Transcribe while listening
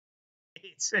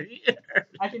It's a year.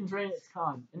 I can drain its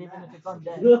con, and even if it's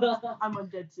undead, I'm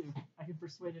undead too. I can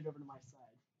persuade it over to my side.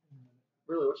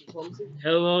 Really, what's your diplomacy?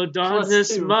 Hello,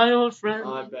 darkness, +2. my old friend.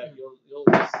 I bet you'll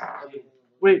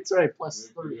Wait, sorry,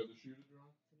 +3.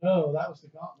 No, that was the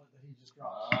gauntlet that he just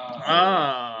dropped.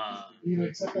 Ah. Do you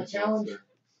accept that challenge?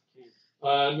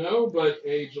 No, but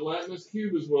a gelatinous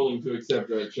cube is willing to accept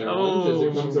that challenge as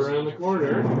it comes around the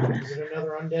corner. Is it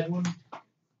another undead one?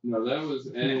 No, that was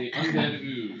a undead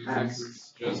ooze. This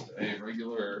is just a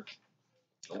regular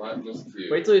gelatinous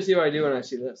cube. Wait till you see what I do when I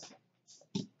see this.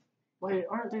 Wait,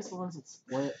 aren't these the ones that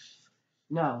split?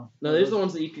 No. No, these are the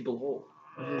ones that eat people whole.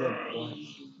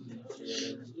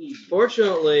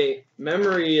 Fortunately,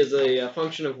 memory is a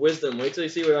function of wisdom. Wait till you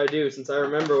see what I do, since I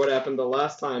remember what happened the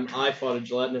last time I fought a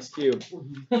gelatinous cube.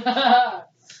 In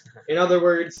other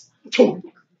words,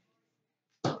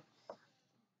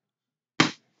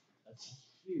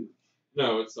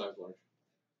 No, it's size large.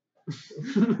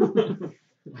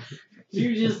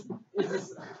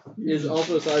 is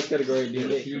also a size category of Yeah,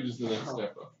 D&D. huge is the next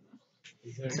step up.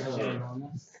 Is there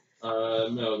enormous?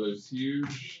 No, there's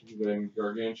huge, then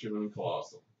gargantuan, and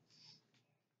colossal.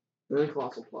 And then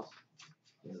colossal plus.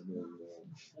 And then,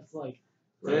 That's like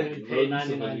right, you pay rodents of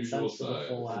 99 unusual cents for the size.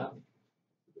 full app.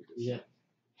 Yeah.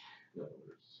 No,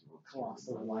 there's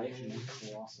Colossal life and then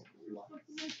colossal life.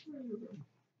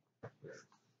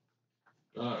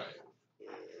 Alright.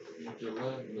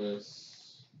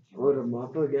 Gelatinous. Put him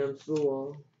up against the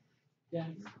wall. Yeah.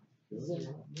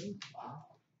 Wow.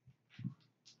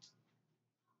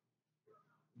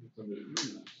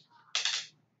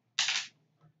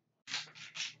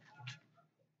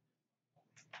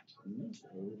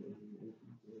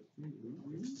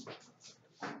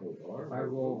 If I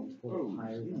roll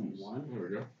higher than 1, There we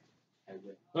go. I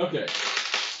win. Okay.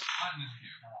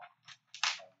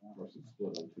 Of course, it's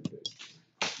split on 2 pages.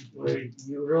 Wait,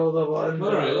 you roll the one.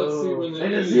 Alright, let's see when the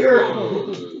and a ooze 0.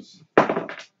 goes.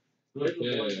 Okay. There's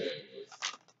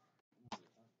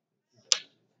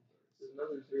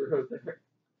another 0 there.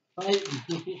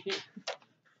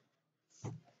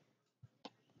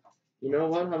 You know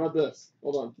what? How about this?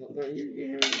 Hold on. No,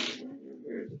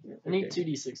 I need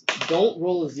 2d6. Don't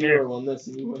roll a 0 on this.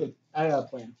 And you would. I got a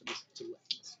plan for this too.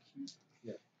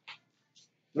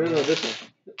 No, this one.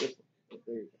 This one.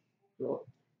 There you go. Roll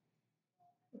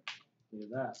Look at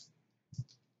that.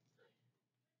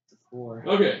 It's a 4.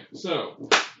 Okay, so.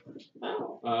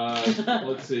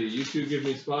 Let's see. You two give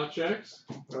me spot checks.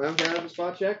 it. I'm gonna have a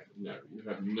spot check. No, you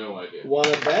have no idea.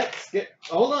 Wanna bet?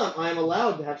 Hold on. I am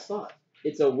allowed to have spot.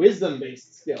 It's a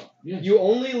wisdom-based skill. Yes. You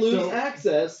only lose So-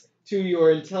 access to your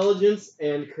intelligence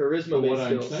and charisma-based What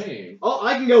I'm skills. saying. Oh,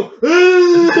 I can go.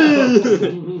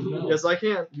 No, Yes, I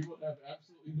can. you would have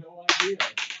absolutely no idea.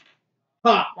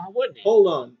 Ha! Why wouldn't he? Hold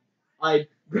on. I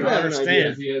do I have an understand. idea.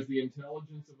 Because he has the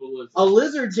intelligence of a lizard. A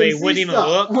lizard So can he see wouldn't even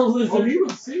stuff. look? Oh, he would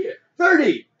see it.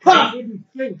 30. He Ha! wouldn't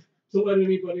think to let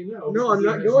anybody know. No, I'm because he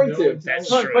not has going no to. That's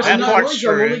intelligence. true. I'm That not part's going to.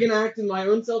 I'm true. only going to act in my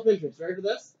own self-interest. Ready for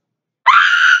this?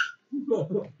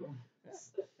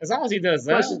 As long as he does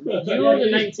that. Question. You rolled a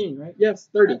 19, right? Yes,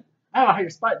 30. I have a higher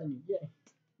spot than you.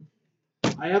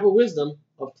 Yeah. I have a wisdom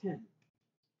of 10.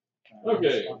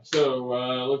 Okay, so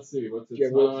let's see. What's Do its you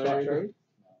have will spot side? trained?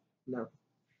 No.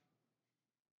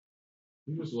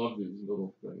 You just love these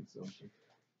little things, don't you?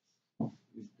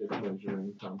 These dick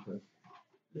measuring contests.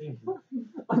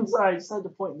 I'm sorry, I just had to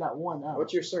point that one out.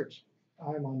 What's your search?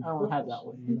 I'm on. I don't have that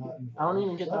one. Not in- I don't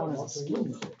even get that one as a skill.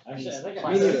 Actually, I think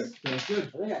I Me have. neither. That's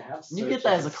good. I think I have. You get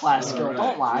that as a class skill. Alright,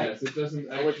 Don't lie. Yes, it doesn't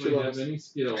How much actually you have love? any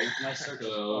skills. My search is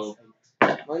So,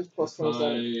 Mine's plus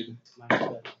 27. hide.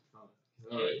 +8.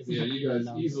 Alright, yeah, you guys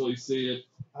easily see it.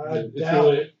 I It's doubt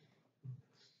really, it.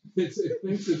 it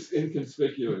thinks it's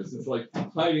inconspicuous. It's like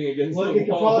hiding against Look, the it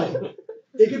could wall. probably-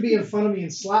 It could be in front of me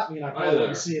and slap me, and I probably Either.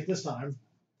 wouldn't see it this time.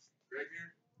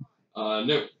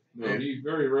 No. No, he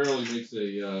very rarely makes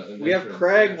an We have entrance.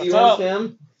 Craig. Do you What's want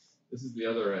him? This is the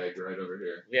other egg right over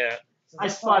here. Yeah. I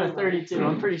spotted 32.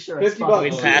 I'm pretty sure I 50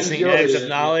 spotted bucks. With Oh, passing Zero. eggs It's of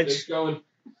knowledge. It's going.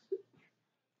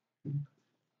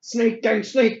 Snake gang,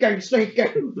 snake gang, snake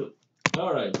gang.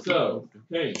 Alright, so,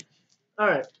 Kane.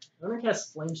 Alright, I'm gonna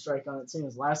cast Flame Strike on it, seeing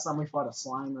as last time we fought a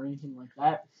slime or anything like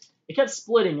that. It kept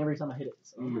splitting every time I hit it.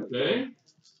 So I'm gonna Okay.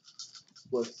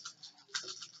 Splits.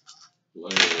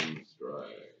 Flame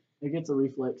strike. It gets a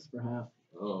reflex for half.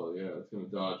 Oh, yeah, it's going to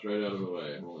dodge right out of the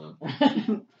way. Hold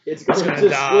on. It's going to gonna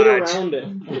just split dodge. around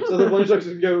it. So the one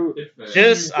just go. It failed.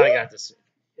 Just, I got this.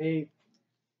 8.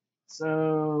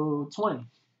 So 20.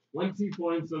 20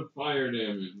 points of fire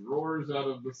damage roars out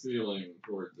of the ceiling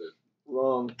towards it.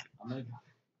 Wrong. I'm gonna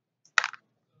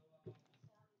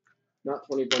Not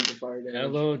 20 points of fire damage.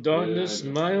 Hello, darkness,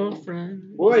 Yeah, my old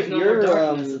friend. Boy, There's no more you're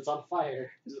darkness, it's on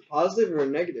fire. is it positive or a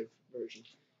negative version?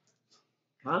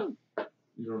 Huh?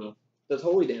 You don't know. That's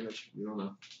holy damage. You don't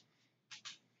know.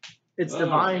 It's Oh.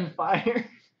 divine fire.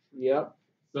 Yep.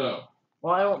 So,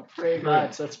 Well, I don't pray to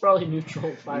God, so it's probably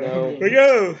neutral fire. No. Here we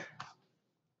go.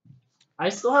 I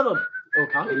still have a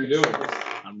what are you Okami. doing?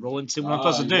 I'm rolling to see what I'm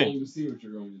supposed to you're do. rolling to see what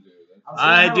you're going to do. was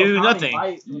I gonna have do Okami nothing.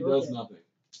 bite, He but does okay. nothing.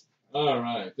 All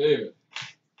right, David.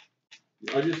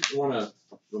 I just want to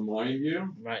remind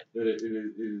you Right. that it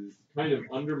is kind of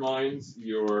undermines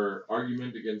your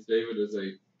argument against David as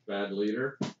a bad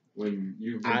leader when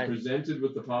you've been presented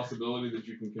with the possibility that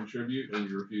you can contribute and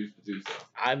you refuse to do so.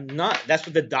 I'm not. That's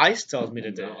what the dice tells me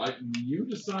to do. No, you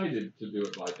decided to do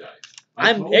it by dice.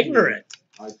 I'm ignorant.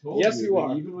 I told Yes, you you that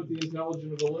are. even with the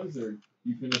intelligence of a lizard,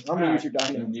 you can I'm gonna use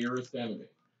attack your the dino. nearest enemy.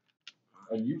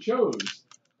 And you chose,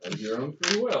 as your own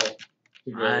free will,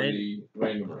 to go the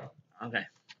random route. Okay.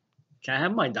 Can I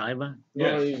have my die back? You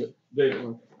wanna Yes. use it. David.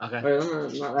 Okay.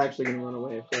 Alright, I'm not actually gonna run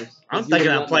away, of course. I'm You thinking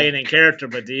would I'm not playing in character,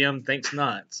 but DM thinks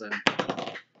not. So know.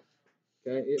 Okay,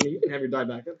 I mean, you can have your die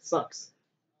back. That sucks.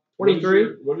 What is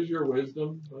 23. What is your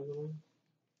wisdom, by the way?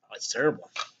 oh, it's terrible.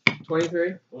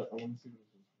 23. What? I want to see what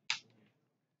it is.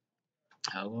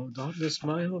 Hello, darkness,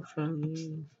 my old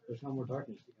friend. There's no more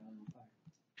darkness. Because I'm on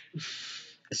fire.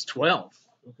 It's 12.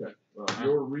 Okay. Well,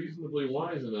 you're reasonably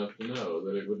wise enough to know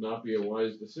that it would not be a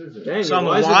wise decision. Dang, So I'm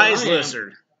you're a wiser than wise I am.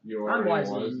 lizard. You I'm are a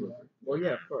wiser wise than you lizard. Well,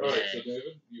 yeah, of course. Alright, so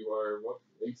David, you are what?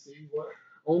 AC what?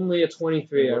 Only a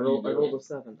 23. What I are you rolled doing? a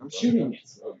 7. I'm shooting it.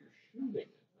 Oh, you're shooting it. Alright.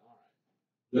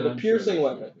 With Then a I'm piercing sure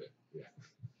weapon. that's okay. Yeah.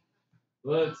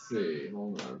 Let's see.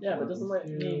 Hold on. Yeah, but it doesn't let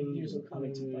me use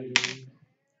Okami to fight.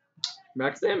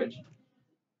 Max damage.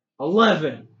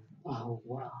 11. Oh,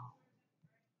 wow.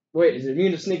 Wait, is it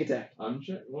immune to sneak attack? I'm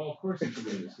check. Well, of course it's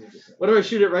going to sneak attack. What do I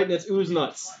shoot it right in its ooze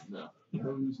nuts? No. No,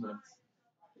 who's nuts?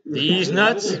 These What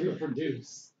nuts? do they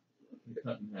reproduce?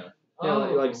 Cut in half. Yeah,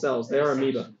 like cells. They are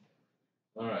amoeba.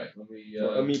 Alright, let me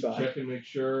Or amoeba. check and make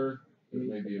sure it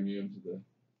may be immune to the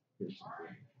piercing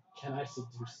thing. Can I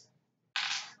seduce?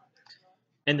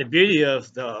 And the beauty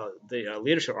of the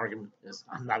leadership argument is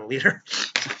I'm not a leader.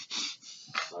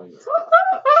 I know.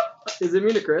 Is it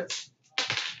immune to crits?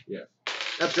 Yeah.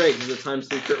 That's great, because it's a times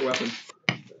 3 crit weapon.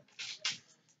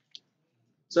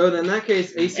 So then in that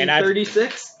case, AC And I've-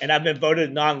 36? And I've been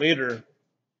voted non-leader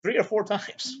 3 or 4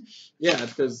 times. Yeah,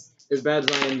 because as bad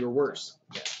as I am, you're worse.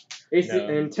 AC No.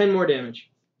 and 10 more damage.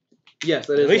 Yes,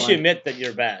 that is At least you why. admit that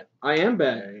you're bad. I am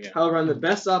There bad. you go. However, I'm the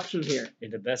best option here.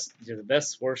 You're the best. You're the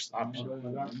best worst option.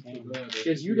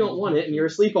 Because you don't want it and you're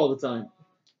asleep all the time.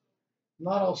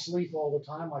 Not all sleep all the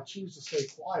time. I choose to stay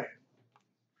quiet.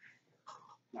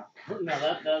 No,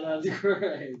 that's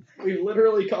great. We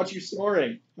literally caught you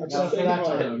snoring. Except for that Oh,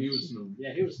 time. no, he was snoring.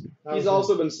 Yeah, he was. That He's was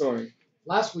also been snoring.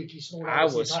 last week. He snored I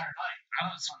almost the was- entire night. I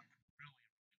was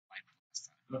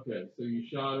Okay, so you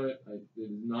shot it. It is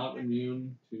not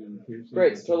immune to piercing.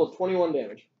 Great, it's a total of 21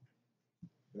 damage.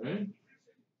 Okay.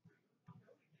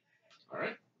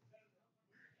 Alright.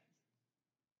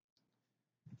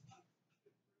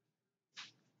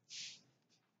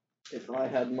 If I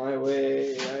had my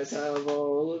way, I'd have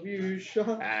all of you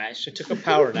shot. I should took a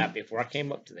power nap before I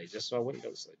came up today, just so I wouldn't go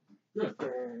to sleep.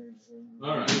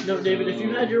 Alright. No, David, if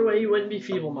you had your way, you wouldn't be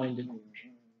feeble-minded.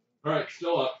 Alright,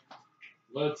 still up.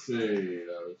 Let's see.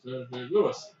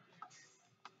 Lewis.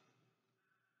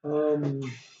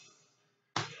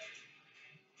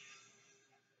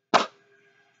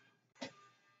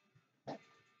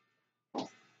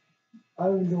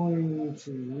 I'm going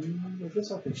to. I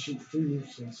guess I could shoot through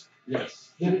since Yes.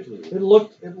 Did please. it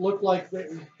looked like they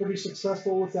were pretty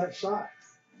successful with that shot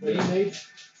that he made.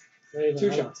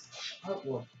 Two shots. Oh,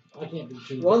 well, I can't do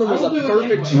two. One of them was I'll a do it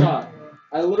perfect anyway. shot.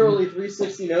 I literally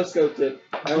 360 no scoped it.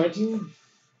 I went.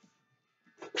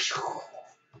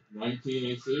 19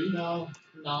 AC? No,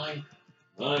 9.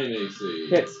 9 AC.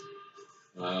 Hits.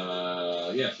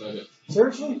 Yes, that hits.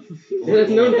 Seriously? It has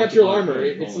no natural armor.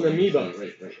 It's an amoeba.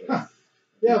 Wait.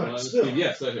 Yeah, but still.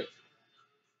 Yes, that hits.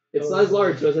 It's size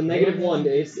large, so it's a -1 to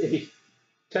AC.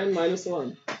 10 minus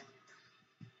 1.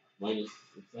 Minus.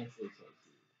 It's actually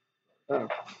size.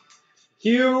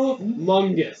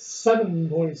 Humongous. 7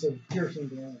 points of piercing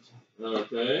damage.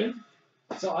 Okay.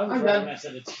 So I was I'm right done. when I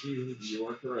said it's huge. You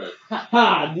are correct.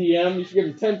 Ha! DM, you should give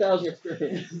him 10,000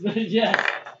 experience. Yes.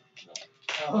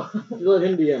 Oh. You let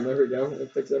him DM. There we go.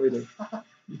 That fixes everything.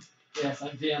 Yes, I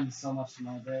DM'd so much in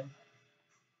my day.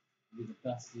 You're the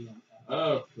best DM ever.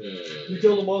 Okay. You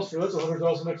kill the monster, that's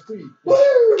 100,000 XP.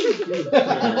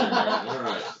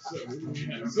 Alright. So,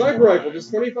 Sniper rifle,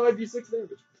 just 25d6 damage.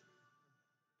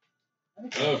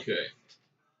 Okay.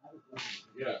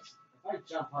 Yes. If I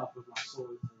jump up with my sword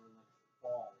and then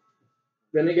fall,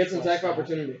 Then it gets an attack of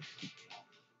opportunity.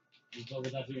 would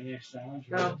that do any extra damage?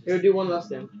 No, it would do 1 less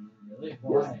damage. Really?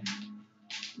 Why?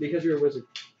 Because you're a wizard.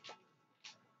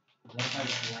 What if I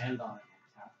just land on it?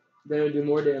 Then it would do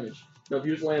more damage. No, if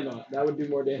you just land on it, that would do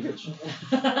more damage.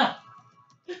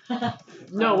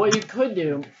 No, what you could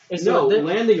do is No, so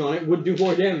landing on it would do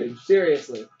more damage.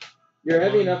 Seriously. You're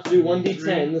heavy enough to do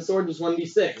 1d10. The sword does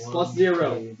 1d6 plus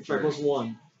 0. Sorry, plus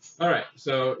 1. Alright,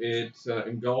 so it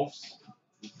engulfs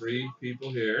 3 people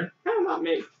here. Oh, not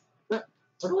me.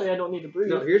 Luckily, I don't need to breathe.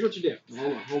 No, here's what you do.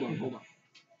 Hold on.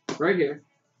 Right here.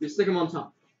 You stick them on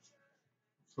top.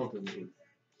 Hoping it would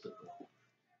sit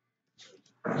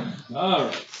there.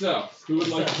 Alright, so who would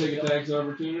like to take attacks of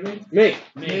opportunity? Me.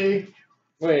 Me.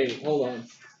 Wait, hold on.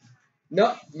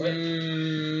 No.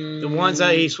 The ones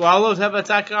that he swallows have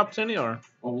attack opportunity, or?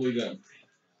 Only them.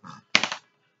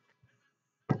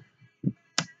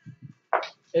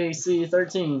 AC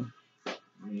 13.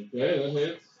 Okay, that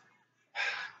hits.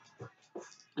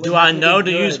 Do I know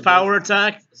to use power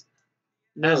attack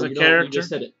No, as a you character? You just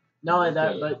hit it. Not only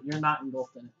that, but you're not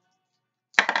engulfed in it.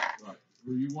 Right.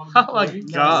 Were you one of Oh the my 3?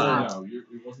 God. No,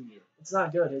 it wasn't you. It's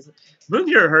not good, is it? Move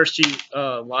your Hershey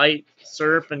light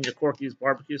syrup and your Corky's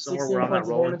barbecue somewhere 16 where I'm not points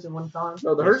of rolling. damage in one time.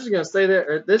 No, the Hershey's gonna stay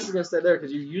there. Or this is gonna stay there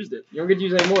because you used it. You don't get to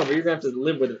use it anymore, but you're gonna have to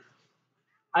live with it.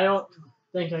 I don't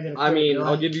think I get a crit. I mean, do I?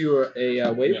 I'll give you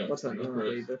a wave. Yeah, What's that? no No,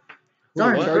 crit. wave.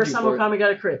 Darn, Charge first you time for it. Okami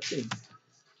got a crit.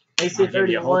 AC I'll give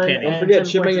you a whole 31 penny. and Don't forget 10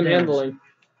 shipping points and of damage. handling.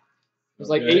 It's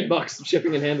like Okay. $8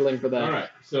 shipping and handling for that. Alright,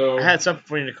 so I had something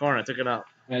for you in the corner. I took it out.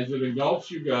 as it engulfs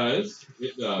you guys,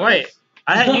 it does. Wait,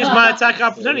 I hadn't used my attack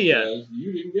opportunity yet. Says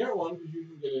you didn't get one because you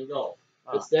didn't get engulfed.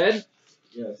 It's dead.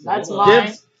 Yes. so That's hold on. mine.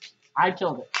 Gibbs. I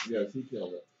killed it. Yes, he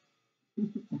killed it.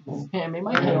 Hand me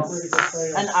my I'm kill. pretty good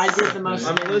fail. And I did the most.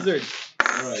 I'm a lizard.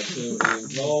 Alright, so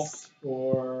it engulfs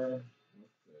for.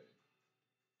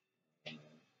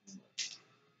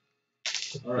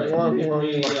 Alright, One, give one,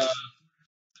 me one. the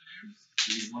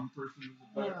one person is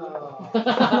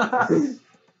affected.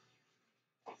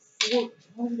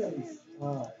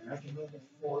 I can move it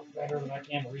forward better than I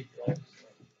can reflex.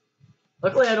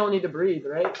 Luckily, I don't need to breathe,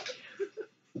 right?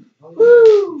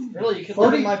 Woo! Really, you could live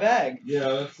live in in my bag. Yeah,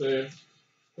 that's it.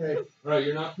 Okay. Alright,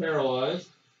 you're not paralyzed.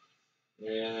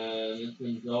 And it's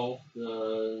engulfed,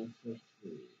 let's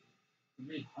see.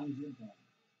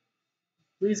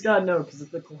 Please God, no, because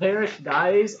if the cleric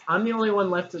dies, I'm the only one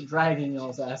left to dragging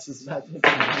y'all's asses back to the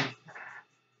kingdom.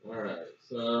 Alright,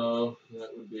 so that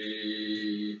would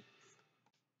be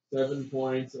 7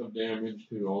 points of damage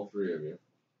to all 3 of you.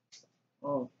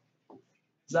 Oh.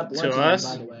 Is that To bludgeoning, us?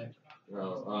 by the way?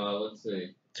 Oh, let's see.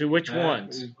 To which Half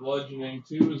ones? is bludgeoning,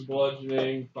 2 is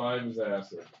bludgeoning, 5 is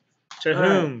acid. To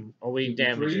Alright. whom are we To the 3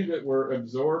 damaging? that were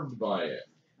absorbed by it.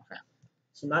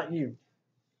 So not you.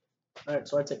 Alright,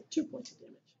 so I take 2 points of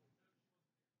damage.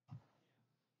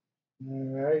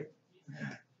 Alright.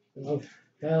 Well,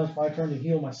 now it's my turn to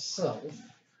heal myself.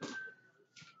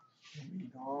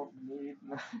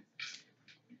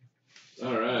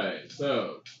 Alright,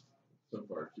 so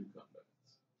far 2 combats.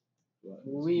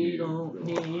 We don't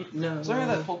need no. Is there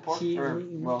any of that pulled pork? Or,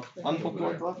 healing. well, unpulled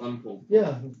pork left? Unpulled.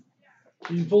 Yeah.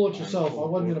 You can pull it yourself. I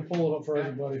wasn't gonna pull it up for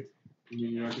everybody. You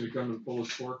mean you're not going to come and pull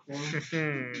his fork for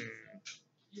him?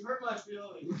 You hurt my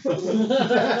feelings.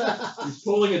 He's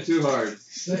pulling it too hard.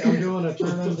 Say I'm doing a turn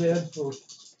undead for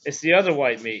It's the other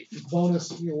white meat.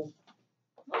 bonus heal.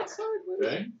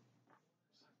 Okay.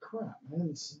 Crap, man.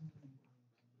 It's-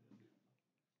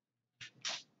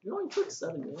 You only took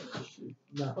 7 damage.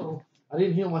 No. I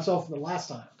didn't heal myself the last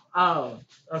time. Oh,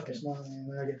 okay. It's not,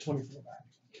 I get 24 back.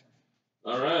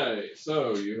 Alright,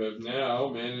 so you have now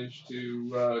managed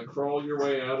to crawl your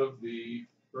way out of the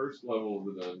first level of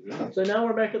the dungeon. So now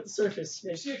we're back at the surface.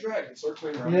 You see a dragon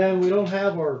circling around. Yeah, we don't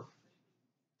have our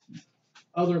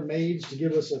other maids to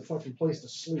give us a fucking place to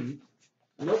sleep.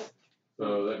 Nope.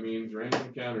 So that means random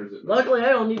encounters at night. Luckily, I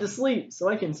don't need to sleep, so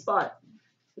I can spot.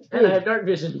 And I have dark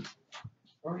vision.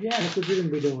 Oh yeah, that's what you're gonna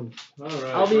be doing. Alright,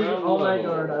 I'll be round all night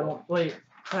level. guard. I don't. Wait,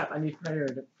 crap, I need prayer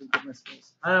to forgive my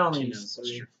spells. I only She need knows, that's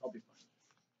 3. true. I'll be fine.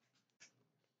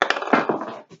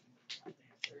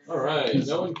 Alright,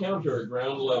 no encounter at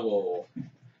ground level.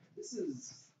 This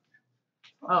is.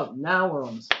 Oh, now we're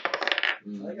on the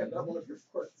surface. I got that one of your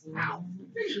parts.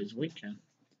 This is weekend.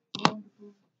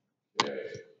 Okay.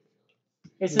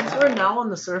 Hey, since we're now on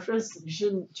the surface, you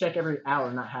shouldn't check every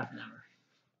hour, not half an hour.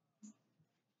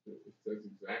 It says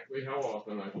exactly how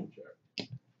often I should check.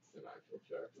 And I shall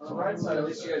check. On the right side, at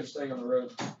least you guys are staying on the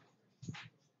road.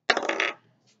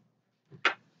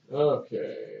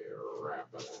 Okay,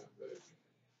 wrapping at this.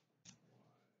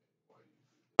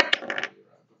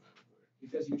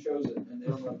 because you chose it and they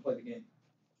don't want to play the game.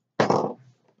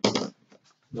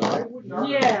 No.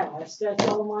 Yes, that's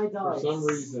all my For dice. some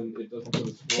reason, it doesn't put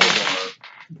a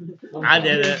scroll bar. I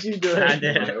did How did you it. do it? I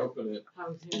did When I it. open it How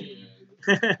did you?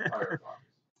 in Firefox.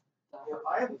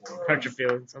 I have Hurt your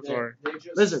feelings. I'm sorry. They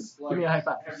just, Lizard, like, give me a high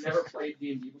five. have never played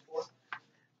D&D before.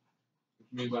 Which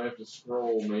means I have to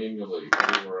scroll manually to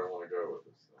see where I want to go with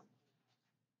this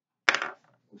thing.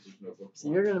 There's no book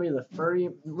So you're gonna be the furry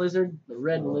lizard, the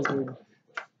red lizard.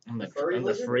 I'm the, Furry I'm the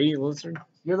lizard? free lizard.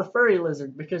 You're the furry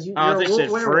lizard because you. Oh, I you're think a you said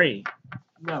werewolf. free.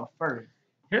 No, furry.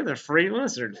 You're the free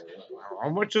lizard. How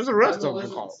much does the rest of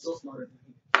them cost? Still smarter.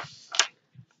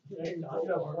 You're not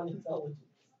gonna have one intelligence.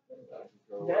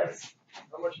 Go Yes.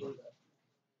 How much was that?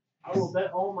 I will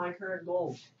bet all my current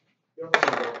gold. You don't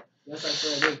have any gold. Yes, I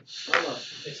sure How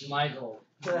much? It's my goal.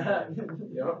 do.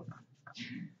 Yep.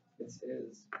 It's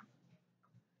his.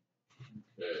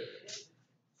 Okay.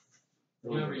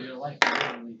 Remember, your life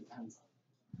literally depends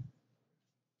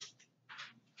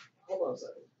Hold on a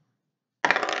second.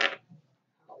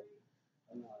 on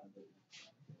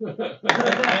it.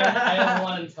 I have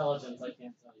one intelligence, I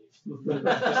can't tell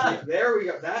you. There we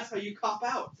go. That's how you cop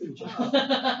out. Good job.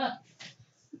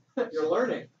 You're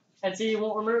learning. And see, you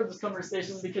won't remember this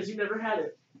conversation because you never had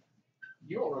it.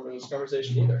 You don't remember this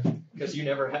conversation either, because you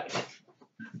never had it.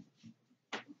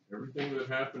 Everything that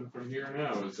happened from here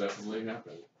now is definitely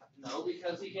happening. No,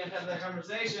 because he can't have that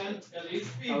conversation. Because he's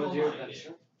How would you-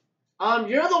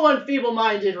 You're the one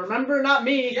feeble-minded. Remember, not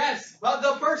me. Yes, but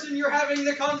the person you're having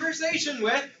the conversation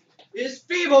with is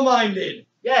feeble-minded.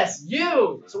 Yes,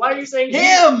 you. So why are you saying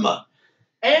Him.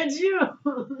 And you.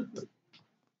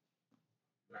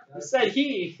 You said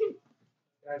he.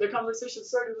 The conversation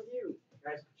started with you.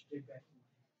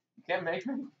 Can't make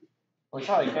me. We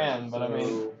probably can, but I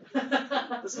mean.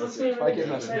 This must be a Like really it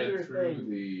Have to head competitive through thing.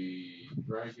 the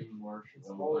Dragon Marsh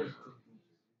Elevator.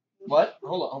 What?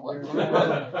 Hold on.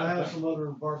 I have some other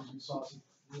barbecue sauce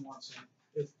if you want some.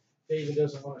 If David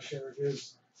doesn't want to share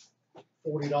his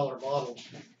 $40 bottle.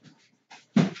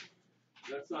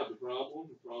 That's not the problem.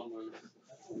 The problem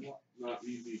is not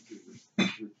easy to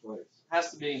replace.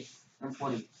 Has to be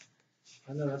important.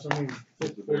 I know, that's what I mean.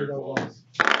 It's a bear $40 bottle. claws.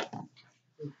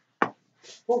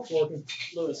 Fork's working.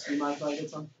 Lewis, do you mind if I get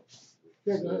some?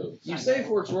 Yeah, go ahead. You say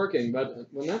fork's working, but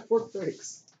when that fork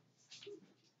breaks.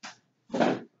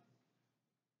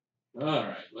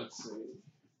 Alright, let's see.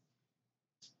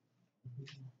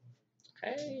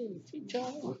 Hey, teacher.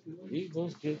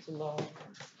 Eagles get along.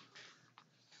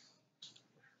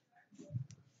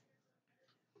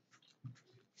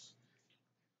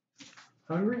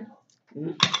 Hungry?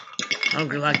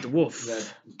 Hungry like the wolf.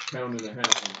 That pound and a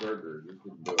half of burger just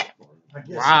didn't do it for me. I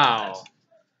guess. Wow.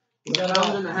 We got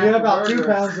Pound and a half about of 2 burger.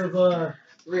 pounds of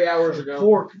 3 hours ago.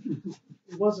 pork.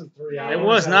 It wasn't 3 hours. It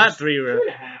was not 3 2 hours. and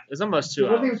a half. It was almost It 2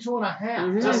 wasn't even hours. 2.5.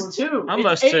 Mhm. That Just was 2.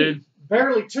 Almost It's 2. 8.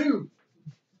 barely 2.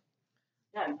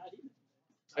 Yeah, not even.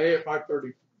 I ate at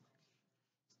 5:30.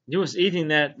 You was eating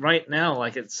that right now,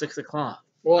 like at 6 o'clock.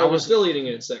 Well, I I was was- still eating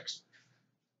it at 6.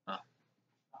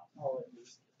 Oh, at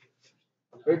least.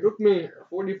 It took me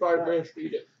 45 minutes to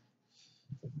eat it.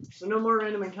 So no more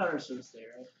random encounters for this day,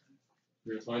 right?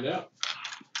 We're gonna find out.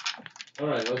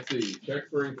 Alright, let's see. Check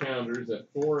for encounters at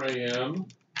 4 a.m.,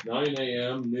 9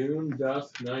 a.m., noon,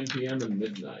 dusk, 9 p.m., and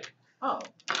midnight. Oh,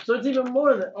 so it's even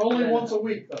more than Only than- once a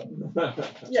week, though.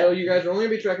 Yeah. So you guys are only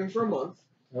going to be checking for a month.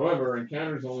 However,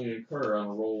 encounters only occur on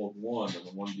a roll of 1 on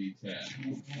the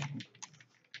 1d10.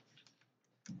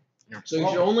 So you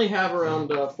should only have around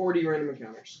 40 random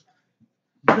encounters.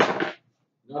 Not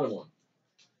a 1.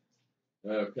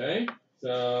 Okay,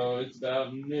 so it's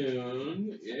about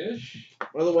noon-ish.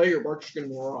 By the way, your bark's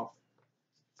getting more off.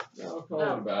 I'll call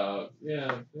No. it about,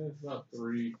 it's about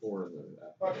 3, 4 in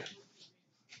the afternoon.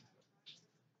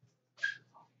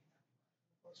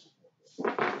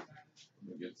 Let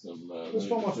me get some Just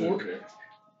one more food fork. here.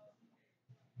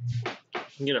 You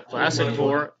can get a plastic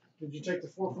fork. Did you take the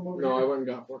fork from over No, I here? went and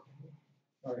got fork.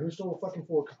 Alright, who stole the fucking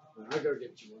fork? I gotta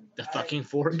get you one. The fucking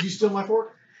fork. Did you steal my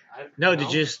fork? No,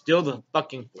 did you steal the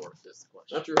fucking fork? That's the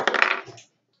question. Not your fork.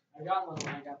 I got one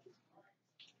when I got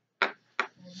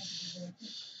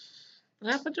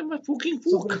What happened to my fucking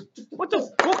fork? Somebody took the What the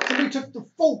fork. fuck? Somebody took the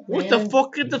fork, What man. the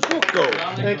fuck did the fork go?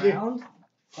 On the Thank you. ground?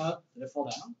 Did it fall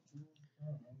down?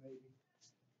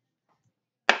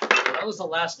 That was the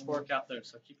last fork out there,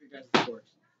 so keep your guys'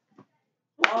 forks.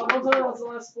 Oh, don't tell me what's the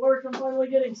last fork. I'm finally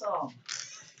getting some.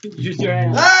 Use your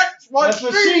hand. That's what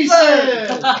she said!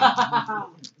 Fuck,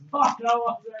 no,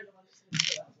 I'm sorry.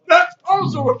 That's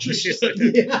also what she She said.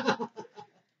 said, Yeah.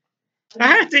 I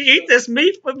have to eat this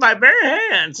meat with my bare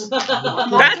hands. That's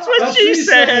what That's she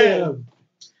said.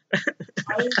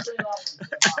 I didn't say that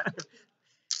one.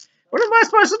 What am I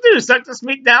supposed to do? Suck this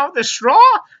meat down with a straw?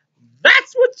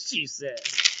 That's what she said.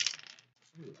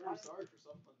 I'm sorry for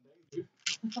something, dude.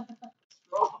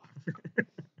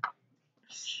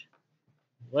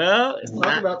 Well, it's Talk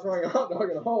not. about throwing a hot dog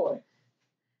in the hallway.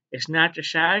 It's not the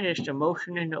size; it's the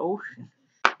motion in the ocean.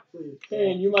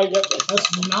 Kane, you might get this.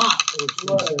 That's not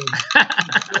what she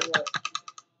said.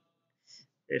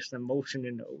 It's the motion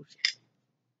in the ocean.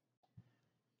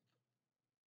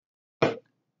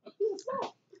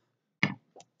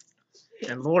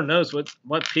 And Lord knows what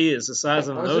pea is the size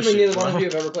of I'm an assuming ocean. neither one of bro. you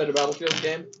have ever played a Battlefield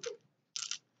game.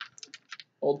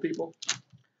 Old people.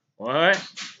 What?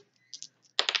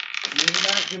 You're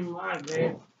back in my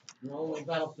day. The only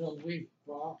battlefield we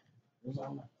fought was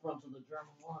on the front of the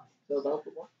German line. So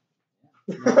Battlefield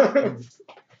 1?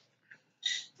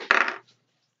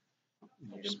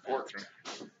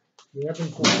 We have been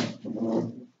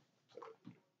playing.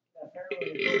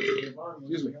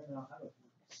 Excuse me.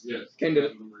 Yes. Kane did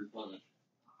it. Replenish.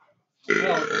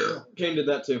 Kane did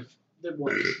that too. Did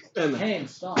one. And Hey,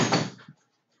 stop.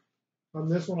 On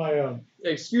this one, I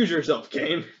excuse yourself,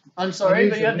 Kane. I'm sorry,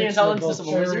 but you have the Mix of intelligence both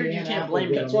of a lizard. cherry You and can't apple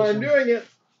blame me. That's why I'm doing it.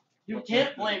 You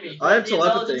can't blame me. I have You the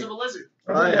telepathy. intelligence of a lizard.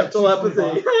 I have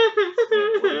telepathy.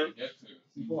 Get to.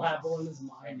 People have one in his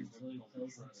mind until he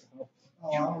kills himself.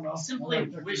 Oh, I don't know. Simply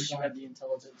I'm gonna wish you had the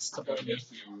intelligence to blame me. Get to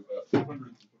 203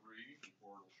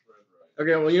 before it'll shred right.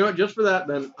 Okay, well, you know what? Just for that,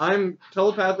 then, I'm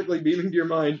telepathically beaming to your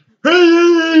mind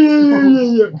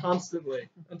constantly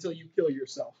until you kill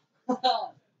yourself.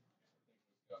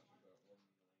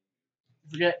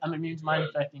 Forget, I'm immune to mind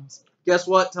affecting. Guess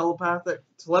what?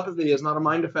 Telepathy is not a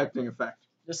mind-affecting effect.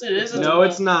 Yes, it is. No,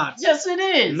 it's not. Yes, it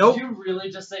is. Nope. Did you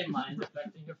really just say mind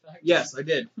affecting effect? Yes, I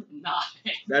did. Nah.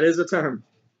 That is a term.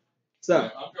 So, I'm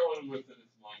going with it.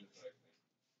 It's mind affecting.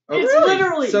 oh, It's really?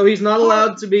 literally- So he's not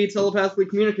allowed to be telepathically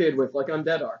communicated with like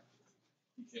undead are.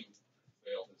 He can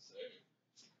fail his save.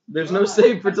 There's no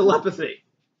save for telepathy.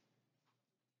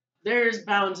 There's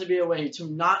bound to be a way to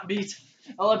not be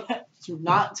to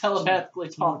not telepathically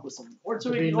talk with someone or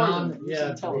to be ignore them. to be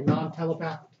Telepathy.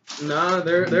 non-telepathic. No,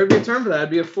 there would be a term for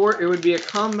that. It would be a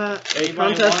contest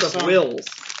want of some? wills.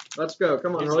 Let's go.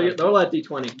 Come on, roll that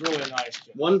d20. Really nice.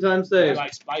 Jim. One time I save.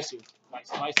 like spicy.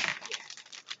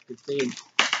 15.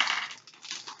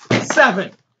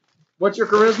 7. What's your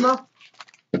charisma?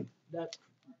 That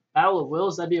Battle of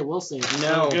Wills, that'd be a will save.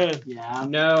 No. Good. Yeah.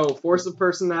 No. Force of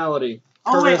personality.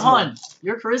 Oh wait, Charisma. hold on.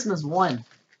 Your charisma's 1.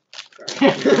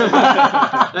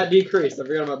 That decreased. I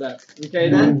forgot about that. Okay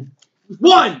then.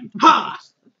 1. Ha!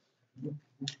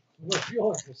 What's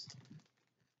yours?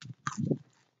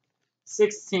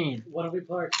 16. What if we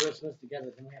put our Christmas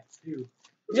together? Then we have 2.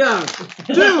 Yeah.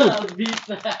 2. Beat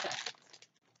that.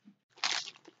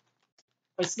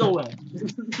 I still win.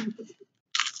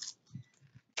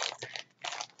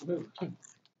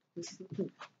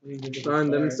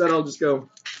 Fine. Then instead I'll just go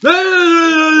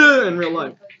in real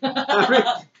life. Enjoy.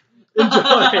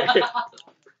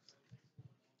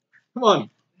 Come on.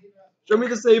 Show me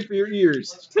the save for your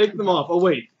ears. Take them off. Oh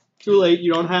wait. Too late.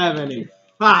 You don't have any.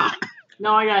 Ha!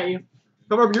 No, I got you.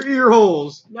 Cover up your ear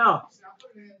holes. No.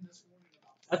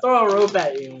 I throw a rope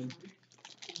at you and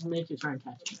make you try and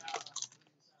catch it.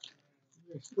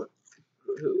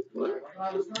 What?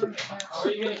 How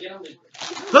are you gonna get him to?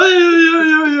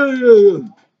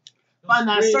 Fine,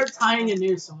 now start tying a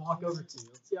noose and walk over to you.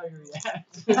 Let's see how you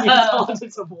react. The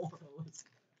intelligence of wolves.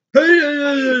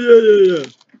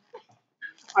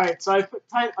 Alright, so I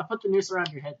put the noose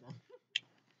around your head then.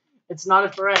 It's not a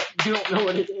threat. You don't know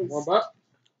what it is. Warm up.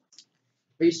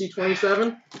 AC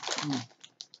 27.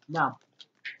 No.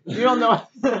 You don't know.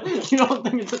 You don't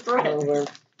think it's a threat.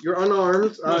 You're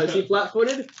unarmed. Is he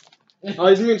flat-footed? Oh,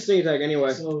 he's immune to sneak attack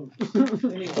anyway. So,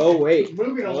 Oh wait.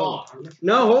 Moving along.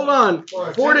 No, hold on.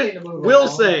 Or Forded attempting to move will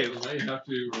along. save. They have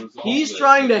to resolve He's this.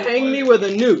 trying to hang me with a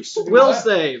noose. Will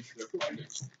save. They're fighting.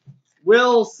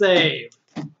 Will save.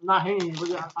 I'm not hanging.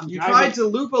 I'm You driving. tried to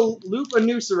loop a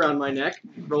noose around my neck.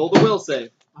 Roll the will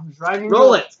save. I'm driving.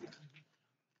 Roll it.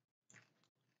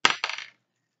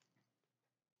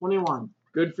 21.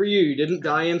 Good for you. You didn't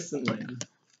die instantly.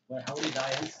 wait, how would he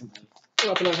die instantly?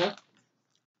 Weapon I have.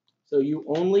 So you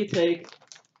only take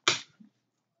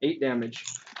 8 damage.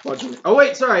 Bludgeoning. Oh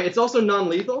wait, sorry. It's also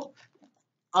non-lethal.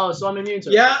 Oh, so I'm immune to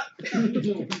it. Yeah.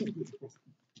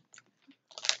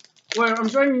 Wait, I'm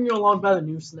driving you along by the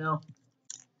noose now.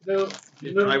 No,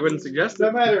 I wouldn't suggest no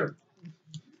it. matter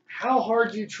how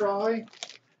hard you try,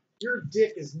 your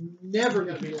dick is never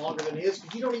going to be longer than his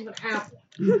because you don't even have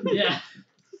one. Yeah.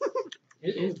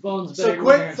 His bones So better than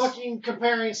quit yours. fucking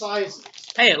comparing sizes.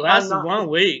 Hey, it lasted not- 1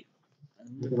 week.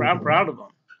 I'm proud of him.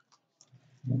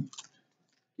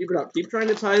 Keep it up. Keep trying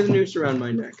to tie the noose around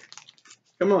my neck.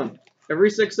 Come on. Every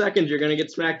 6 seconds, you're gonna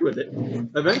get smacked with it.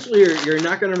 Eventually, you're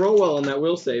not gonna roll well on that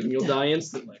will save, and you'll die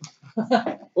instantly.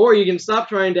 Or you can stop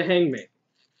trying to hang me.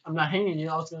 I'm not hanging you.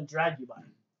 I was gonna drag you by it.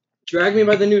 Drag me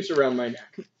by the noose around my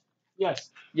neck. Yes.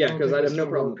 Yeah, because I'd have no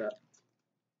problem with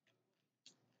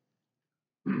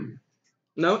that.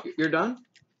 No, you're done?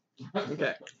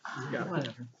 Okay. Got it.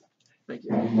 Whatever. Thank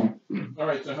you. All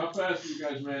right. So how fast are you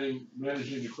guys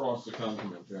managing to cross the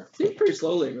continent there? Seems pretty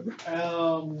slowly.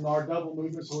 Our double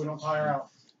movement so we don't tire out.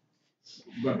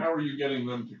 But how are you getting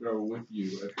them to go with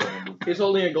you at the end? He's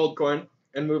holding a gold coin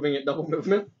and moving it double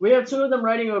movement. We have 2 of them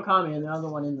riding Okami and the other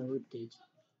one in the rib cage.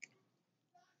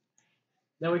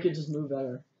 Then we could just move at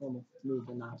our normal move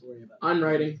and not have to worry about it. I'm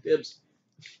riding. Dibs.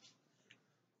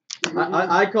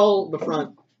 I call the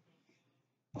front.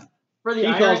 For the He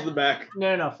irony, calls the back.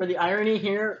 no. For the irony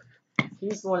here,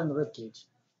 he's the one in the rib cage.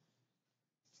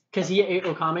 Because he ate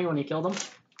Okami when he killed him.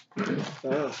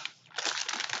 Oh.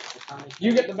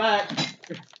 You get the back.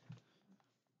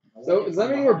 So does that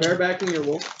mean we're barebacking your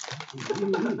wolf?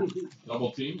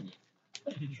 Double team?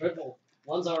 Triple.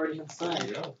 One's already There you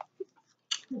inside.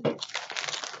 go.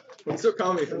 What's so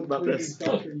comical about this?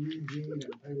 Dr. Eugene and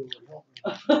they will help me.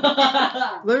 I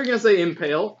thought you were gonna say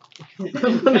impale.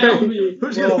 Impale me.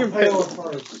 Who's Well, gonna Pale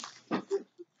impale? first.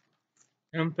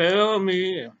 Impale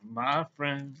me, my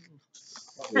friend.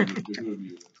 The two of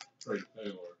you trade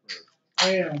Taylor first. I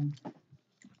am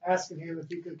asking him if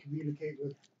he could communicate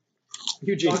with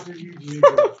Eugene. Dr. Eugene.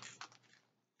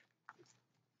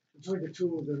 Between the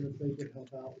 2 of them, if they could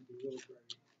help out, would be really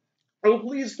great. Oh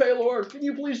please, Paylor, can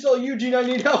you please tell Eugene I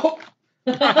need help?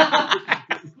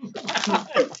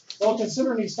 Well,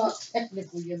 considering he's not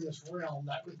technically in this realm,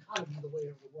 that would kind of be the way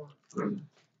it would work.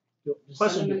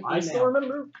 Question, do I still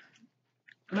remember?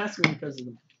 I'm asking because of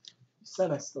the... You said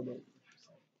I still don't.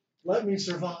 Let me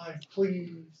survive,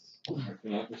 please. I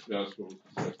cannot discuss what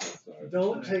was discussed outside.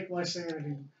 Don't take my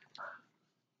sanity.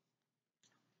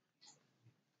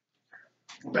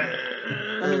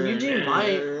 I mean, Eugene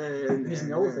might. He's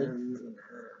no with it.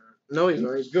 No, he's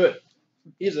not. He's good.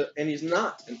 He's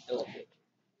not an illithid.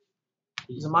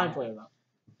 He's a mind player,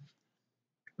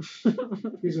 though.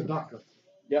 He's a doctor.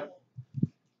 Yep.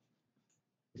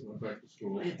 Went back to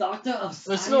school. A doctor of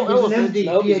There's science. still He's an elephant. MD,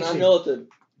 No, he's not PhD. an illithid.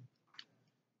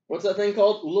 What's that thing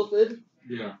called? Ulithid?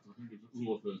 Yeah, I think it's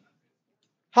Ulithid.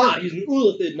 Ha! He's an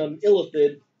ulithid, not an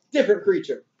illithid. Different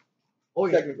creature. Oh,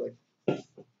 yeah. Technically.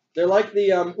 They're like the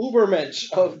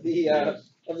Ubermensch of the Yes.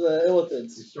 of the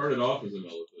illithids. He started off as an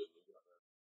Illithid.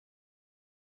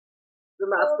 The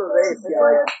master race. It's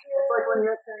like when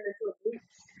you're turned into a beast.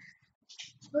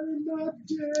 I'm not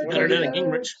dead. Better than a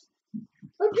Gingrich.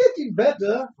 I'm getting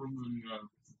better. From the,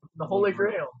 The Holy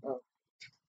Grail. I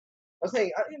was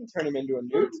saying, I didn't turn him into a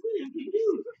newt.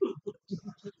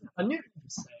 A newt, you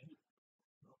say.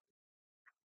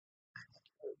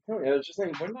 I was just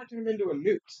saying, when did I turn him into a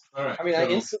newt? all right. I mean, so, I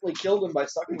instantly killed him by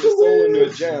sucking his soul into a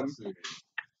gem. let's see.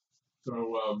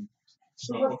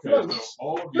 So, What okay, so floats?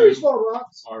 all of Very you small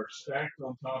rocks. are stacked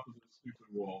on top of this stupid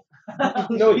wall.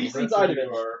 No, The he's rest inside of you it.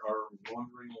 are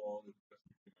wandering along as best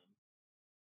you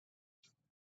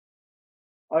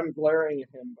can. I'm glaring at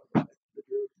him, by the way.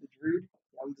 The druid?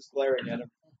 I'm just glaring at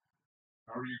him.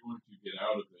 How are you going to get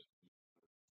out of it?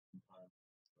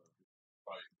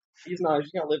 He's not, he's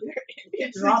gonna live there.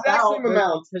 It's the Drop exact out, same but-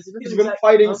 amount. Because he doesn't He's been exact-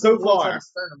 fighting I don't so think the wolves far. have a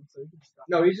sternum, so he can just drop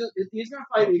No, he's gonna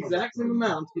fight the exact same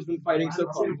amount he's been fighting so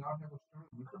far. I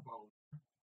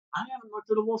haven't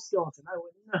looked at a wolf skeleton. I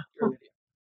wouldn't know. You're an idiot.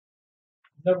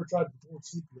 Never tried to perform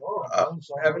CPR on them,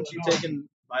 so I Haven't don't you know. taken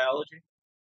biology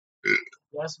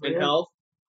Yes, and man. health?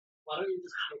 Why don't you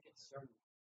just make it stern?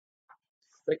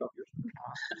 Take off yours.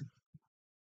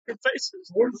 Good faces.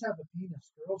 Boys have a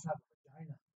penis, girls have a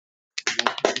vagina.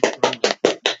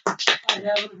 I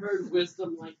haven't heard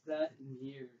wisdom like that in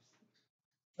years.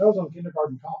 That was on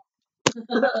Kindergarten Cop.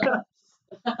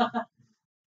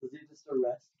 Does he just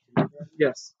arrest kindergarten?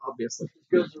 Yes, obviously.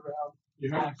 He goes around.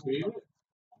 You haven't seen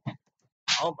it?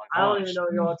 Oh my I don't gosh. even know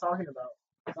what you're all talking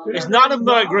about. It's not a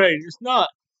migraine. It's not.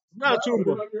 It's not a Put it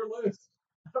tumor. on your list.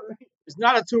 It's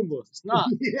not a tumor. It's not.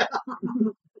 Yeah.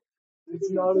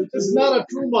 It's not a It's not a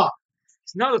tumor.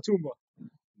 It's not a tumor.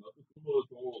 Nothing similar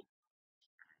to old.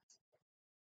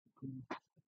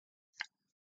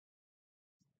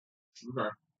 Okay.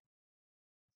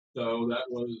 So that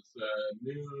was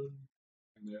noon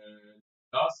and then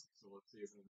dusk. So let's see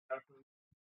if it happens.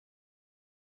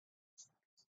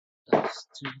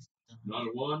 Not a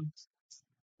one.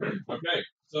 Okay.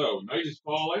 So night is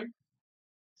falling.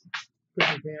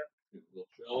 Cookie camp. It's a little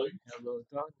chilly. Hello,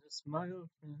 darkness, my old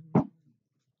friend.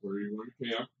 Where are you going to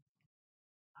camp?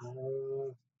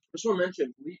 Just want to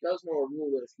mention, Lee does know a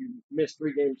rule that if you miss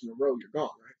 3 games in a row, you're gone,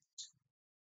 right?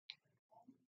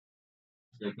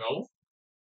 Gonna tell?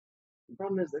 The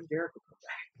problem is, then Jericho comes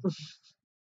back.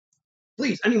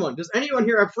 Please, anyone. Does anyone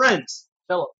here have friends?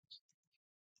 Philip.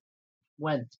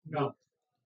 When? No.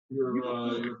 Your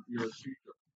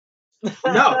teacher.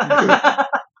 No.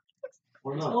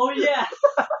 Why not? Oh yeah.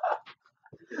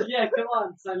 Yeah, come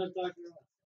on, sign up, Dr. Ross.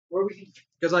 Where we can,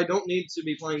 Because I don't need to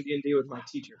be playing D&D with my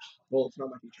teachers. Well, it's not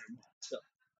my teacher anymore. So.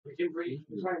 We can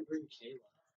try and bring Kayla.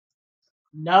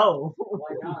 No.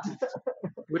 Why not?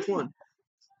 Which one?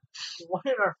 One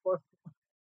in our 4th.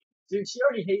 Dude, she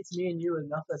already hates me and you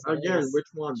enough as it Again, is. which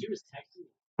one? She was texting.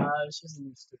 She's a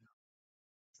new student.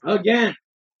 Again.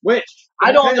 Which?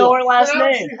 I don't know her last How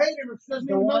does name. she hate him if she doesn't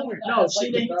The even one know him? No, That's she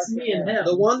like the hates dark me and hair. him.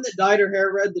 The one that dyed her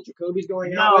hair red that Jacoby's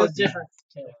going out No, with? different.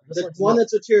 Taylor. This The one's one new.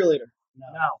 that's a cheerleader. No.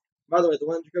 No. By the way, the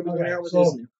one that Jacoby's going Okay, out with so-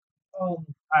 is new.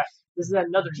 This is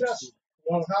another new Just student.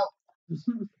 one how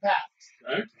path.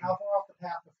 Okay. How far off the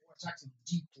path before it's actually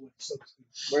deep wood, so to speak.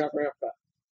 We're not going off that.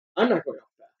 I'm not going off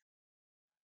that.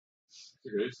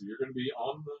 Okay, so you're going to be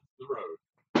on the road.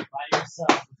 By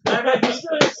yourself. I'm just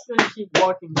gonna keep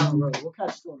walking down the road. We'll catch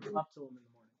up to him in the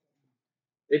morning.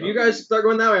 If you guys start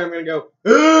going that way, I'm going to go,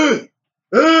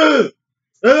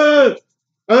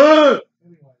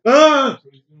 Anyway. That's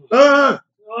what he's doing.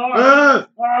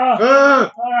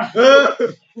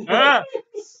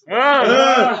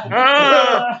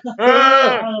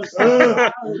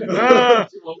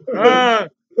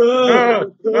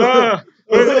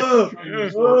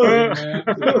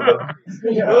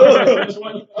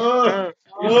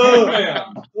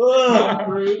 Tom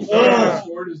Cruise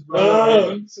escort his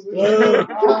brother. So we were counting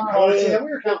cards. Yeah,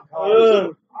 we were counting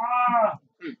cards.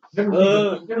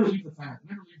 Never leave the path.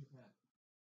 Never leave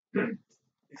the path.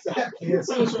 Exactly. Yes,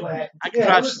 it was wet. I can Yeah,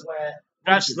 drive- it was wet.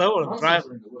 Drive slow and drive.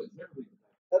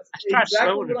 That's Drive exactly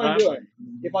slow in the what I'm driveway. doing.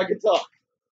 If I could talk.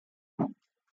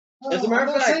 As a matter I'm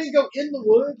of not fact- saying go in the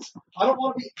woods. I don't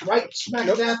want to be right smack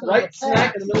Nope, dab in right the smack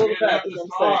path. in the middle of the path is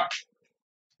what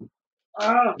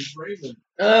I'm saying. He's Raven.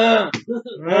 I'm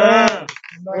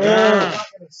not gonna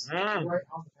stay right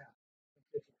on the path.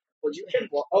 Well, you can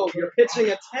walk. Oh, you're pitching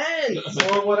a 10.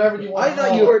 Or whatever you want I to thought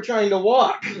call you it. were trying to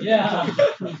walk. Yeah.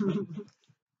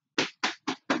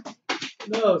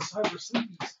 No, cyber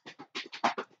sleepies.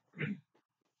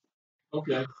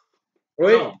 Okay.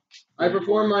 Wait, So, I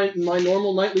perform my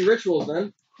normal nightly rituals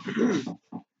then.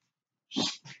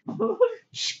 What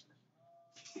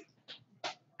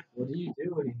are you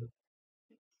doing?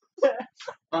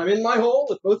 I'm in my hole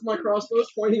with both my crossbows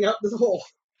pointing out this hole.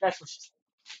 That's what she said.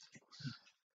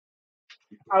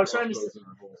 I was trying to crossbows in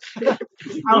her hole.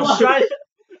 I was trying.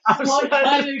 I was What trying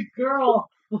kind to, of girl?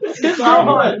 His girlfriend,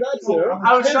 girlfriend, that's who.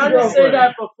 I was His trying to say girlfriend.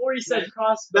 that before you said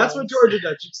crossbow. That's what Georgia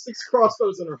does. She sticks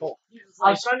crossbows in her hole. I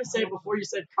was trying to say it before you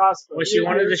said crossbow. Well, she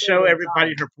wanted to show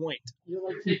everybody her point. You're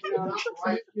like taking out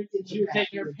right. You're taking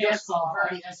your pants off,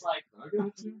 right? It's like. I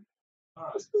got you.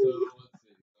 Alright, so let's see.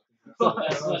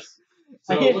 That's what.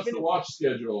 So I can't what's the finish- watch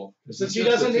schedule? Since It's he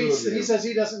just doesn't the need, two of you. he says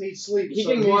he doesn't need sleep. He so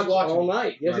can he's watch watching. all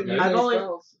night. He doesn't Okay. need I've any only-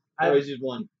 spells. I've- Always use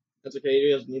one. That's okay.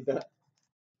 He doesn't need that.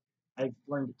 I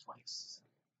learned it twice.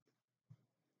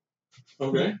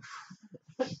 Okay.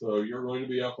 So you're going to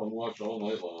be up on watch all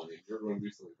night long, and you're going to be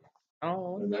sleeping.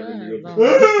 Oh, And they're going to no. go.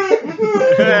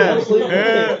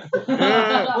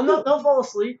 Well, no, don't fall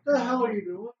asleep. What the hell are you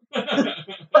doing? Alright,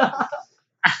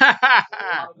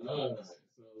 so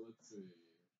let's see.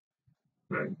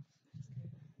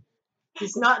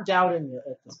 He's not doubting it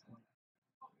at this point.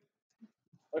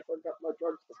 I forgot my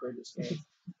drugs before this game.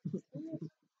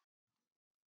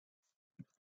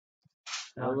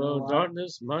 Hello,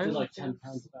 darkness, my You're like 10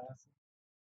 pounds fast.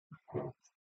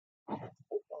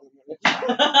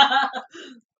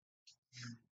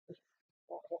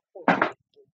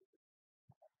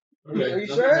 Okay, Are you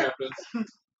nothing sure? happens.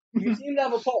 You seem to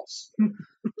have a pulse.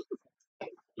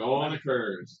 Dawn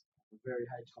occurs. Very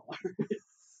high tolerance.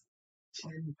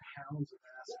 10 pounds of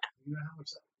acid. You know how much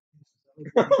that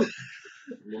is?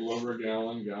 A little over a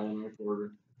gallon, gallon and a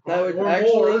quarter. That would Or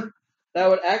actually more. that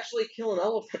would actually kill an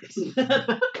elephant.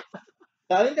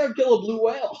 I think that would kill a blue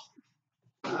whale.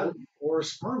 Or a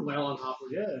sperm whale on top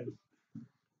of it.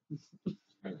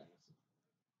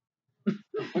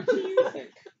 What do you think?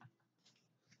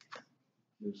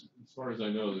 As far as I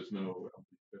know, there's no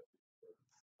LP50.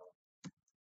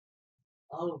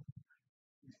 Oh,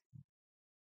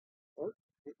 Were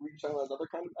you talking about another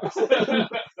kind of acid?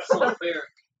 sulfuric.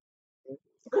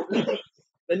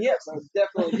 Then yes, I would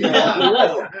definitely kill a blue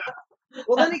whale.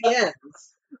 Well, then again,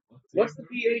 what's the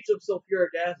pH of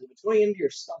sulfuric acid? It's going into your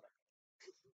stomach.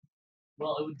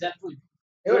 Well, it would definitely.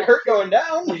 It would hurt going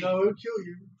down. No, it would kill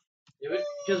you. It would,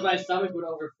 because my stomach would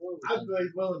overflow. I'd be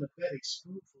willing to bet a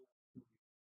spoonful.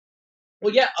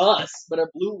 Well, yeah, us, but a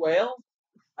blue whale.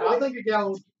 I think a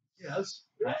gallon. Yes.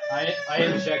 I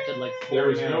injected like 4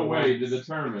 There is no gallons. way to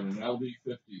determine an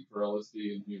LD50 for LSD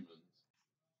in humans.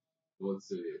 So let's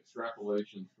see,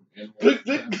 extrapolations from animal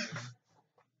testing.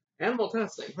 Animal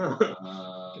testing. Huh. Can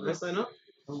I Let's sign up?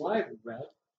 see. From what I've read,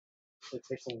 it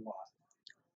takes a lot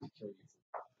to kill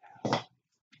you.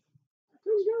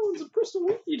 There's gallons of crystal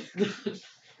weed.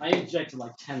 I injected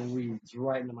like 10 weeds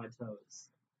right into my toes.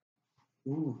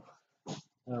 Ooh.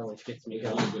 Oh, it gets me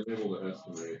I've going. only been able to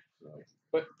estimate, so.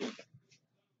 But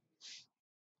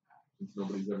Since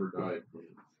nobody's ever died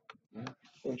from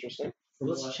interesting. So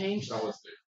let's change that.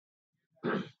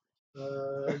 LSD.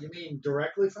 You mean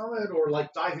directly from it, or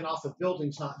like diving off of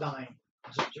buildings, not dying?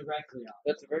 Just directly off.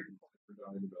 That's a very good For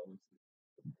dying of LSD.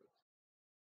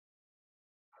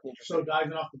 point. So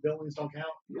diving off the buildings don't count?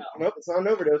 Nope, it's not an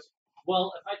overdose.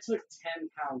 Well, if I took 10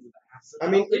 pounds of acid, I I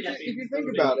mean, don't think if I'd be you think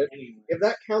moving about it, anywhere. If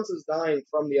that counts as dying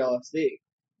from the LSD,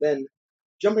 then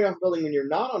jumping off a building when you're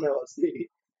not on LSD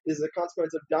is the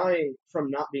consequence of dying from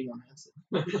not being on acid.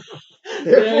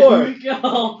 Therefore, There we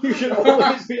go. you should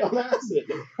always be on acid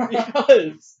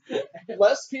because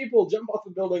less people jump off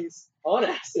of buildings on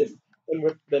acid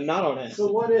than not on acid.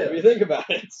 So what If you if? think about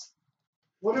it,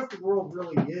 What if the world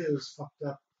really is fucked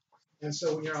up, and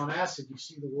so when you're on acid, you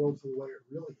see the world for the way it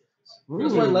really is?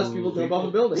 that's why less people jump off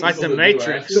of buildings. It's like the People that do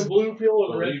Matrix. acid The blue pill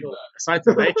and the red believe pill. that. It's like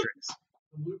the Matrix.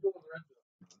 The blue pill and the red pill.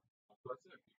 That's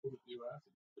it. People that do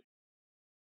acid.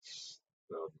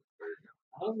 So, there you go.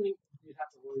 I don't think you'd have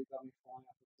to worry about me falling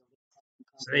off the building.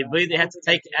 So they believe they have to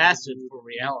take acid for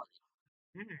reality.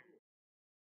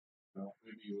 Well,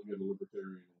 maybe you'll get a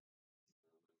libertarian.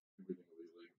 Everything will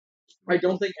be legal. I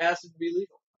don't think acid would be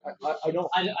legal. I don't.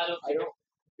 I don't. I don't.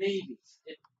 Maybe.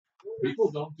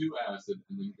 People don't do acid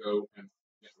and then go and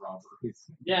get robberies.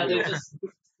 Yeah, they just.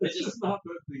 It's just not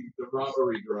the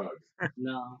robbery drug.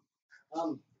 No.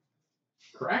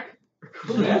 Crack?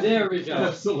 There we go.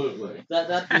 Absolutely.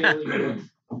 That'd be illegal.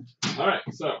 Alright,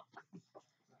 so.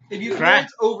 If you Crack.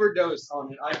 can't overdose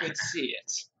on it, I could see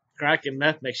it. Crack and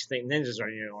meth makes you think ninjas are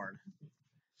in your yard.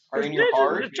 Are in your Ninjas,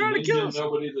 heart? they're trying to kill us.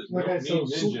 Nobody that Okay, don't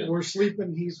so need ninja. we're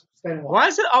sleeping. He's staying Why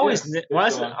is it always? Yes, Why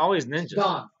is it's it on. always ninjas?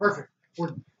 Done. Perfect.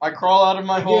 I crawl out of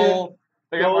my hole.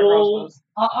 Pick up my crossbows.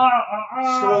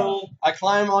 Stroll. I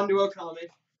climb onto a comet.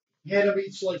 Hand him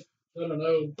each, like, I don't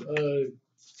know,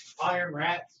 iron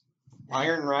rats.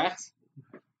 Iron rats.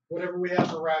 Whatever we have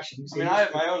for rations. I mean, I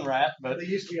have my own rat, but They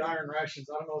used to be iron rations.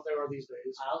 I don't know what they are these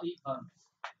days. I'll eat bugs.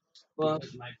 well,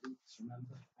 With my boots,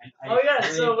 remember? Oh yeah, I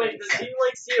so really wait, does think he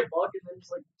like see a bug and then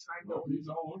just like try and No, go? he's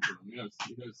all over him, yes.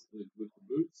 Because with the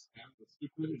boots and the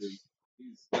stupidity,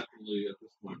 he's definitely, at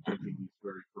this point, thinking he's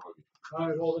very froggy.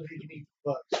 Alright, well, then he can eat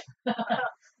bugs.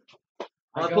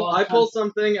 I pull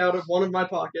something out of one of my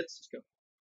pockets. Just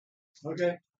go.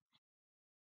 Okay.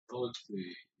 So let's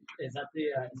see. Is that the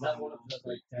is that one of the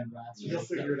like 10 rats? He'll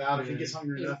figure it out if he gets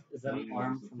hungry enough. Is that an When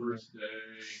arm was the from first day?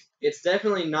 It's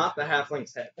definitely not the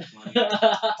halfling's head.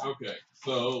 Okay,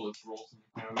 so let's roll some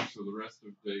encounters for the rest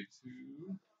of day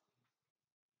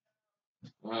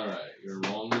 2. Alright, you're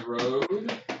along the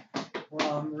road.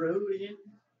 From Rodin.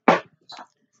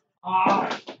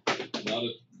 Not a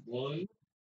 1.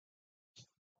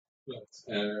 That's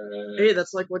Hey,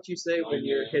 that's like what you say when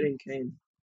you're yeah. hitting Kane.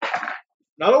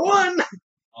 Not a 1!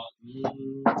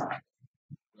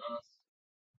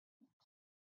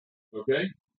 Okay,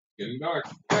 getting dark.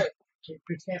 Keep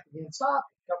your camp again. Stop.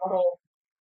 Got my hole.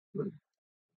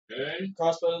 Okay,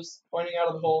 Crossbows pointing out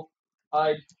of the hole.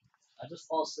 Hide. I just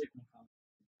fall asleep in the car.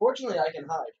 Fortunately, I can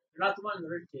hide. You're not the one in the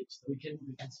ribcage. We can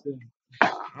spoon.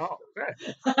 Oh, okay.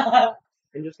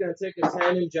 I'm just gonna take a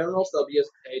 10 in general, so that'll be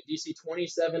a DC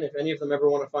 27 if any of them ever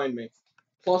want to find me.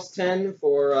 Plus 10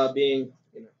 for being,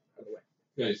 out of the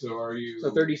way. okay, so are you...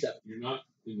 So 37. You're not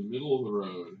in the middle of the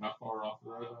road. How far off the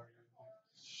road are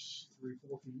you?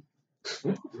 3-4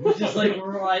 feet. We're just like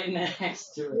right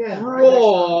next to it. Yeah.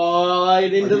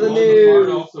 Right into the Are you on the part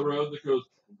news. off the road that goes...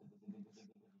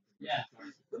 Yeah.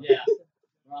 Yeah.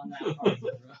 We're on that part of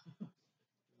the road.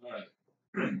 Alright.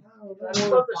 That's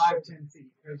about 5-10 feet.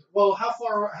 Well, how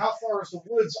far is the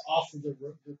woods off of the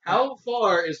road? How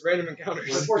far is random encounters?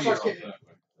 Before it starts Off getting- that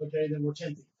way. Okay, then we're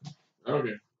 10 feet.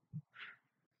 Okay.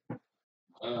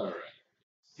 Alright.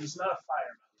 He's not a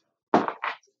fireman.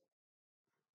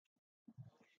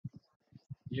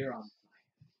 You're on.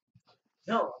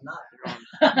 No, I'm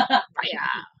not.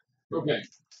 Okay,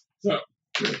 so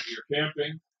you're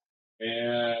camping,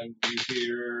 and you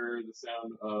hear the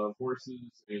sound of horses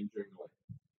and jingling.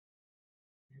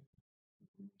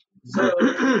 So, do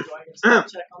I get a spell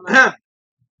check on that?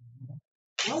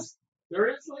 What? There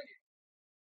is like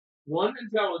one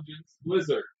intelligence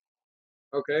blizzard.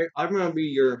 Okay, I'm gonna be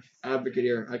your advocate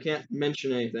here. I can't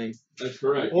mention anything. That's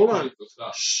correct. Hold You on. can't go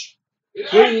stop. Shh. Yeah,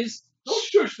 Please. don't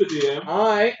shush the DM.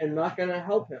 I am not gonna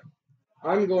help him.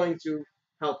 I'm going to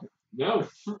help him. No.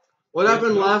 What Yes,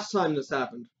 happened no. last time this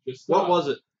happened? Just stop. What was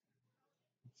it?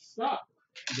 Stop.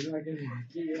 You're not gonna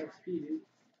get your XP, dude.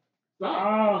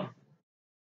 Stop.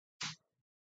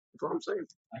 That's what I'm saying.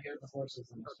 I hear the horses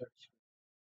in the search.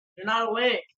 You're not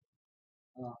awake.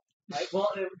 Well,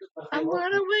 I'm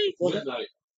wide awake. Midnight.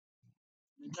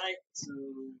 Midnight, so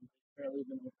barely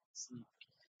been able to sleep.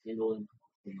 England.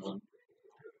 England.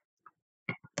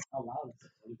 how loud is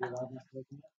it? Would it be loud enough to wake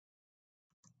me up?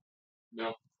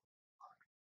 No.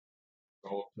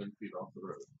 All 10 feet off the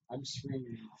road. I'm screaming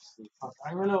in my sleep.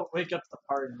 I'm gonna wake up the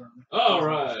party then. All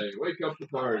right. Wake up the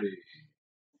party.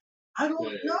 I don't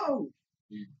Okay. know.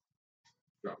 He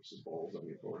drops his balls on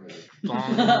your forehead.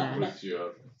 Wake Wakes you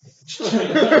up.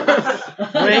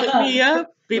 me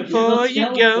up before you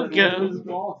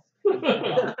go.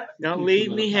 Don't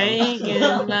leave me hanging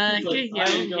like a I'm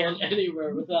yo-yo. going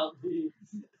anywhere without me.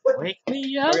 Wake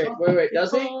me up Wait.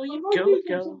 Does he? before you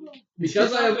go.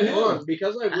 Because I have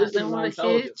because I have I wisdom don't and want to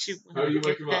intelligence. hit you. How do you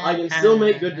wake him up? I can still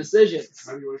make good decisions.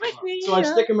 How do you wake Wake him up? me So I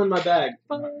stick him in my bag.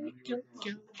 before you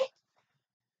go.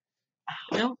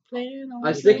 Don't plan on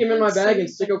I stick him in my bag and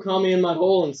stick Okami in my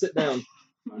hole and sit down.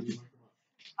 How do you wake him up?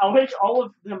 I'll wake all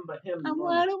of them but him. I'm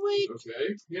wide awake.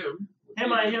 Okay. Him.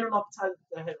 Him, I hit him upside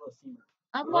the head with a femur.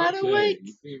 I'm wide Okay, awake.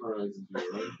 he femorizes you right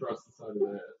across the side of the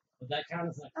head. Would that count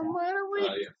as an I'm wide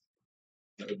awake. Yeah.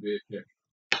 That would be a kick.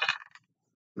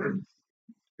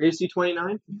 AC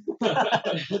 29?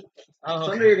 Oh,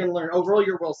 Someday you're gonna learn. Oh, roll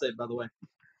your will save, by the way.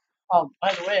 Oh,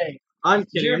 by the way, I'm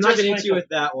kidding. You're I'm not just gonna hit you waking- with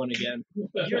that one again.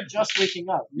 you're just waking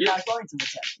up. You're not going to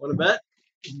attack. Wanna bet?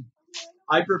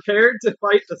 I prepared to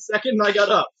fight the second I got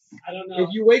up. I don't know. If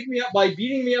you wake me up by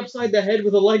beating me upside the head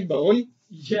with a leg bone,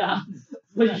 Yeah.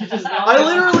 But you just I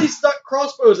literally stuck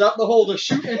crossbows out the hole to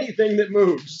shoot anything that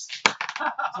moves.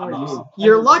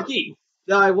 You're lucky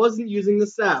that I wasn't using the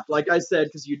sap, like I said,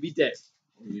 because you'd be dead.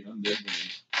 The undead man.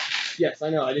 Yes, I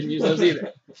know. I didn't use those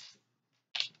either.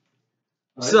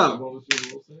 Alright, So- what was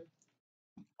your will save?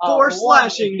 4 one,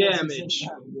 slashing if he has damage.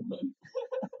 some-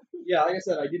 Yeah, like I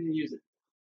said, I didn't use it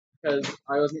because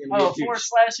I wasn't gonna Oh, be a 4 douche.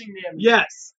 slashing damage.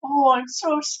 Yes, Oh, I'm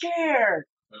so scared.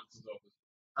 Bounces off his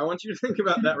I want you to think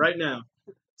about that right now.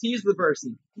 Tease the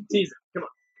person. Tease it. Come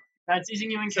on. I'm teasing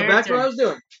you in So back to character. what I was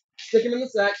doing. Stick him in the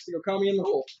sack, stick Okami in the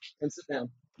hole, and sit down.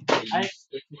 So you I-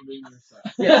 stick him in your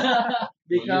sack. Yes, Well,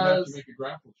 you have because to make a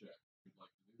grapple check. if you'd like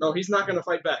to do no, that. he's not gonna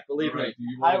fight back. Believe Alright, me.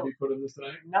 do you want I- to be put in the sack?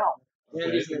 No. Yeah,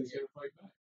 Okay, he's then gonna- you gotta fight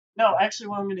back. No, actually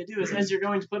what I'm going to do is as you're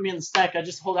going to put me in the stack, I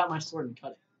just hold out my sword and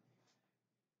cut it.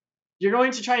 You're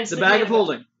going to try and The stick bag me of in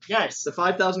holding. Yes. The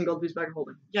 5,000 gold piece bag of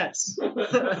holding. Yes.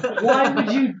 Why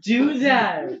would you do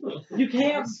that? You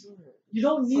can't. You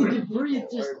don't need to breathe.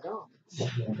 Just. Have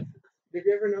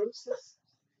you ever noticed this?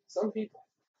 Some people.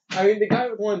 I mean, the guy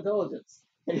with more intelligence,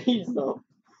 and he's dumb.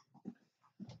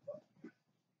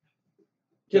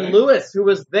 Can Okay. Lewis, who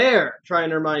was there, try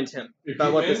and remind him If about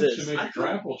you what this manage is? to make a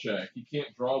grapple check, he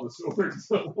can't draw the sword,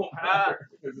 so it won't Ah. matter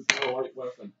because it's not a light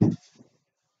weapon.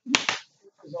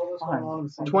 Is all this going on in the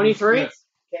same 23? Yes.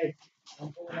 Okay,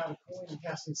 I'm pulling out a coin and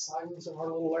casting silence in our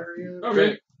little area.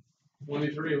 Okay.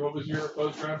 23. What was your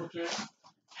opposed grapple check?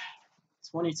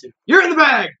 22. You're in the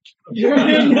bag! You're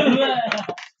in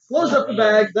the Close up the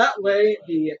bag, that way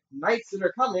the knights that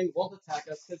are coming won't attack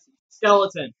us because he's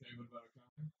skeleton. Okay, what about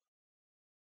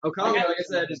Okami? Okami, like I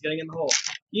said, is getting in the hole.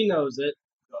 He knows it.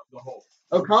 The hole.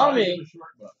 Okami, The short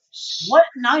button. What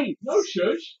night? No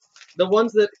shush. the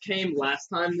ones that came last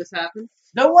time this happened.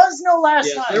 There was no last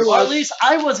Yes, time. there Or at was. least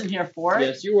I wasn't here for it.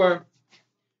 Yes, you were.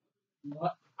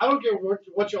 I don't care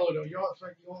what y'all are doing. Y'all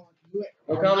think you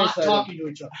are Okami not said- talking to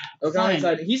each other. Okami Fine.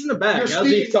 side. He's in the bag. You're How's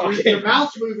he speaking. talking? Your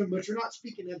mouth's moving, but you're not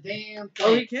speaking a damn thing.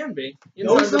 Oh, he can be.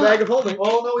 No, Inside he's the not. bag of holding.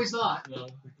 Oh, no, he's not. No,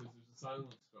 because there's a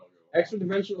silence spell going. Extra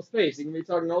dimensional space. He can be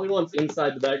talking all he wants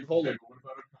inside the bag of holding. Okay, but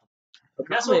what about Okami?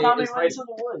 Guess Okami what? Tommy is went hiding. into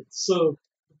the woods. So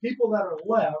the people that are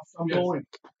left, I'm Yes. going.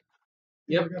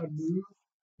 Yep. We're gonna move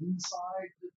inside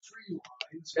the tree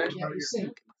line so Okay. we can't be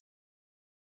seen.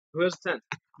 Who has a tent?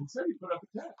 You said you put up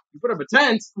a tent. You put up a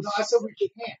tent. No, I said we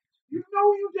can't. You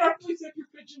know you definitely said you're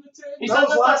pitching a tent. He That said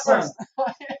was that last first.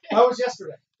 That was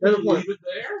yesterday. There's a You point. leave it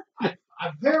there?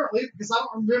 Apparently, because I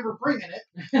don't remember bringing it.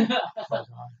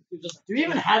 Do you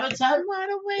even have a tent? Wide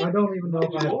awake. I don't even know if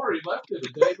I have. Lori left it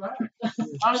a day back.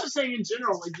 I was just saying in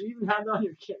general, like, do you even have that on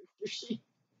your character sheet?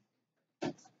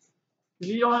 If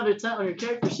you don't have a tent on your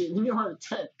character sheet, you don't have a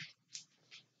tent.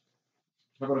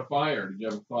 How about a fire? Did you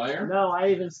have a fire? No, I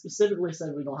even specifically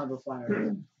said we don't have a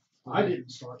fire. I didn't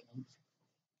start one.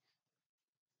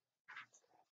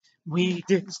 We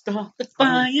didn't start the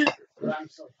fire. But I'm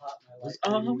so hot in my It's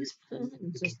life. always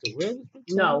just the will.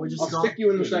 No, we just I'll don't. stick you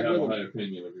in the Good, you sack have with a him. high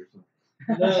opinion of yourself.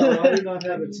 No, I do not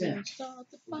have a tent.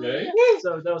 Okay.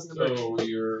 So that was an emergency. So what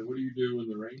do you do when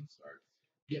the rain starts?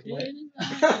 Get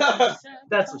wet.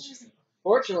 That's what she said.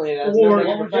 Fortunately, that's Or, no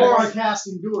negative or I effects. cast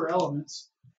Endure Elements.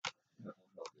 That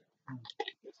won't help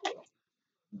you.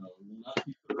 No, it will not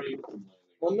keep the rain from landing.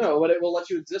 Well, no, but it will let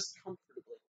you exist comfortably.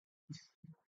 You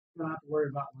don't have to worry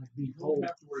about like being You don't cold.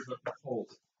 have to worry about the cold.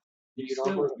 You You don't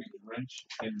still worry. will be drenched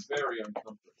and very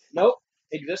uncomfortable. Nope,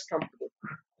 exist comfortably.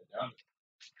 I doubt it.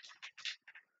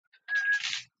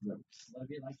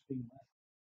 Levy likes being wet.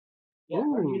 Yeah,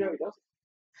 how do you know he doesn't?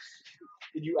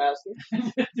 Did you ask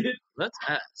him? Let's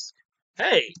ask.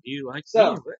 Hey, do you like So,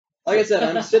 being wet? like I said,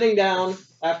 I'm sitting down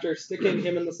after sticking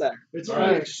him in the sack. It's All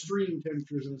only right. extreme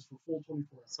temperatures and it's for full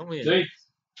 24 hours. It's only Jake,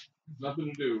 nothing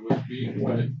to do with being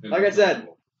wet. and Like I said.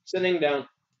 uncomfortable. Sitting down.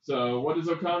 So what is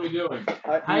Okami doing?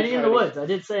 Hiding in the woods. I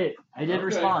did say it. I did Okay.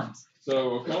 respond.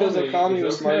 So Because Okami, Okami is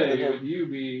was smarter than okay him. with you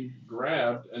being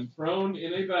grabbed and thrown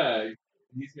in a bag.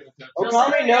 And he's gonna attempt to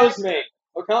Okami knows me.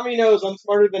 Okami knows I'm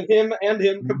smarter than him and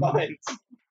him combined.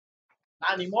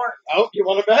 Not anymore. Oh, you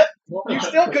want to bet? You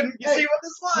still couldn't see what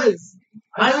this was.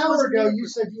 An I hour was- ago, you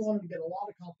said you wanted to get a lot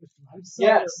accomplished tonight.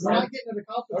 Yes. We're not getting it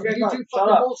accomplished. Okay, you fine. do Shut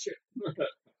fucking up. bullshit.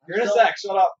 You're in a sack.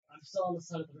 Shut up. I'm still on the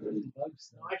side of the road with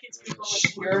bugs though. I can speak on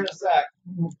my You're in a sack.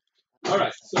 All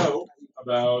right. So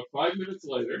about 5 minutes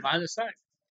later, Find a sack.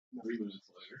 3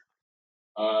 minutes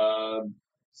later,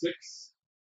 6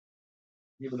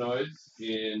 humanoids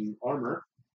in armor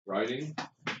riding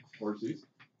horses,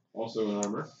 also in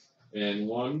armor, and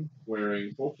one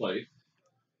wearing full plate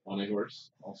on a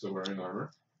horse, also wearing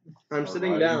armor. I'm are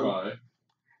sitting riding down. by.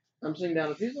 I'm sitting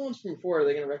down. If these are the ones from before, are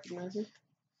they going to recognize me?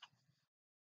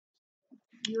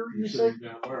 You You're said sitting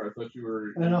down where? I thought you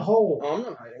were. in a hole. Oh, I'm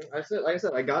not hiding. I said, like I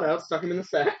said, I got out, stuck him in the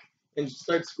sack, and just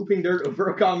started scooping dirt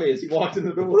over Okami as he walked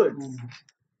into the woods.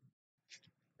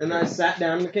 And then I sat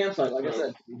down in the campsite, like I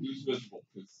said. Who's visible?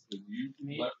 Because you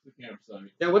left the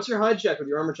campsite. Now, what's your hide check with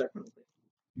your armor check penalty?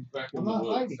 He's back in I'm the not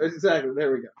woods. hiding. Exactly.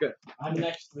 There we go. Good. I'm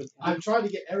next to the. I'm trying to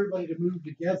get everybody to move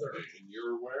together And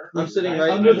you're where? I'm sitting I'm right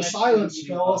under the next to silence the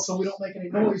spell so we don't make any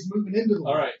noise moving into the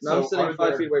All right. Now I'm So sitting are 5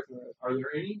 there, feet away from the road. are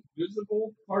there any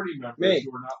visible party members Me.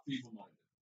 who are not feeble-minded?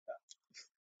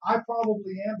 I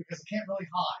probably am because I can't really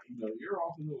hide. No, you're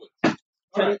off in the woods.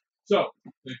 All right. So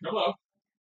they come up.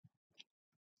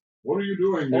 What are you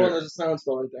doing Hold on, here? there's a silence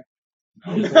spell right there.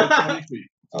 No, it's only 20 feet.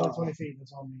 It's only 20 feet.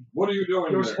 That's on me. What are you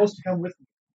doing You were there? supposed to come with me.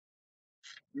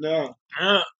 No.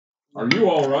 Are you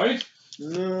all right?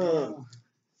 No.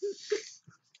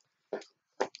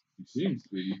 He seems to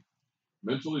be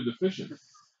mentally deficient.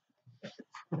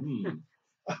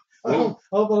 Oh,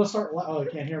 I'll start. Oh, you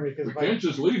can't hear me because We if I can't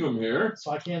just leave him here.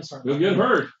 so I can start. He'll get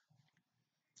hurt.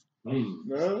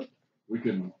 No. We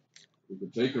can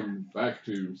take him back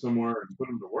to somewhere and put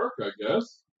him to work, I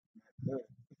guess.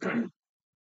 Come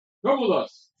with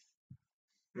us.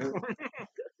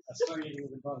 I started eating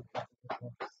the bug.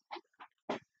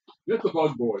 Get the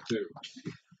bug boy too.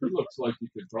 He looks like he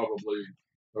could probably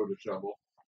tote a shovel.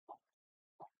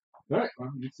 All right,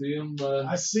 well, you see him.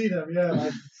 I see them. Yeah.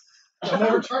 I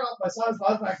never turn off my silence. But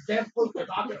I was like, damn, close the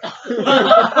doctor.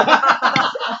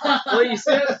 Well, you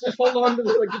see us just hold on to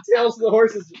the tails of the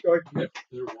horses just going. Yep,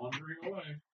 they're wandering away.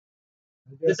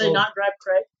 Did they not grab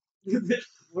Craig?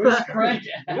 Where's Craig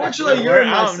at? Fortunately, you're in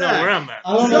I my don't know where sack. I'm at.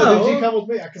 I don't know. So- Did you come with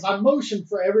me? Because I motioned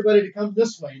for everybody to come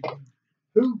this way.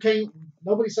 Who came?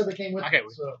 Nobody said they came with Okay, me.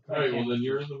 So, All right, well then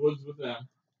you're in the woods with them.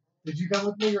 did you come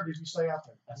with me or did you stay out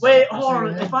there? Wait, I hold see on.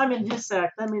 your name. If I'm in his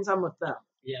sack, that means I'm with them.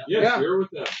 Yeah. Yes, Yeah. you're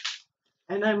with them.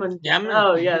 And I'm in. Yeah, I'm in.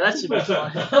 Oh, yeah, that should be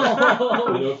fun. And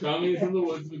Okami's in the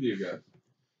woods with you guys.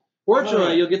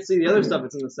 Fortunately, you'll get to see the other stuff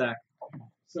that's in the sack.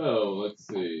 So let's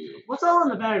see. What's all in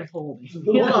the bag of holding?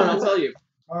 Hold on, I'll tell you.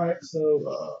 All right.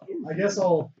 So I guess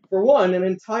I'll. For one, an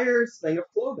entire thing of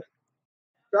clothing.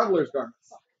 Traveler's garments.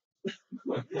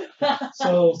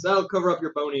 So So that'll cover up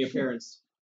your bony appearance.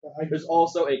 There's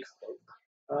also a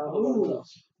cloak. Ooh.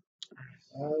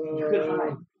 You could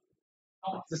hide.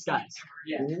 I Disguise.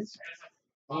 Yeah.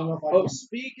 don't know if I Oh, can.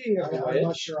 speaking of I'm which,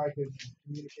 not sure I could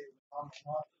communicate with Tom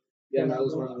or not. yeah, that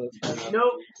was one of the. You can have Nope,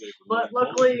 a retake with but them.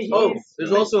 luckily Oh, he's-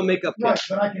 there's also a makeup kit. Right,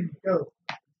 but I can go.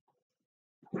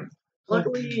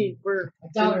 Luckily, we're. I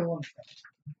doubt I want.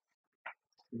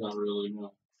 Not really,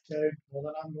 no. Okay. Well,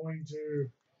 then I'm going to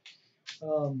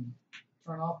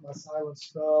turn off my silent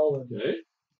spell and Okay.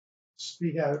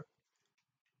 speak out.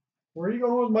 Where are you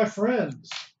going with my friends?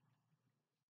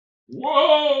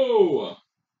 Whoa!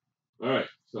 Alright,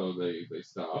 so they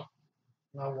stop.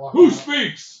 And I walk Who out.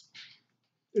 speaks?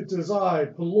 It is I,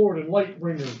 Lord and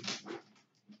Lightbringer.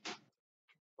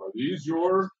 Are these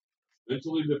your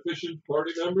mentally deficient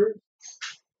party members?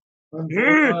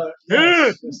 Yes,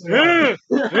 yes, they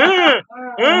are.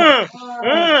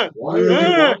 Why are you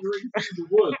wandering through the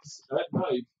woods at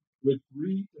night with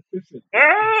 3 deficient?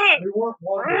 We weren't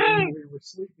wandering, we were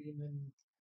sleeping and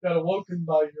got awoken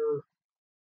by your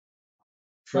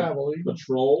traveling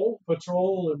patrol,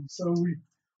 and so we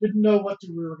didn't know what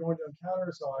we were going to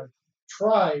encounter, so I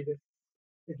tried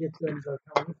to get them to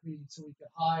come with me so we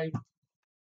could hide.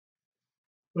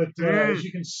 But as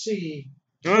you can see,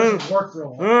 it doesn't work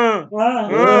real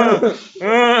well.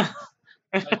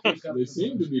 They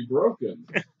seem to be broken.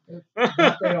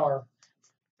 But they are.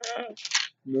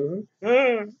 No.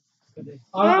 I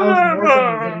was working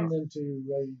on getting them to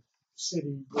a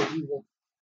city where we will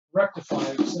rectify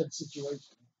said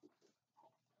situation.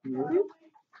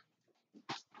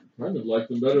 Kind of like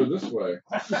them better this way.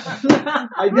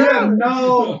 I You have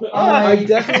no I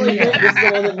definitely idea. think this is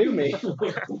the one that knew me.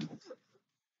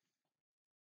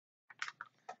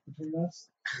 Between us.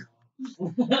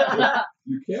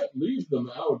 You can't leave them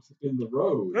out in the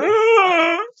road.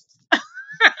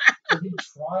 Have you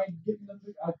tried getting them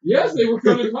to... Yes, they were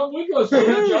going to come with us. We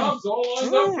had jobs all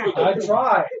lined up for them. I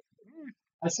tried.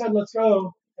 I said, let's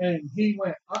go. And he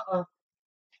went,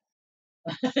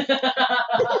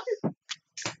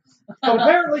 But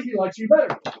apparently he likes you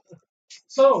better.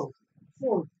 So,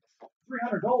 for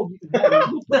 300 gold, you can have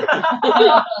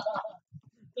it.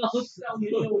 Don't sell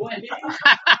me away.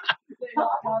 They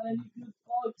not got any good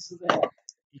bugs there.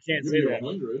 You can't Give say you that.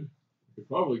 100. You could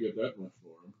probably get that much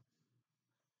for them.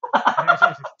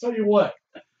 Tell you what,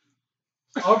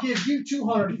 I'll give you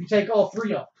 200 if you take all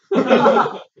 3 of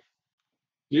them.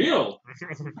 Deal.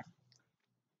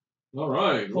 All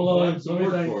right. Hold We'll on, find some let me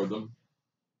work think. for them.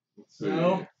 Let's see.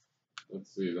 No. Let's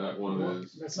see. That one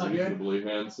is That's not good. reasonably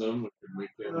handsome. We could make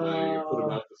him put him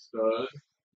out to stud.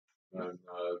 And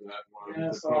that one Yeah,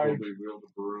 could sorry. probably wield a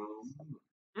broom.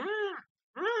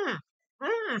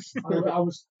 I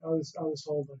was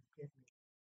told I can't.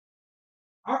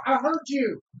 I heard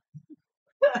you.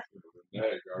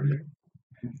 Nag, are you?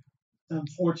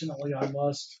 Unfortunately, I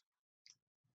must.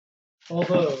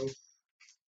 Although,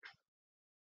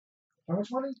 how much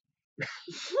money? I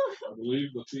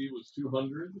believe the fee was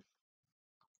 200.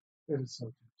 It is so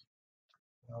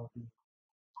good. I'll be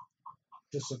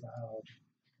disavowed.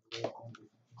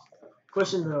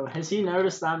 Question though, has he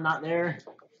noticed I'm not there?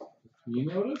 You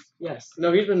notice? Yes.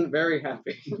 No, he's been very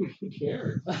happy. Who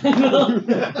cares?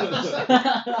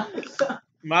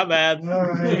 My bad. All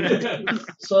right.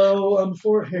 So,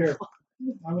 before here,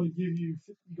 I'm going to give you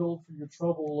 50 gold for your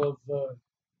trouble of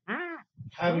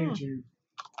having to.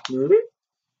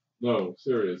 No,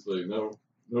 seriously, no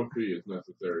fee is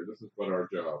necessary. This is but our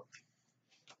job.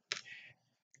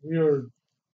 We are.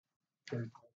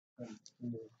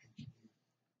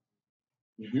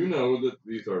 You do know that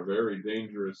these are very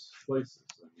dangerous places.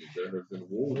 I mean, there have been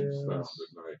wolves Yes. found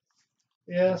at night.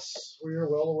 Yes, we are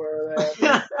well aware of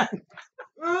that.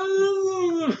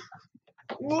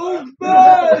 Wolf We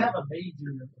have to have a mage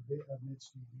in the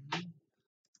midst of you.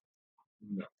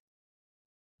 No.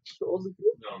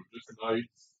 No, just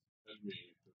knights and me.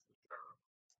 Just the sheriff.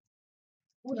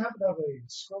 Who would happen to have a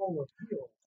scroll of heal?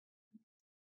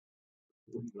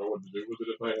 Wouldn't know what to do with it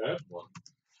if I had one.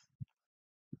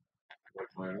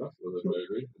 Like my ass with it,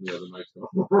 maybe. And the other knights go.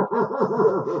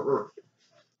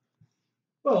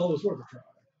 Well, it was worth a try.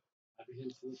 I begin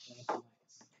to look at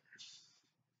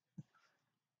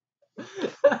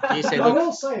the You say, I look.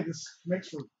 will say this makes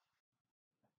for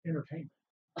entertainment.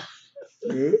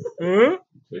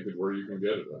 Take it where you can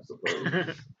get it, I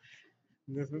suppose.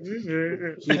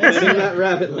 Keep petting that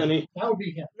rabbit, Lenny. That would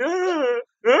be him.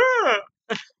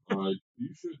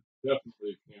 You should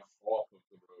definitely camp off of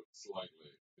the road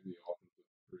slightly, maybe off of the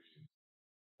trees.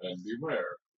 And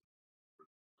beware.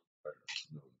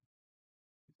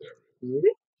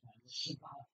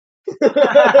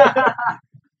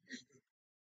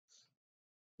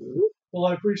 Well,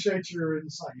 I appreciate your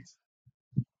insight.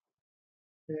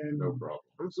 And No problem.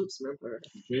 I'm so smarter.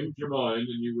 If you change your mind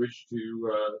and you wish to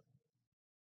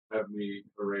have me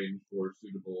arrange for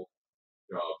suitable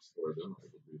jobs for them, I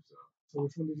will do so. So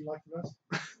which one did you like the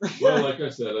best? Well, like I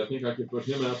said, I think I could put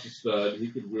him out to stud. He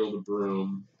could wield a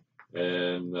broom.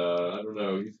 And I don't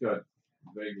know, he's got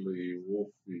vaguely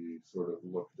wolfy sort of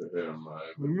look to him.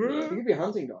 He could be a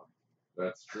hunting dog.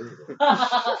 That's true.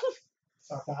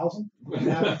 1,000?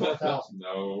 Now 4,000.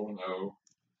 No.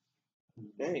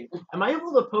 Dang. Am I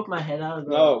able to poke my head out of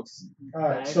the? No. All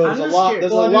right, so I'm There's a just lot.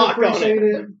 curious. There's well, a I do lock on appreciate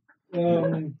it.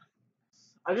 it.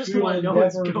 I just We want will to know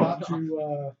what's endeavor going not on.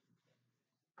 to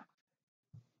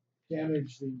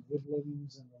damage the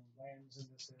woodlands and the lands in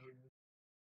this area.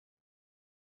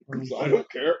 I don't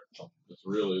care. It's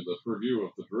really the purview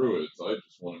of the druids. I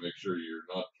just want to make sure you're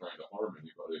not trying to harm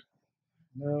anybody.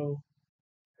 No.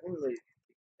 Only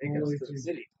take Only us to the to-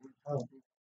 city. Oh.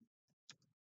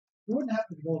 You wouldn't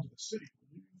happen to go into the city,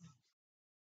 would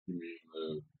you? You mean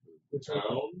the Which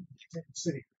town? the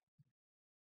city.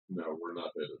 No, we're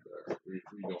not headed there. We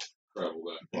don't travel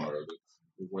that far. That's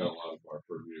well out of our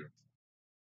purview.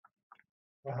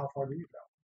 Well, how far do you travel?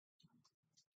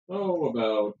 Oh,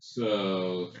 about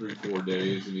 3-4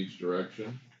 days in each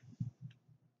direction.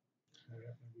 Are they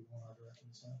going to be going our direction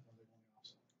south, or are they going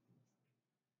opposite?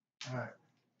 Alright.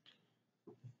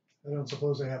 I don't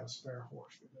suppose they have a spare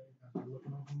horse, do they? After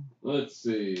looking at them? Let's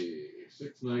see.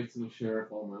 6 knights and a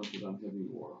sheriff all mounted on heavy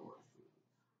war horses.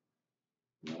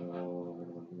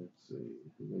 Let's see.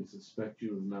 They suspect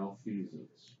you of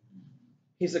malfeasance.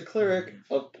 He's a cleric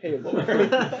of Palor.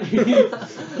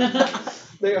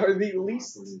 They are the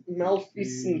least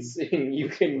malfeasancing you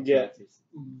can get.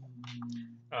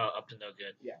 Up to no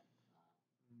good. Yeah,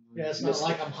 it's not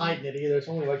like I'm hiding it either. It's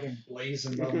only like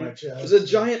emblazoned on my chest. There's a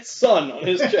giant sun on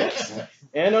his chest,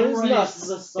 and on his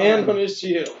nuts, and on his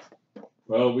shield.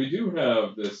 Well, we do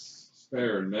have this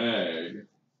spare nag.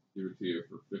 Give it to you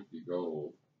for 50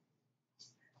 gold.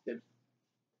 Well,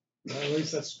 at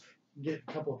least that's get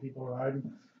a couple of people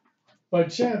riding. By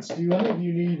chance, do any of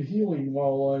you need healing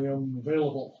while I am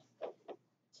available?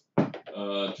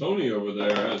 Tony over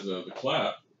there has the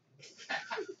clap.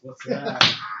 What's that?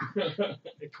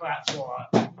 It claps a lot.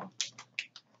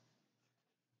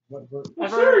 What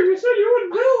Sure, you said you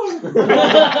wouldn't do it.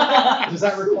 does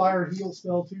that require a heal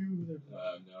spell too?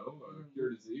 No,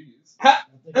 cure disease. I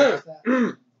think it's that.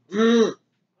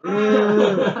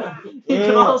 He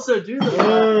can also do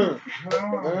the.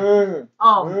 To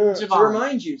Javon.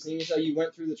 remind you, seeing as how you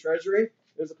went through the treasury,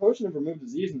 there's a potion of remove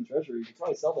disease in the treasury. You could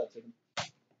probably sell that to them.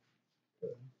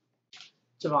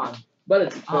 Javon. But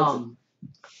it's expensive.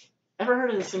 Ever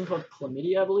heard of this thing called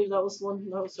chlamydia? I believe that was the one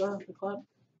that was the clap.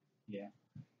 Yeah.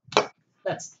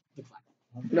 That's the clap.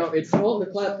 No, it's called the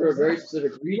clap for a very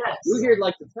specific reason. Yes. You here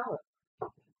like to tell it.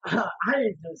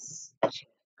 I just. I'm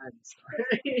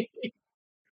sorry.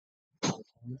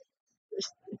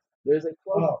 There's a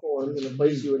club formed in a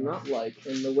place you would not like,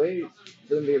 and the way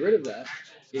for them to get rid of that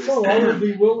is So I would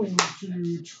be willing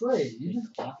to trade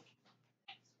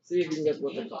see if you can get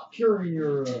what they call. curing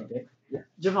your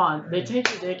Javon, they take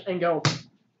your dick and go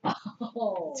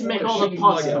to make Or all the shitty,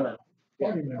 pus like, come out.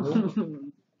 party member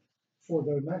for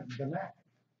the knack.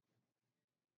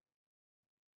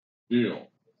 Deal.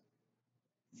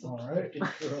 Alright.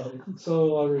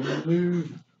 So I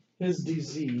remove his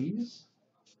disease.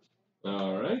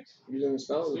 Alright. Using the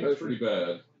spell or the Seems potion? pretty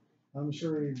bad. I'm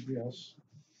sure yes.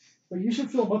 But you should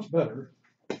feel much better.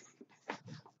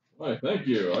 Why, thank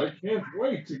you. I can't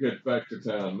wait to get back to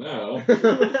town now.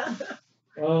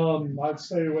 I'd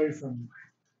stay away from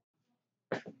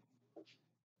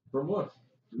From what?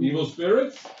 Evil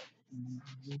spirits?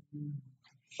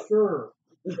 sure.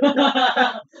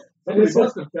 Somebody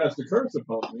must have cast a curse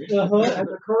upon me. And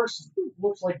the curse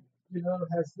looks like,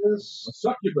 has this. A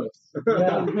succubus.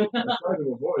 Yeah. I try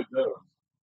to avoid those.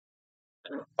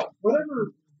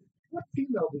 Whatever. What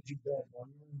female did you bed on?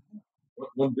 What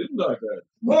one didn't I bet?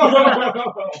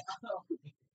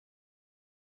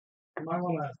 You might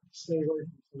want to stay away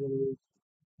from some of those.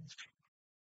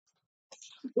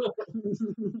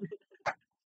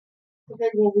 Okay,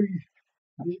 well, we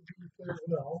did do fairly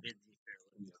well.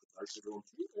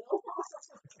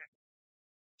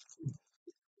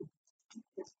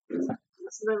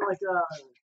 So then, like,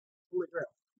 holy grail.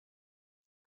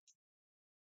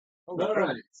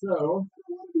 Alright, so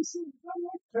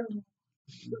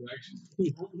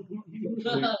actually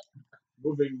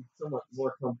moving somewhat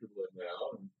more comfortably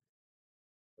now, and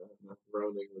not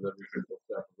groaning with every single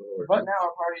step of the horse. But now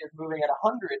our party is moving at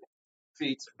 100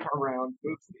 feet per round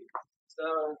move speed.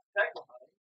 So technically,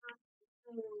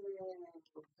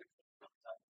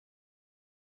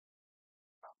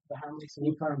 But how many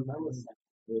sneaker members?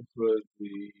 This was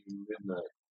the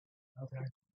midnight. Okay.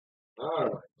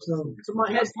 Alright. So,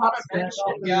 my head pops back back.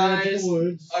 off the edge of guys. the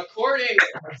woods. according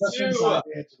Just to inside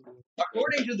the edge of the woods.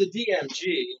 according to the DMG,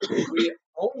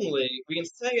 we can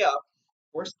stay up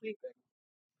or sleeping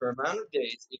for an amount of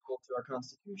days equal to our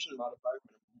Constitution modifier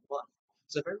minimum 1.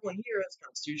 So if everyone here has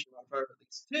Constitution modifier of at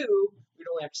least 2, we'd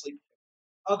only have to sleep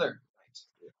other night.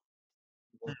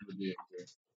 One of the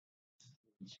DMs.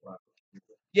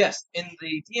 Yes, in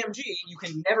the DMG, you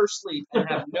can never sleep and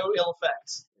have no ill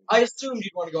effects. I assumed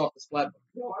you'd want to go off the splat book.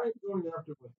 No, I ain't going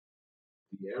after what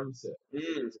DM said. If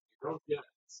you don't get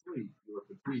sleep, you are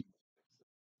fatigued.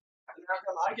 And how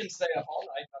come I can stay up all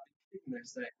night and not be sleeping the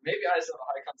next day? Maybe I just have a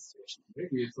high constitution.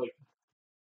 Maybe it's like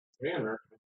Banner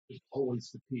is always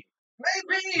fatigued.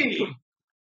 Maybe!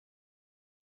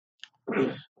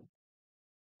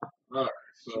 Alright,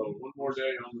 so one more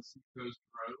day on the Seacoast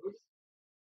Road.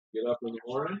 Get up in the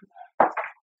morning.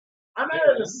 I'm out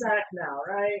of the sack now,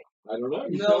 right? I don't know.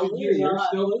 No, Still in there. you're You're not.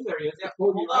 still in there. You have to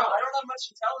pull Hold you on, out. I don't have much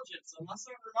intelligence unless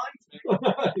someone reminds me.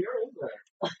 You're in there.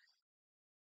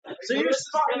 So you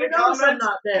notice I'm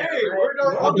not there, Hey, right? where'd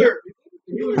our Yeah, other?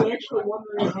 He was actually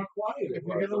wondering how quiet it If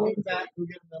was. you're gonna lean back, we'll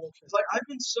get a metal chair. It's like, I've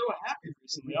been so happy If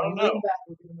recently. you're I don't gonna know. lean back,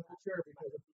 we'll get a metal chair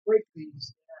because if we break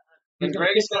these, And he's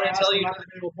Greg's kick our going to ass tell and you we're not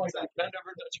gonna be able to play. to bend over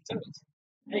and touch your toes.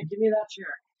 Hey, give me that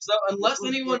chair. So unless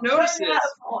anyone notices,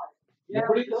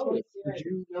 Nobody noticed. Did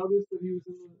you notice that he was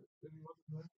in the? That he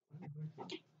wasn't there? I didn't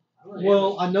think so.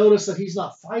 Well, I noticed that he's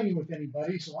not fighting with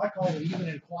anybody, so I call it even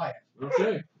and quiet.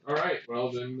 Okay. All right. Well,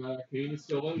 then Kane is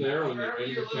still in there when the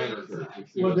main mechanic occurs.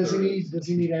 Let's see Well, what does he there need? is. Does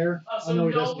he need air? I know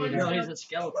he doesn't need No, air. he's a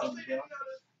skeleton.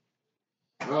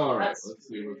 All right. Let's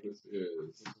see what this is.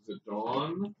 This is a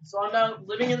dawn. So I'm now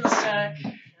living in the sack.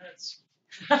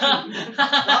 stop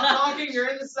talking, you're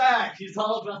in the sack. He's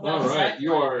all about that All right. sack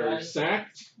You life, are guys.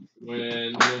 sacked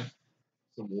when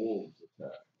some wolves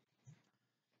attack.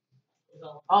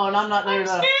 Oh, and I'm not there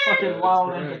to fucking That's wow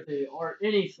correct. empathy or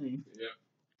anything. Yep.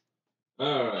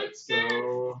 All right.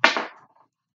 So.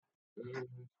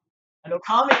 I know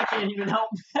Kami can't even help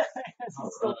me. He's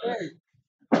still Alright.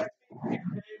 there.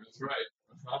 That's right.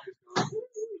 A copy's going.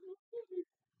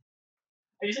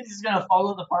 I usually just gonna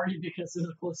follow the party because they're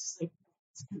the closest thing.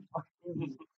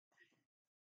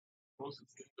 Closest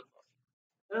thing to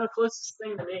They're the closest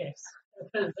thing to me.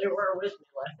 Because they were with me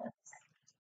last.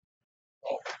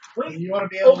 Wait, You want to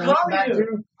be able to lean Kami back knew.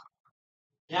 too?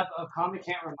 Yeah, but Kami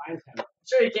can't remind him.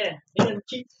 Sure you can. You can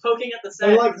keep poking at the sack.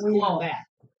 They like It's leaning cool. back.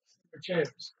 For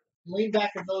chairs. Lean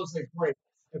back if those they break.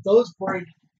 If those break,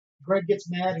 Greg gets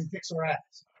mad and kicks our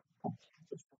ass.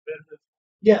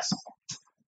 Yes.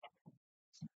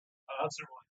 That's the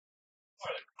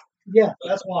Yeah,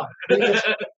 that's why.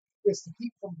 It's to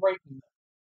keep from breaking them.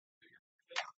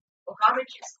 Well, Kami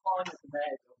keeps falling at the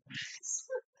bag.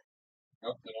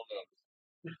 Nope, I don't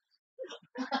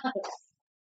know.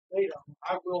 Later,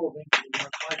 I will eventually.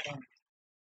 That's my plan.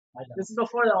 I know. This is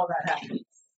before all that happens.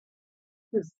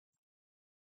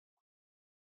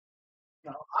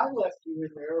 No, I left you in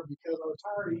there because I was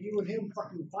tired of you and him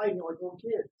fucking fighting like little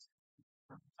kids.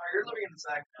 Sorry, you're living in the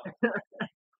sack now.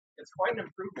 It's quite an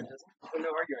improvement, isn't it? Oh, no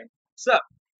arguing. So,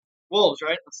 wolves,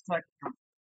 right? Let's attack them.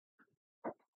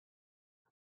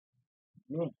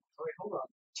 Man. Oh, wait, hold on.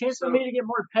 Chance for me to get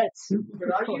more pets.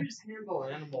 Could I use handle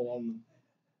animal on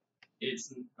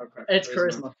it's okay. It's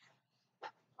charisma.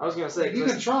 I was gonna say, You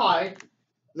can try.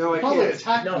 no, I Probably can't.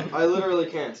 attack No. you. I literally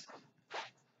can't.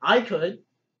 I could.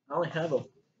 I only have a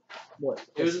what?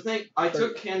 It was the thing. I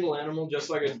took handle animal just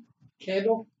so I could.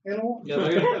 Candle animal? Yeah, I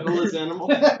could handle this animal.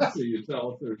 So you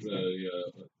tell if there's a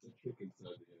trick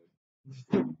inside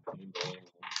the handle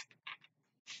animal.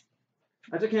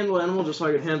 I took handle animal just so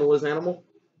I could handle his animal.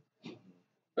 I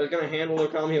was gonna handle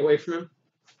Okami away from him.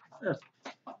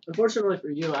 Unfortunately for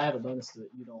you, I have a bonus to it.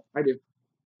 You don't. I do.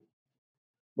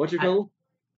 What's your total?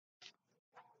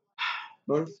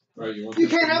 Bonus? Alright, you want You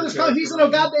this can't for have your this guy. He's in a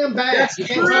character? goddamn bag. That's You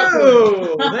can't touch him.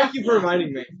 true! Thank you for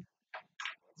reminding me. I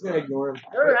was gonna ignore him.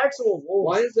 They're actual wolves.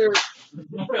 Why is there.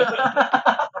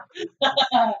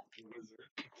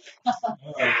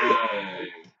 Alright.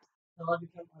 Until I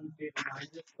become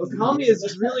unfeeble-minded. Okami is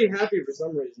just really happy for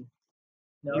some reason.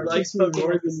 No, He it's likes just me poking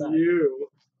more at the than side. you.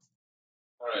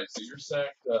 Alright, so you're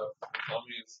sacked up.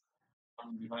 Tommy is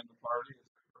coming behind the party.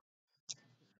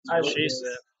 She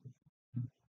said.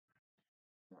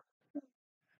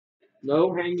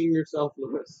 No hanging yourself,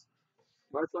 Lewis.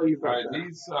 I saw you Alright, back there.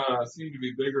 these seem to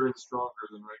be bigger and stronger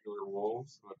than regular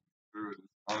wolves, but Druid is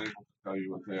unable to tell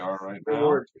you what they are right now.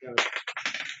 Reward.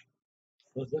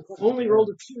 Only rolled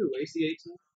a 2, AC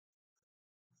 18.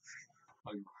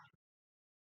 Fine.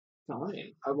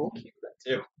 I won't keep that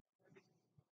too.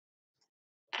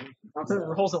 I'll put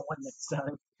rolls at 1 next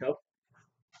time. Nope.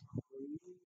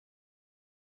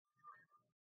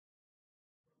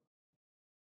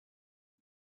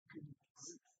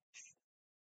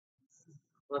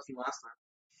 Less than last time.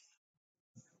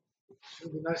 It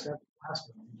would be nice to have the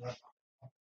last one.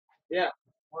 Yeah.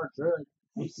 Or good.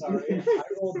 I'm sorry. I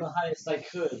rolled the highest I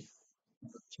could.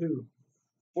 2.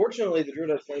 Fortunately, the druid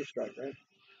has flame strike, right?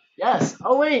 Yes.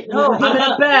 Oh wait, no, I'm in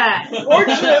a bag.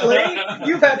 Fortunately,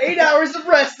 you've had 8 hours of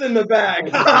rest in the bag.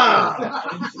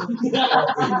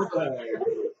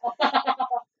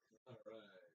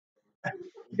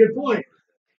 Good point.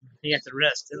 You have to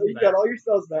rest. You got all your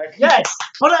spells back. Yes,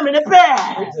 but I'm in a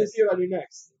bag. Wait till I see what I do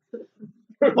next.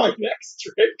 For my next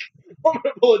trick, I'm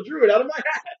gonna pull a druid out of my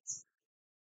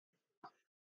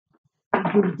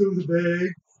hat. Put it through the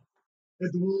bag.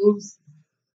 At the wolves.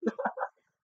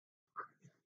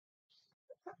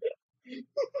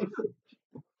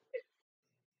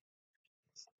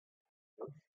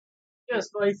 Yes,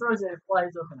 but he throws it and it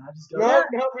flies open. I just go. No, "Yeah."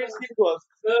 no, we just keep it close.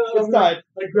 I'm It's tied.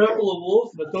 I grapple a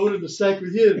wolf and I throw it in the sack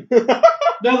with him.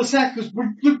 Now the sack goes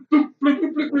bloop, bloop, bloop, bloop,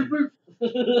 bloop, bloop, bloop,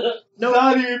 bloop. No.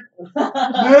 Got him.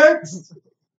 Next.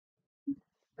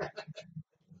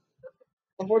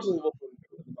 Unfortunately, the wolf wouldn't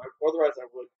do it. Otherwise, I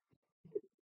would.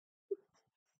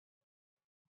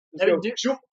 Just Hey, go, dude.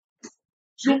 shoop,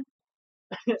 shoop,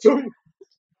 shoop.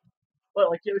 What,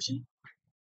 like Yoshi?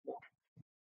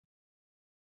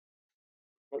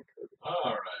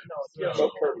 Alright. No, it's So, Yoshi. Go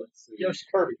Kirby. let's see. Yoshi.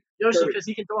 Kirby. Yoshi, Kirby. because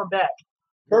he can throw him back.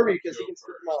 Kirby, because he can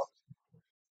scoop him out.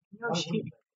 Yoshi.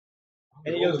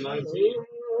 And he goes, 19.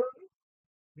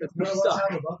 That's What pretty do I stuck.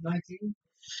 have, about 19?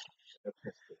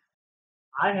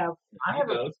 I have He a.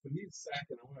 does, but he's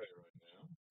sacking away right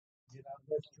now.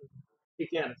 He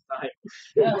can't. It's tied.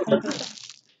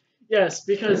 Yes,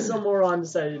 because some moron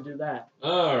decided to do that.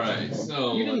 Alright,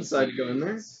 so. You didn't let's decide to see. go in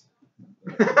there.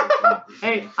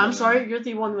 Hey, I'm sorry, you're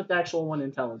the one with the actual 1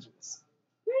 intelligence.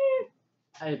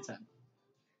 I had 10.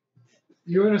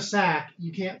 You're in a sack.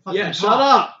 You can't fucking Yeah, talk. shut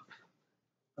up.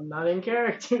 I'm not in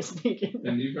character speaking.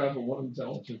 And you got the 1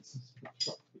 intelligence.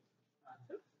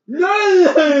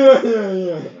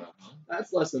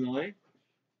 That's less annoying.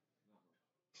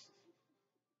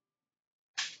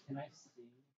 Can I see?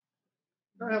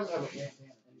 I don't have a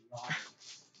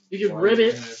You can rib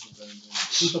it.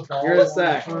 with a ball. You're in a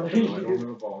sack. I don't have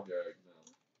a ball gag now.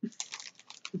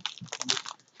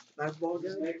 Nice ball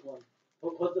Just game. make one.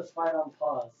 We'll put this fight on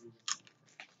pause.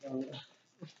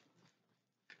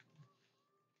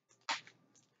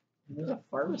 There's a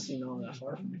pharmacy not that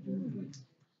far from here.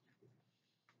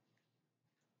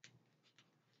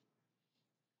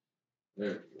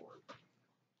 There you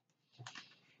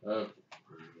are. Okay.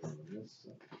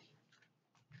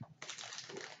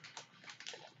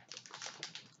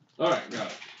 Alright, got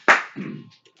it.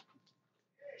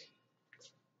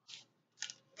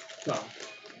 So.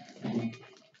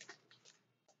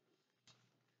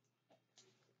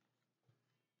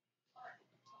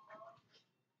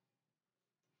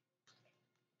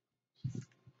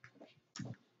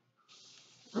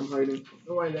 I'm hiding.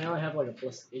 No way, they only have like a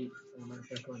 +8 on my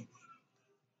checkpoint.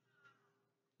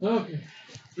 Okay.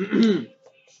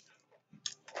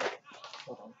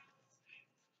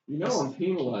 You know I'm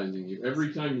penalizing you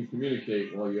every time you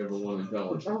communicate while you have a 1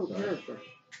 intelligence. Right?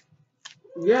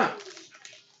 Yeah.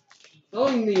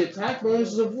 Telling the attack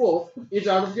bonuses of Wolf is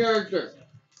out of character.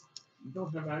 You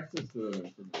don't have access to that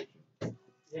information.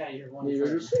 Yeah, you're one.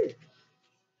 Neither does he.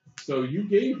 So you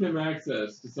gave him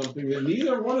access to something that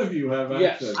neither one of you have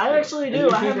Yes. access to. I actually And do. you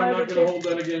I think have my I'm not going to other hold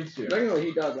that against you. Technically,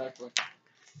 he does, actually.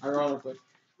 Ironically.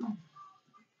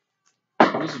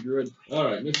 He's a druid.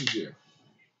 Alright, Mrs. You.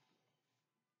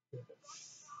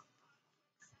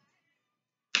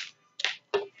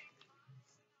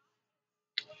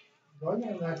 Do I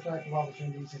get an attack of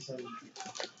opportunity since I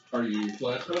Are you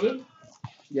flat-footed?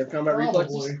 You have combat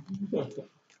reflexes? probably.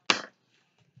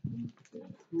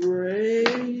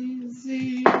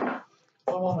 Crazy.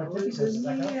 Oh, my tippy toes is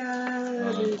back up.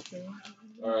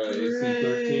 Alright, AC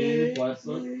 13,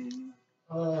 flat-foot.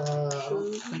 I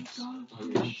don't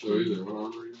I'm not sure either. What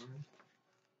armor are you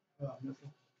wearing?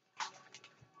 missile.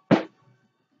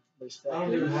 There's I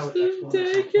don't even have a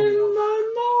Taking my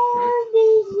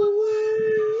marbles away.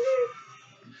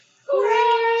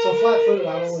 So flat footed, I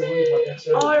only lose my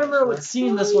dexterity. Oh, I remember what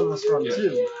scene this one was from, Yeah.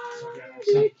 too.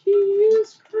 He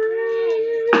is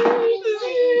crazy.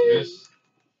 Miss.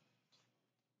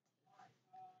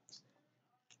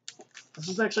 This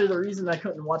was actually the reason I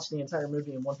couldn't watch the entire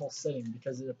movie in one whole sitting,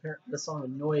 because the song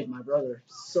annoyed my brother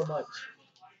so much.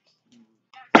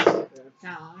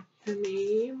 Talk to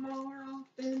me more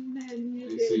often than you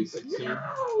AC did. 16.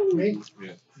 Me?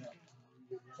 Yeah.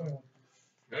 21.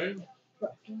 Okay.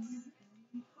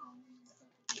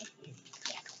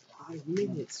 5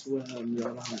 minutes when you're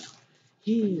on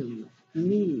him,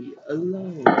 me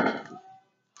alone.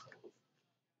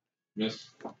 Miss.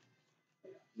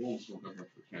 Wolves will never have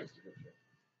a chance to hit you.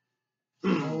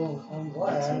 Oh, I'm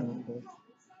glad.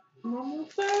 Mama,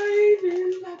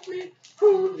 baby, let me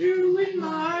hold you in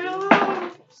my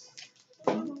arms.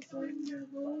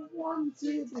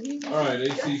 Alright,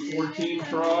 AC 14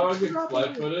 frog,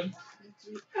 flat footed.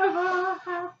 Ever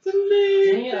have to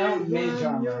leave? Dang it, I don't mage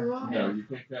armor. No, you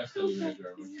can't cast any mage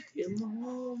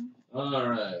armor.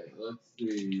 Alright, let's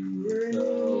see.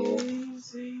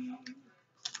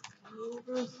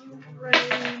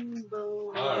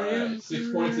 So, alright,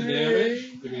 6 points of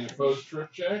damage. Give me an opposed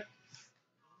trip check.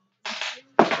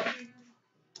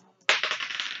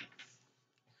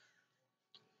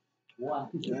 What?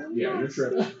 Yeah, you're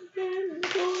tripping.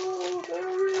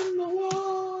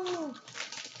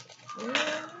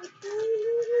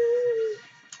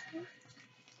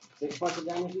 6 points of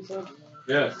damage, you said?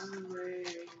 Yes.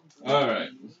 Alright,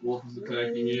 this wolf is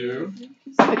attacking you.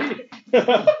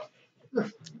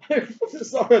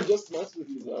 Someone just messed with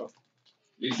you though.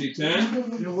 AC 10.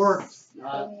 It worked.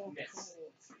 Miss.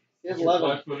 He has Your 11.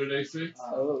 flat-footed AC.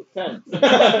 Oh, 10.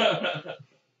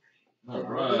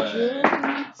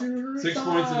 Alright. 6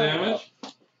 points of damage.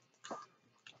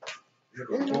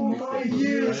 In all my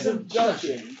years of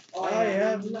judging, I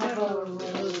have never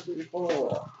heard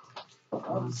before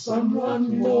of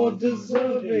someone more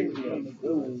deserving of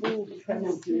the full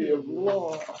penalty of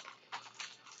law.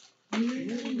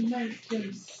 You make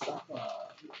him suffer.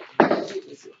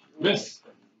 Miss.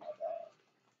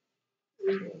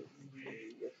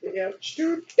 The ouch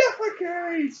to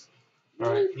defecate!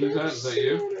 Alright, who's that? Is that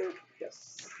you?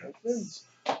 Yes, Vince,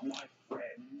 my friend,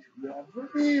 you have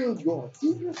revealed your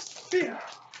deepest fear.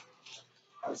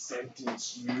 I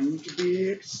sentence you to be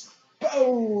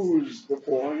exposed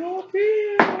before your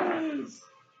peers.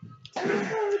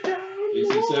 Tear down AC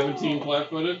the wall. 17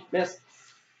 flat-footed. Miss.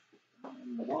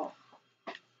 The wall.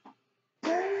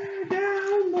 Tear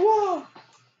down the wall.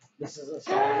 This is a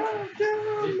Tear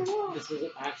down the wall. This is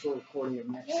an actual recording of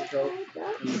Mexico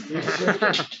in the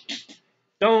future.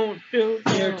 Don't do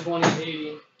Year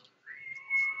 2080. What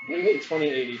do you mean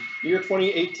 2080? Year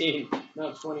 2018.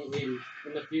 No, 2080.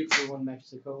 In the future when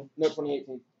Mexico. No,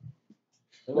 2018.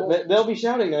 It won't- They'll be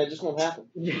shouting that, it just won't happen.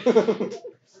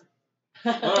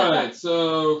 Alright,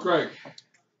 so Craig.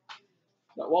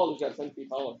 That wall just got 10 feet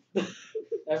taller.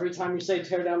 Every time you say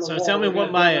tear down the So wall, tell me we're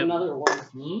what gonna build my- another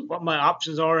one. what my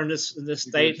options are in this You can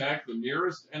state. attack the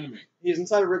nearest enemy. He's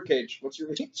inside a ribcage. What's your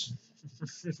reach?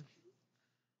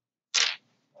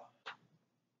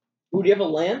 Ooh, do you have a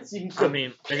lance? You can I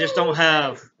mean, I just don't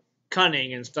have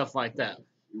cunning and stuff like that.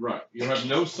 Right. You have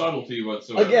no subtlety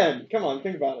whatsoever. Again, come on,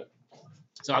 think about it.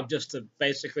 So I'm just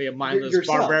basically a mindless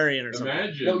yourself. barbarian or something.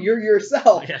 Imagine. No, you're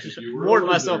yourself. Yeah, if you were more a to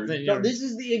myself lizard. than No, yours. this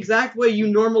is the exact way you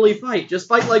normally fight. Just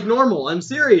fight like normal. I'm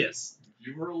serious. If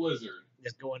you were a lizard.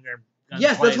 Just go in there. guns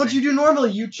Yes, that's what blazing. you do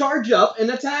normally. You charge up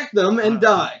and attack them and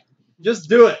die. Just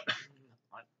do it.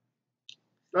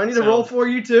 Do I need to So- roll for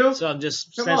you too? So I'm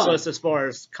just Come senseless as far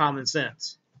as common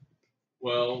sense.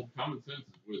 Well, common sense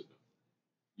is wisdom.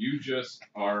 You just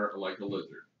are like a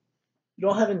lizard. You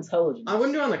don't have intelligence. I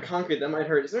wouldn't do it on the concrete. That might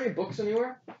hurt. Is there any books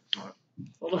anywhere?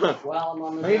 Hold on. While I'm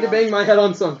on the I need to ground- bang my head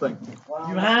on something. while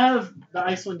You I'm- have the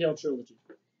Icewind Dale trilogy.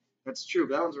 That's true.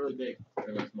 But that one's really big.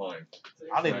 And that's mine.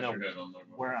 I don't even Smash know your head on the wall.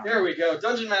 where I'm. There we go.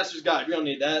 Dungeon Master's Guide. We don't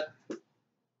need that.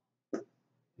 I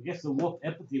guess the wolf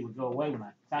empathy would go away when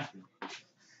I attack him.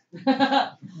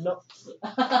 No.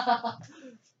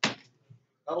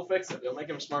 That'll fix it. It'll make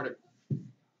him smarter.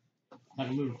 I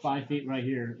can move 5 feet right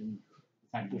here and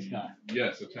attack this guy.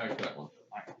 Yes, attack that one.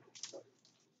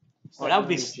 Well,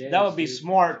 that would be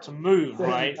smart to move,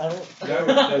 right? I don't,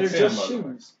 That's they're him, just by the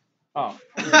way. shoes. Oh,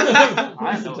 Attack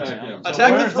I know Attack that. him. So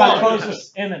Attack the where's my frog.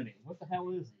 closest enemy? What the hell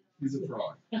is he? He's a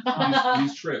frog.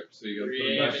 He's tripped, so you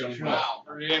gotta put him back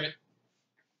on the wall.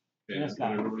 Okay, This put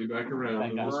guy. everybody back around That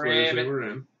in guy. the squares they were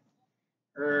in.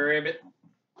 Ribbit.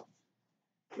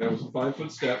 That was a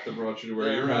 5-foot step that brought you to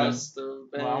where you're at.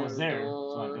 Well, I was there,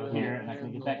 so I go here and I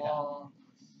can get that guy.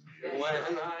 When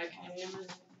I came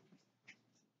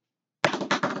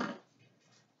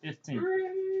 15.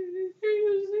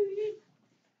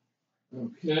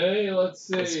 Okay, let's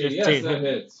see. That's Yes, 15. that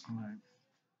hits. Alright.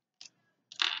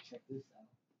 Check this out.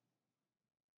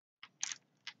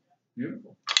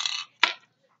 Beautiful.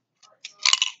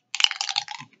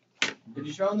 Did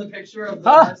you show him the picture of the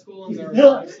Huh? high school and their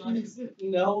No. life signs?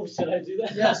 No, should I do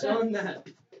that? Yeah, show him that.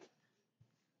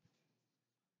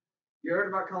 You heard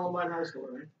about Columbine High School,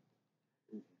 right?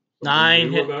 Nine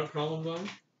You hit, knew about Columbine?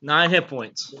 9 hit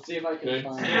points. Let's see if I can Okay.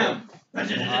 find Damn.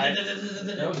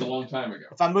 That was a long time ago.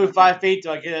 If I move 5 feet,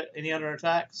 do I get any other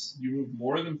attacks? You moved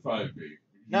more than 5 feet. You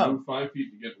No. moved 5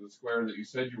 feet to get to the square that you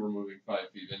said you were moving 5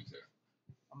 feet into.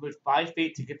 I moved 5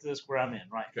 feet to get to this where I'm in,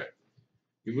 right? Okay.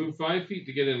 You moved 5 feet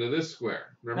to get into this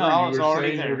square. Remember, No, I you was were already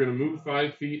saying you were there. going to move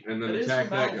 5 feet and then That is attack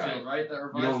from that guy. Battlefield, right? That You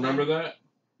revised don't remember thing? that?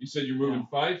 You said you're moving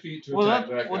 5 feet to Well, attack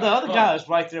the, that well, guy. the other guy was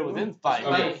right there within 5 Okay.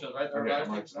 feet. Battlefield, right? That Okay, revised I'm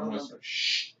thing? gonna- I don't remember.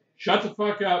 Shh. Shut the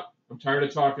fuck up. I'm tired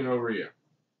of talking over you.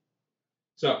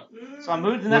 So, So I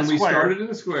moved in that when we square. started in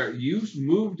the square, you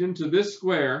moved into this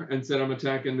square and said, I'm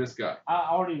attacking this guy. I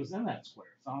already was in that square.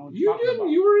 So I don't know what You you're talking didn't. about.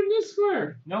 You were in this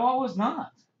square. No, I was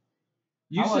not.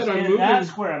 You I said was I'm in moving. that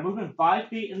square. I'm moving 5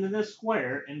 feet into this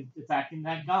square and attacking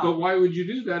that guy. But why would you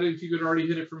do that if you could already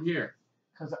hit it from here?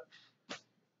 Because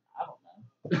I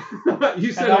don't know.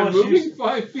 You said I I'm was moving using-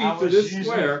 5 feet I to was this using-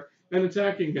 square and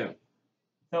attacking him.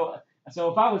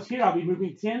 So if I was here, I'd be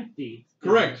moving 10 feet.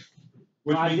 Correct.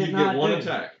 Which I means did you get not one do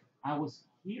attack. I was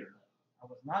here. I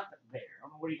was not there. I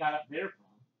don't know where you got up there from.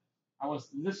 I was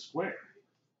in this square.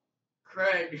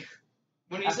 Craig,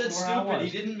 when he That's said where I stupid, he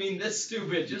was. didn't mean this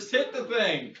stupid. Just hit the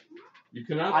thing. You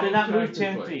cannot I did think not move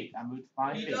 10 tactically. feet. I moved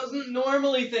 5 He feet. doesn't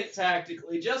normally think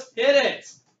tactically. Just hit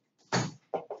it.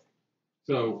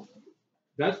 So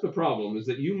that's the problem, is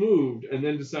that you moved and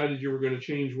then decided you were going to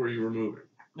change where you were moving.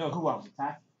 No, who I was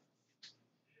attacking.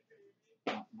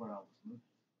 Not where I was moving.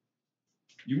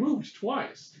 You moved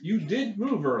twice. You did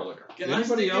move earlier. Can Did I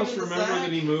anybody stick him else in the remember sack?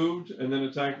 that he moved and then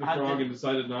attacked the I frog did. and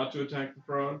decided not to attack the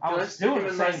frog? I Can I was still stick in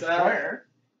him the in my same sack? square.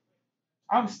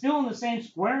 I'm still in the same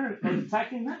square and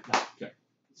attacking that guy. Okay.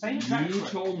 Same exact You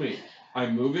square. told me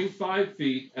I'm moving 5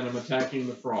 feet and I'm attacking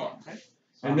the frog. Okay.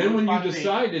 So And I then moved when you 5 feet.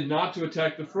 decided not to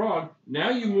attack the frog, now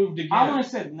you moved again. I only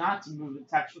said not to move the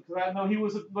text because I know he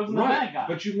wasn't the right, bad guy.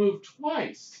 but you moved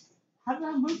twice. How did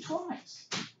I move twice?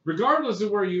 Regardless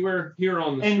of where you were here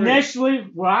on the screen. Initially,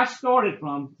 where I started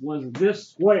from was this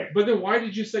square. But then why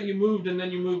did you say you moved and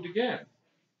then you moved again?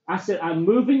 I said I'm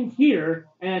moving here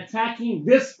and attacking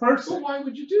this Well, person. why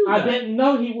would you do I that? didn't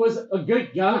know he was a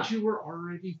good guy. But you were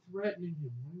already threatening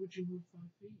him. Why would you move 5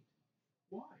 feet?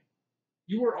 Why?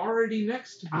 You were already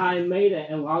next to him. I made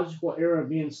an illogical error of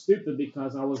being stupid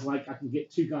because I was like, I can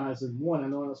get 2 guys in one. I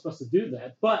know I'm not supposed to do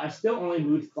that, but I still only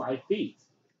moved 5 feet.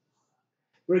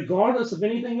 Regardless of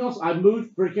anything else, I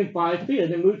moved freaking 5 feet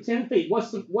and then moved 10 feet.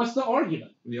 What's the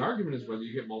argument? The argument is whether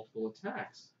you get multiple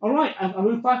attacks. All right, I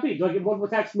moved 5 feet. Do I get multiple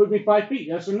attacks for moving 5 feet?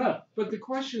 Yes or no? But the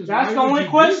question is, That's why the would only you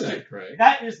question. do that, Craig?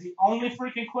 That is the only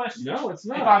freaking question. No, it's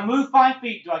not. If I move 5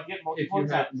 feet, do I get If multiple you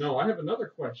attacks? have, no, I have another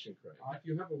question, Craig. If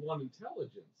you have a 1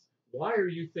 intelligence, why are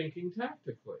you thinking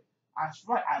tactically? That's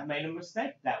right. I made a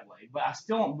mistake that way, but I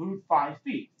still moved 5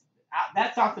 feet.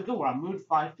 That's out the door. I moved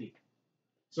 5 feet.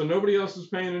 So nobody else is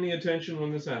paying any attention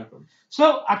when this happens?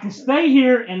 So I can stay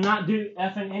here and not do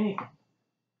effing anything.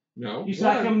 No. You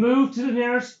said I can move to the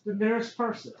nearest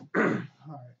person. All right.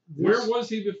 Where was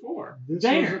he before?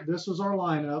 This was our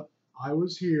lineup. I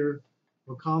was here.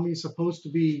 Okami's supposed to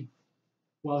be,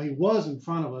 well, he was in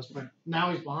front of us, but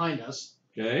now he's behind us.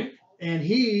 Okay. And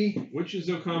he, Which is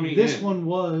Okami this in? one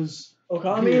was.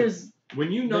 Okami Here. is. When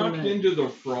you knocked Wait a minute. into the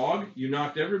frog, you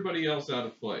knocked everybody else out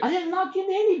of place. I didn't knock into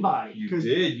anybody. You 'Cause-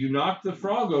 did. You knocked the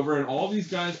frog over, and all these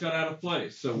guys got out of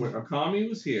place. So when Okami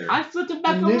was here. I flipped it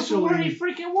back over from where he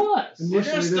Initially- freaking was. We're Initially,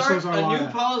 gonna this start was our a new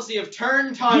lineup. policy of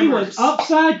turn timers. He was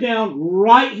upside down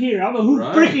right here. I don't know who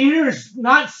Right. freaking here is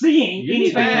not seeing You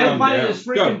need to anything. calm Everybody down. is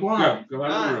freaking Go, blind. Go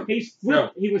out of the room. He's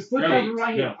flipped. He was flipped Go. over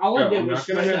right here. No, All I go. did I'm was not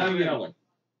gonna straight have up. you yelling.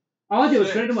 All I did was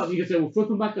 6. straight him up. You can say, well, flip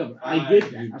him back over. I 5. did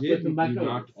that. You I flipped didn't. him back You over.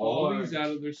 knocked all 4. these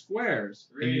out of their squares,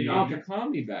 and 3. you knocked Okay.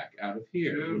 Okami back out of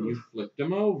here 2. when you flipped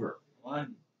them over.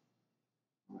 1.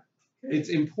 It's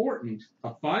important.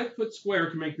 A 5-foot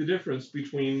square can make the difference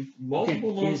between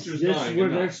multiple Okay, monsters is this dying where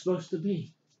and they're not. supposed to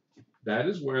be? That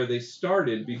is where they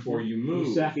started before you You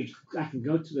moved. said I can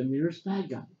go to the nearest bad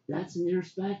guy. That's the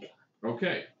nearest bad guy.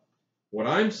 Okay. What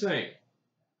I'm saying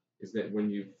is that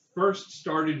when you first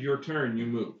started your turn, you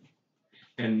moved.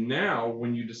 And now,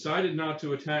 when you decided not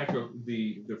to attack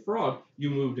the frog, you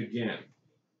moved again.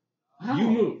 How? You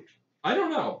moved. I don't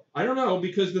know. I don't know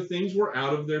because the things were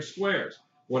out of their squares.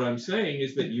 What I'm saying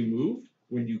is that you moved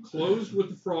when you closed with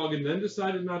the frog and then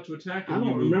decided not to attack him. I you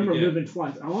don't moved remember again. moving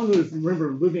twice. I only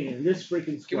remember moving in this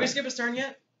freaking square. Can we skip his turn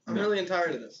yet? I'm No. really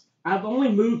tired of this. I've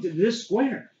only moved to this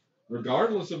square.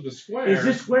 Regardless of the square. Is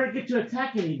this square get to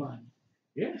attack anybody?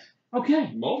 Yes.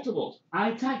 Okay. Multiples. I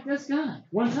attacked this guy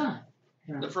one time.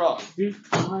 The frog. Do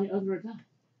my other attack.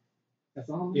 That's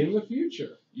all I'm In the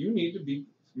future, you need to be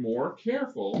more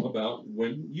careful about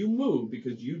when you move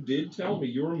because you did tell me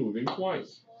you were moving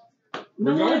twice. No, I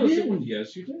Regardless of didn't.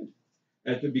 yes, you did.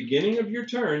 At the beginning of your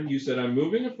turn, you said, I'm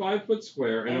moving a 5-foot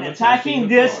square and And I'm attacking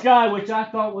the this frog. guy, which I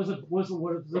thought was a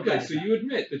Okay, so you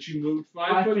admit that you moved 5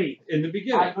 5 foot feet. in the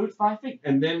beginning. I moved 5 feet.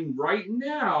 And then right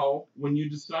now, when you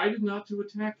decided not to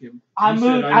attack him, I you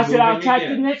moved. said, I said I'll moving attack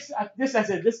again. the next. I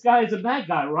said this guy is a bad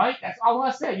guy, right? That's all I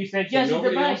said. You said yes, so he's a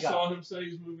nobody bad else guy. saw him say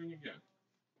he's moving again.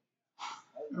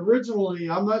 Originally,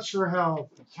 I'm not sure how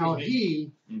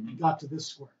he Mhm. got to this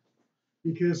square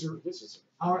because This is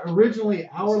originally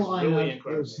our This is really lineup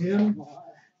incredible. was him,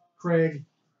 Craig,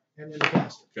 and then the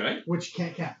caster, Okay. which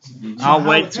can't cast. Mhm. So I'll how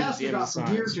wait the till the caster end of got the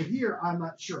from here signs. to here, I'm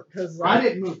not sure. because I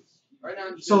didn't move. Right now,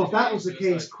 I'm just So doing if that the was the game case,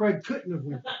 suicide. Craig couldn't have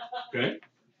moved. Okay.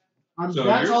 So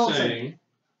That's you're all I'm saying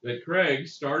that Craig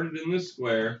started in this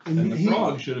square And and the he-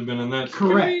 frog should have been in that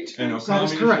square. Correct. And That is Okami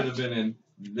should correct. have been in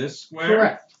this square.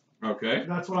 Correct. Okay.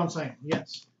 That's what I'm saying.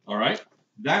 Yes. All right.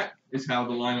 That is how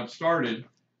the lineup started.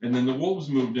 And then the wolves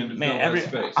moved in to Man, fill that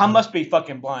space. I must be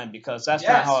fucking blind because that's not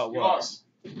Yes, how it you was.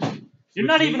 You're Which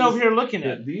not even means over here looking at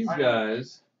that it. these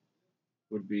guys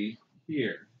would be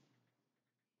here.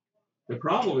 The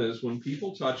problem is when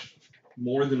people touch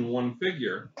more than one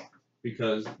figure,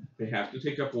 because they have to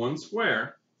take up one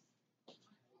square.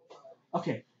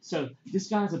 Okay, so this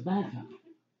guy's a bad guy,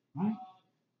 right?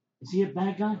 Is he a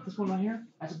bad guy? This one right here?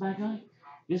 That's a bad guy?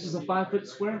 This is a 5-foot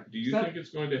square? Do you think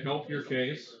it's going to help your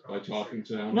case by talking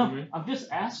to No, me? I'm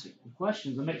just asking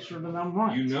questions to make sure that I'm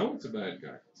right. You know it's a bad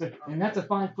guy. So, and that's a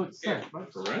 5-foot step,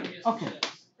 right? Correct? Okay.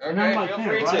 And I'm Okay, right feel there,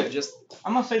 free right? to. Just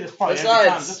I'm gonna say this part every Besides-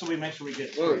 time just so we make sure we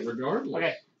get it. Wait. Regardless.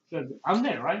 Okay, so I'm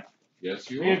there, right? Yes,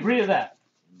 you We are. agree to that.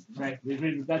 Right? We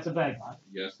agree that that's a bad guy.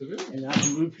 Yes, it is. And I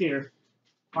can move here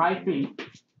 5 feet,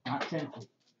 not 10 feet.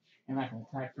 And I can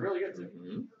attack him. Really good.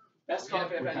 Mhm. Best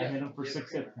coffee I've Which had I yet. hit him for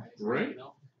 6 hit points. Great.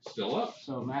 Still up.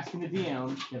 So I'm asking the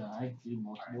DM, can I do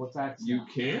multiple attacks? You now?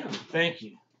 can. Thank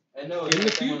you. I know. In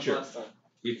the future.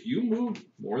 If you move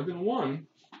more than one,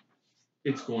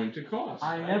 it's going to cost.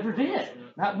 I never did.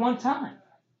 Not one time.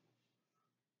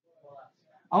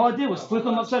 All I did was flip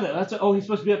him upside down. That's he's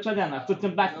supposed to be upside down. I flipped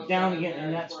him back down again,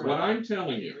 and that's What I'm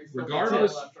telling you,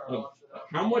 regardless of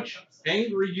how much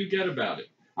angry you get about it,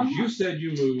 is you said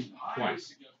you moved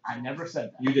twice. I never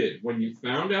said that. You did. When you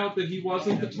found out that he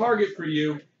wasn't the target for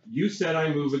you, you said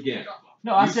I move again.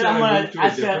 No, I You said said I'm I gonna. moved to a I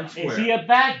said, different is square. he a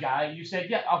bad guy? You said,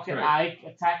 yeah. Okay, Right. I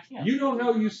attack him. You don't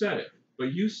know you said it,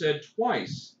 but you said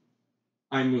twice,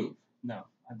 I move. No,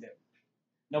 I didn't.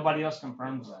 Nobody else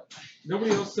confirms that.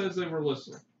 Nobody else says they were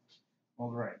listening. Well,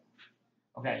 great.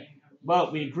 Okay,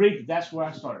 but we agreed that that's where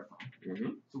I started from. Mm-hmm.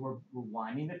 So we're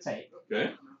winding the tape.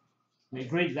 Okay, We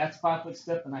agreed that's 5-foot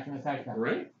step, and I can attack that.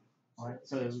 right? All right.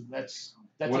 So that's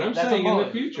What a, I'm that's saying a in the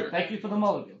mulligan. future, Thank you for the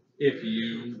mulligan. if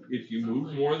you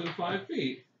move more than 5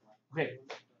 feet, Okay,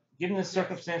 given the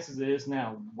circumstances it is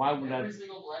now, why would I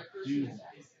do that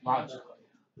logically?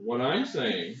 what I'm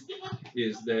saying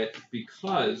is that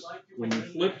because when you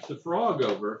flipped the frog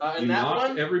over, And you that knocked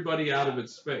one? everybody out of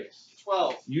its space.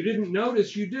 12. You didn't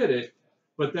notice you did it,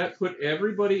 but that put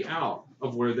everybody out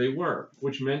of where they were,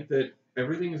 which meant that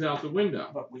everything's out the window.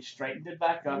 But we straightened it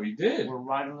back up. We did. We're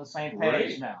right on the same Right.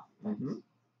 page now. Mm-hmm.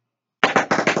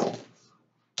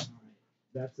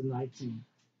 That's a 19.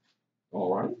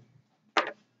 All right.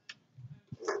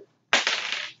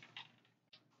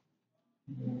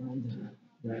 And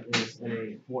that is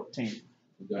a 14.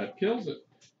 That kills it.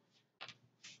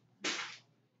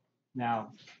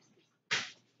 Now,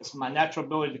 it's my natural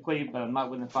ability to cleave, but I'm not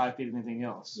within 5 feet of anything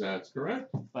else. That's correct.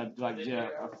 But do I get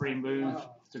a free move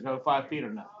to go 5 feet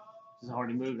or no? Since I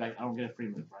already moved, I don't get a free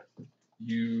move, right?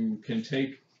 You can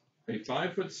take a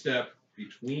 5-foot step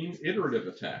between iterative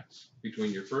attacks,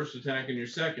 between your first attack and your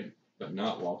second, but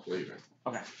not while cleaving.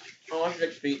 Okay. How much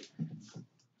next feet?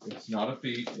 It's not a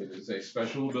feat. It is a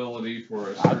special ability for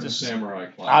a certain just- samurai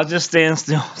class. I'll just stand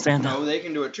still. Stand No, they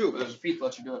can do it too, but there's a feat that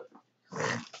lets you do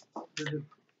it.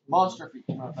 Monster feet.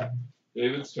 Not that.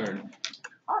 David's turn.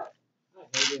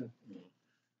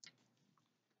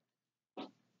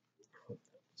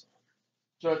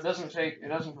 So it doesn't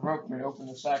provoke me to open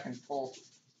the sack and pull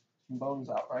some bones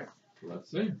out, right? Let's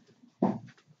see.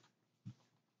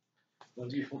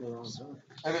 If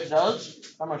If it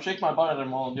does, I'm gonna shake my butt at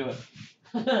them all and do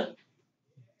it.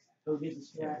 Go get the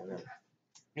stack.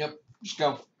 Yep. Just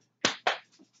go.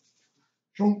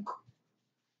 Chunk.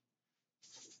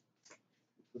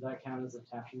 Would that count as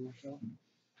attaching yourself?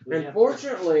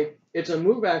 Unfortunately, it's a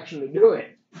move action to do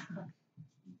it.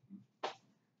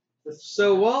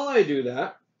 So while I do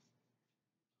that,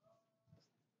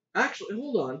 actually,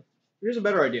 hold on. Here's a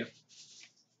better idea.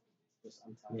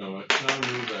 No, it's not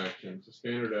a move action. It's a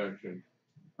standard action.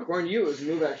 According to you, it's a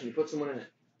move action. You put someone in it.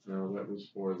 No, that was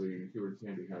for the Heward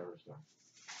Candy Howard stuff.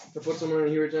 To put someone in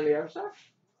Heroes on the Haversack?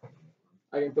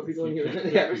 I can put people in You Heroes can't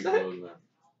on the put people Haversack? in there.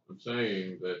 I'm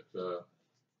saying that.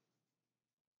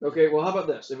 Okay, well, how about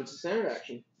this? If it's a standard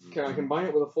action, can I combine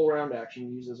it with a full round action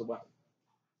and use it as a weapon?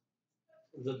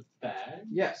 The bag?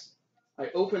 Yes. I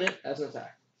open it as an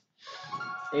attack.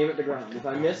 Aim at the ground. If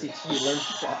I miss, he learns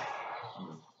to fly.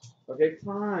 Okay,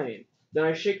 fine. Then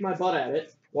I shake my butt at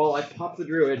it while I pop the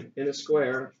druid in a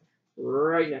square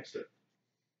right next to it.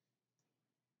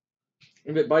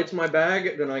 If it bites my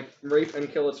bag, then I rape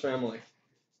and kill its family.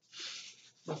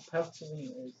 That's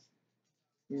Palpatine is.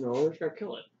 No, I just gotta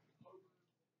kill it.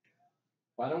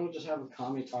 Why don't we just have a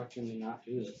Kami talk to him and not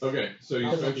do this? Okay, so you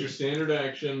I'll spent do your it. standard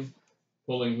action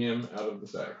pulling him out of the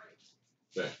sack.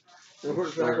 Okay. And put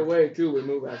it back away too with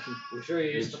move action. I'm sure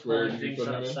you used Which to square pull did you things put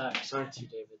out him of in? sacks, aren't you,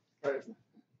 David? Right.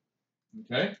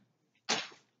 Okay.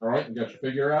 Alright, you got your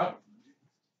figure out?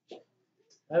 I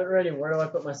have it ready. Where do I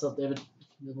put myself, David?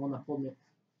 You're the one that pulled me.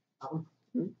 That one?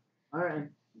 Alright.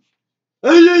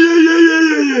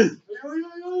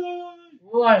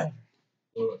 What?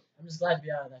 What? I'm just glad to be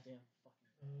out of that damn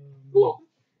Cool.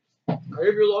 I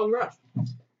gave you a long rest.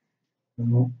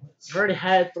 I've already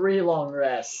had 3 long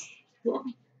rests.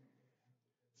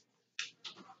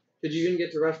 Did you even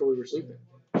get to rest while we were sleeping?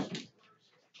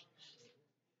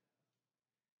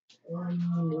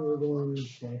 We're going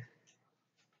to.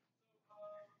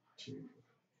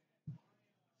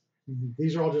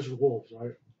 These are all just wolves,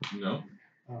 right? No.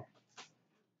 Oh.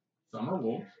 Some are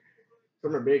wolves.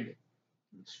 Some are big.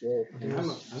 And swole.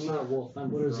 I'm not a wolf.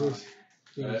 I'm What is Brock.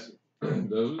 this?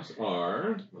 Those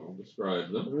are, I'll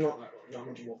describe them. I'm not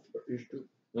much of a wolf, but these two.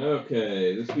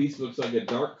 Okay, this beast looks like a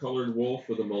dark-colored wolf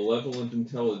with a malevolent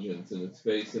intelligence in its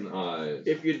face and eyes.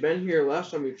 If you'd been here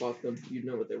last time we fought them, you'd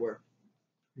know what they were.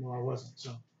 No, I wasn't.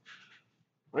 So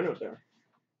I know what they are.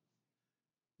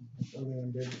 other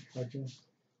than David, like this.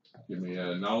 Give me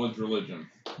a knowledge religion.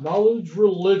 Knowledge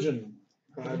religion.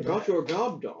 I've got your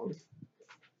gob dog.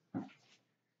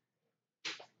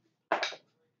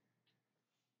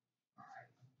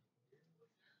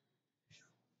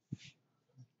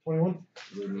 $21.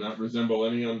 They do not resemble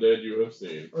any undead you have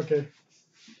seen. Okay.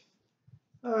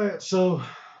 All right. So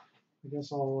I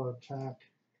guess I'll attack.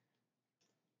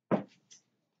 That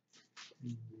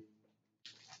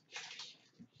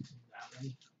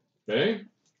one. Okay?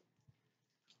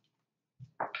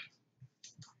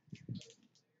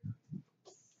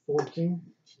 14.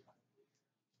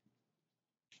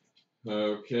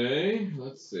 Okay,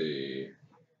 let's see.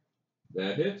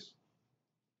 That hits.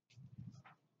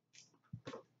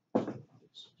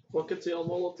 Look at the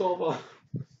Molotov.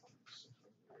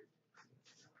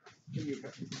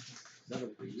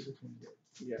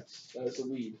 Yes, that is a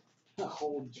lead. A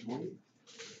whole joint.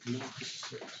 No.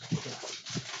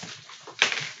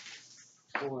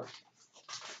 4.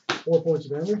 4 points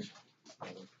of damage.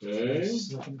 Okay.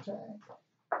 Second attack.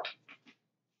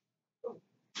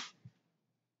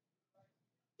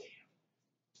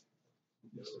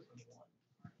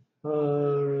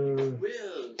 Uh,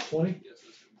 20.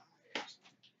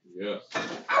 Yes.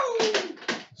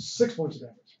 6 points of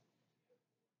damage.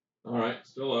 Alright,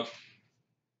 still up.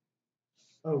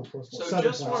 Oh, plus 1. So 7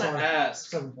 just points. want to Sorry. ask.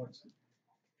 7 points.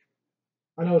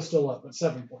 I know it's still up, but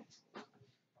 7 points.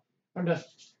 I'm done.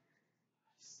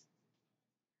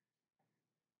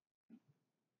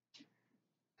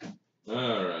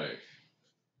 Alright,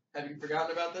 Have you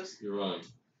forgotten about this? you're on.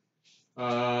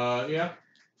 Yeah.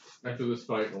 After this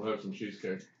fight, we'll have some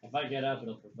cheesecake. If I get up,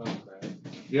 it'll provoke, right?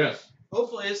 Yes.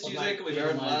 Hopefully it's Well, Tuesday, my- we keep better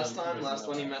in than mind last I'm time. pretty Last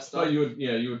one he well. messed up. But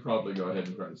you would probably go ahead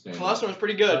and try to stand The last up. one was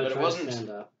pretty good, I'll but it try to wasn't. stand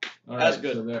up. Alright, as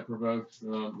good. so that provokes,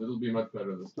 it'll be much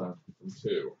better this time from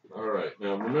 2. Alright,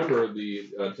 now remember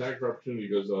the attack of opportunity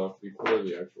goes off before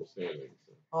the actual standing.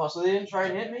 So. Oh, so they didn't try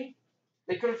and hit me?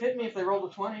 They could have hit me if they rolled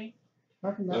a 20.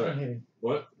 How can that All one right. hit him?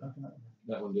 What? How can that one?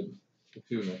 That one didn't. The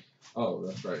 2 next. Oh,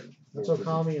 that's right. That's 4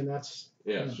 Okami, and that's.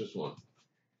 Yeah, it's just 1.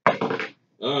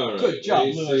 Alright. Good job,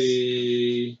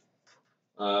 AC,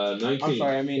 19. I'm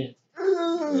sorry, I mean.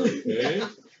 Okay.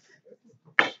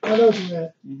 I know what you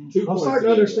meant. 2 I'm points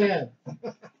starting to of damage. understand.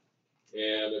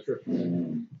 And a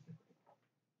triple.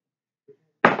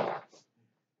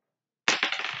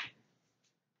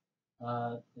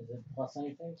 Is it plus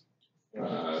anything?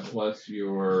 Plus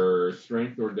your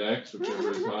strength or dex,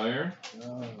 whichever is higher.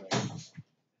 Alright.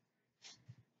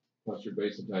 Plus your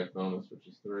base attack bonus, which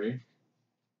is 3.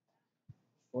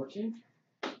 14?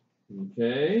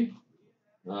 Okay.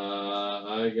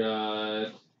 I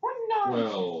got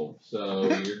 12, so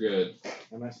you're good.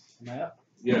 Am I up?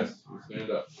 Yes, you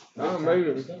stand up. Oh,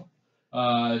 amazing.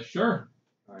 Sure.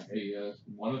 Alright. He has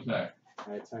 1 attack.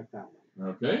 I attack that one.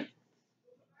 Okay.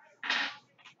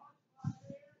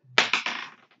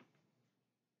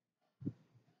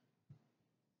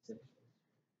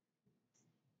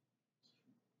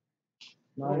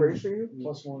 What race are you?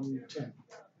 Plus 1, 10.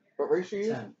 What race are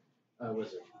you? 10.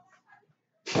 Wizard.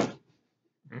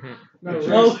 No, Which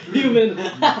No, is- human.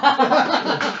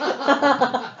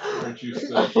 Aren't you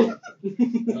special?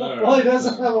 Well, he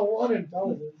doesn't have a 1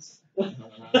 intelligence. So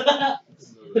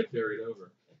they carried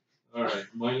over. Alright,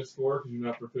 -4 because you're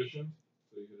not proficient.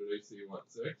 So you hit an AC, what,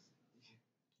 6?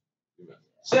 You missed.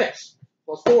 6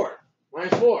 plus 4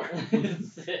 minus 4.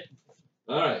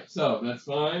 Alright, so that's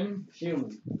fine.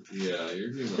 Human. Yeah,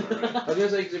 you're human, alright. I was gonna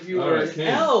say, 'cause if you All were right, an Ken.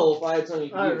 elf, I had something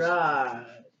you could use. Alright.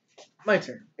 My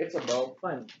turn. It's a bow.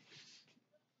 Finally.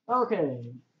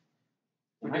 Okay.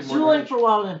 We I'm did more too late damage. for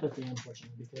wild empathy,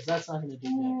 unfortunately, because that's not going to do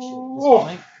jack shit Oh.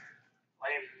 at this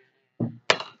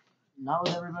point. Not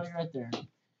with everybody right there.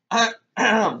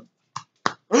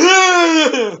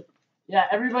 Yeah,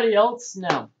 everybody else,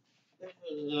 no.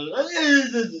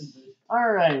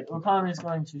 Alright, Okami's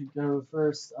going to go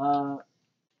first.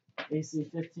 AC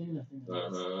 15, I think that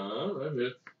is. That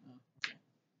hits.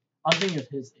 I'm thinking of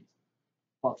his AC.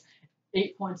 Well,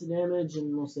 8 points of damage,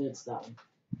 and we'll say it's that one.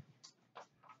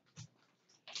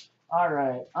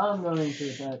 Alright, I'm going to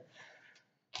attack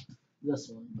this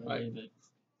one by David.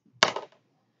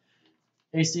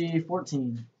 AC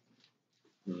 14.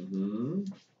 Mm-hmm.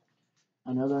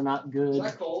 I know they're not good, Is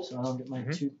that cold? so I don't get my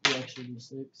 2 extra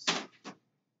d6.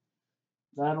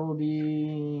 That'll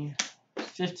be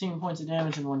 15 points of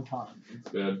damage and 1 con.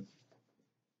 It's dead.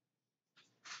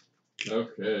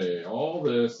 Okay, all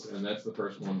this, and that's the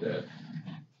first one dead.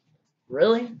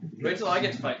 Really? Wait till I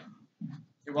get to fight.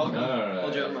 You're welcome. Alright.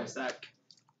 Hold you on my stack.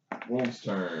 Wolf's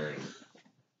turn.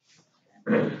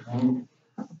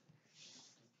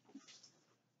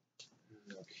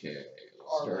 Okay,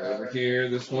 let's start over here.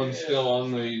 This one's still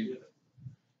on the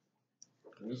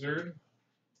wizard.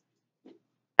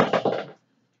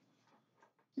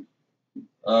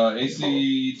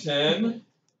 AC 10.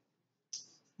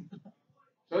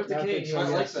 So it's the Yeah, king. You might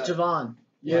like that. Javon,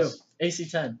 you. Yes. AC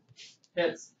 10.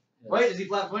 Hits. Wait, is he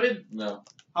flat-footed? No.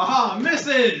 Haha,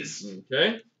 misses!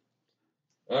 Okay.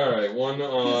 Alright, one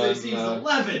on. His AC is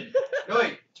 11. No,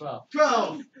 wait, 12.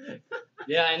 12.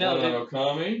 Yeah, I know. One dude. on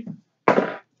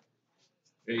Okami.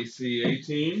 AC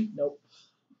 18. Nope.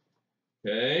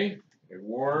 Okay. A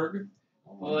warg.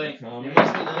 Boy, Okami. it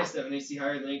must be nice to have an AC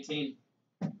higher than 18.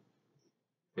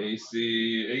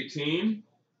 AC 18.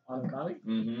 On Okami?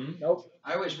 Mm-hmm. Nope.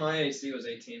 I wish my AC was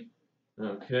 18.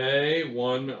 Okay,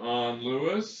 one on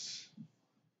Lewis.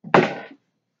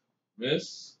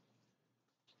 Miss.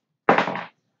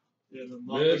 There's a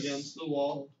bump Miss. against the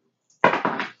wall.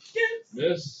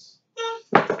 Miss.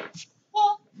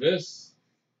 Miss.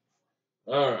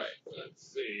 Alright,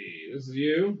 let's see. This is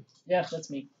you? Yeah, that's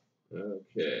me.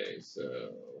 Okay,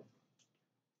 so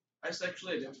I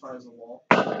sexually identify as a wall.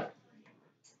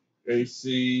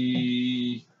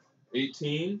 AC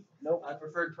 18. Nope. I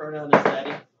preferred pronoun as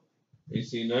daddy.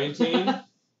 AC 19.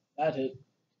 That hit.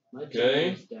 My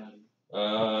Okay. daddy.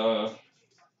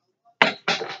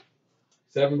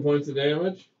 7 points of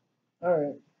damage.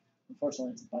 Alright.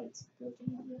 Unfortunately, it's bites.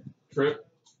 Trip.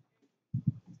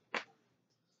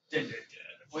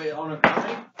 Wait, on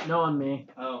Okami? No on me.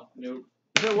 Oh, nope.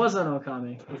 If it was on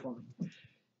Okami, which one?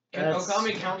 Can That's-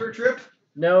 Okami counter trip?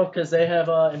 No, because they have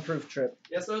improved trip.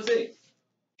 Yes, so is he.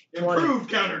 20. Improved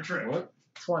counter trip. What?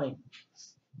 20.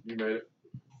 You made it.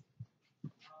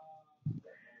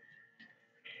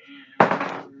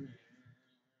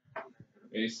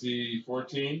 AC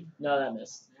 14. No, that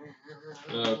missed.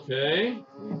 Okay.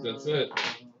 I think that's it.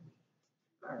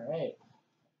 Alright.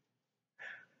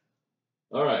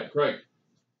 Alright, Craig.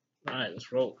 Alright,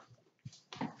 let's roll.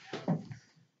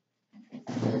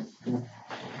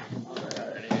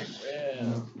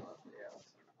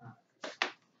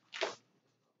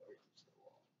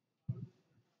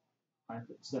 Alright,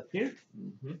 step here.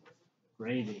 Mm-hmm.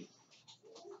 Gravy.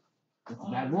 That's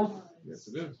a bad wolf. Yes,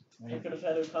 it is. I could have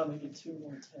had Okami get 2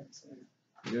 more attacks.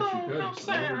 Yes, you could.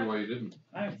 I wondered why you didn't.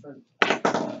 I for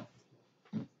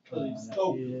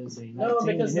Oh. is a 19 No,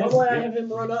 because to hit. normally I have him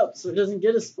run up, so he doesn't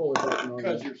get his full attack normally.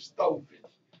 Because you're stupid.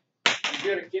 If you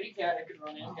had a kitty cat, it could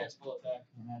run in and get full attack.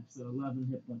 Alright, so 11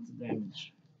 hit points of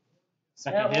damage. Yeah,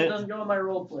 Second well, it hit. doesn't go in my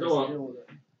role play, Go so on. deal with it.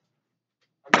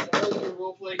 I'm sorry your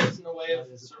roleplay gets in the way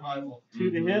of survival.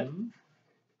 2 to hit. Mhm.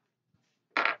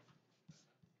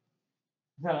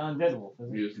 Is that an undead wolf,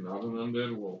 isn't He is not an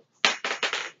undead wolf.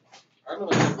 I'm an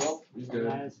undead wolf. He's it? dead.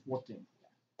 Nice 14.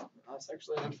 I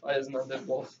sexually identify as an undead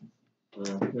wolf.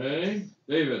 Okay.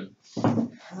 David.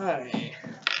 Hi.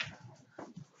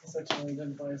 Sexually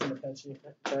identifies an Apache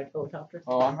attack helicopter.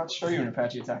 Oh, I'm about to show you an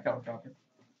Apache attack helicopter.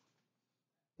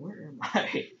 Where am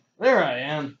Hi. There I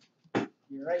am.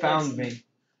 You're right Found next me.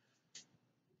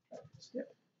 to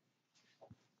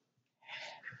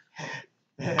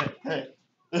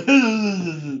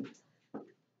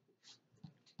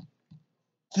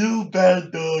Kill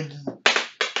bad doggy.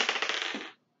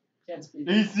 Can't speak.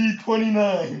 AC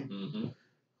 29. Mm-hmm.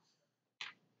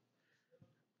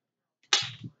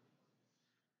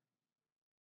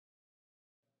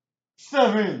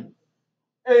 Seven.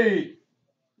 8.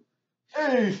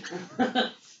 8.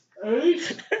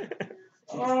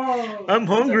 Oh. I'm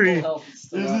hungry. Full health is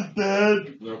still Is up. it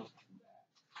dead? Nope.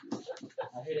 I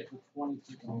hit it for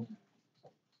 22 points.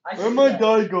 Where'd my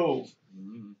die go?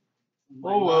 Mm-hmm.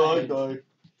 Oh well, I died.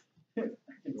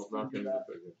 Well, not gonna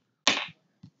do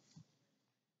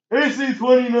AC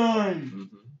 29.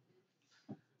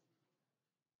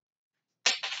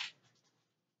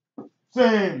 Mm-hmm.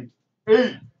 Same.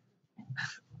 8.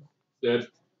 Dead.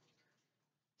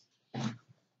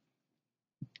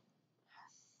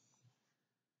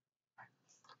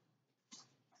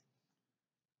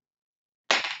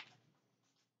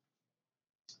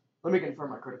 Let me confirm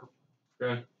my critical.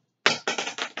 Okay.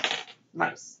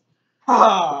 Nice.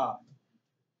 Ha!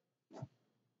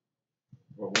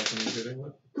 What weapon are you hitting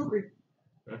with? Kukri.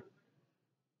 Okay.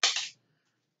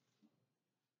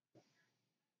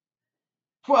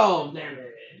 12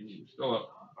 damage. Still up.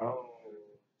 Oh.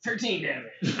 13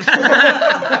 damage.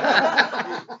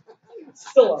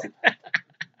 Still up.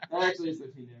 Actually, it's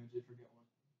 13 damage. I forget one.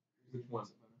 Which one?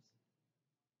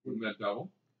 Wouldn't that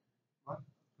double? What?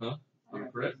 Huh? On a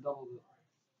crit? Double the.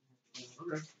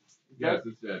 Okay. Yes,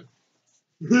 it's dead.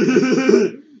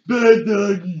 Bad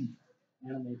doggy.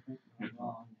 Anime print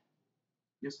wrong.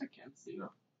 Yes, I can. You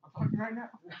know. I'm talking right now.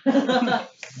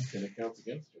 And it counts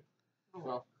against you. Oh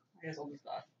well. I guess I'll just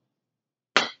die.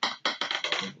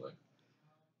 Probably.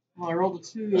 Well, I rolled a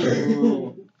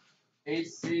 2.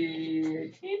 AC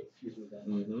 18? Excuse me, that.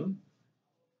 Mm-hmm.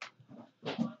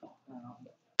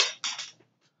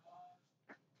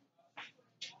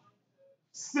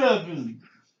 Seven.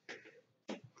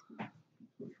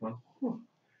 Which one?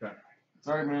 It's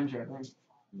already been injured, I think.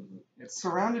 Mm-hmm. It's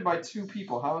surrounded by 2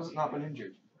 people. How has it not been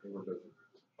injured? They were busy.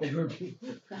 They were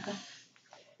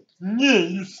Yeah,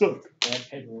 you suck. they had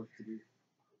paperwork to do.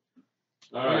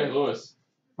 All right, Okay. Lewis.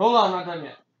 Hold on, I'm not done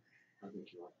yet. I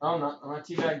think you Oh, I'm not. I'm not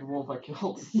teabagged the wolf I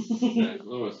killed. are. Okay,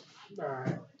 Lewis.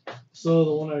 Alright. So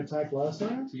the one I attacked last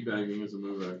time? Teabagging is a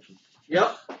move action.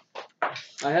 Yep.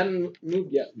 I hadn't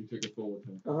moved yet. You take a full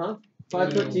attack. Uh-huh.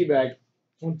 5 foot teabag.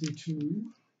 22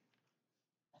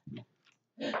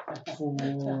 for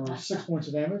 6 points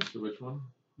of damage. So which one?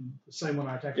 The same one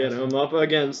I attacked Get last him up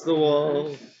against the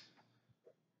wall.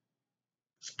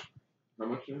 How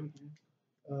much damage?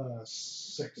 time.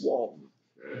 6. Wall.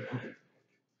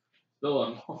 Still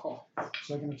up.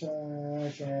 Second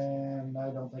attack, and I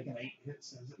don't think an 8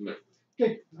 hits, is it? No.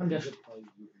 Okay, I'm dead.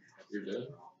 You're dead?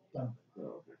 Done.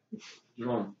 Oh, okay.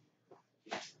 Jerome.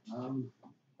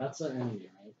 That's an enemy,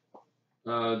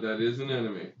 right? That is an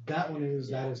enemy. That one is,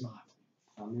 that is not.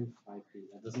 I'll move 5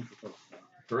 feet. That doesn't propose.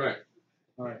 Correct.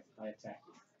 Alright, I attack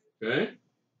you. Okay.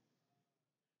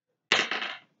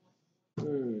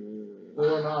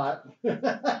 Or not.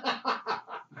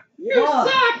 You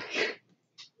suck!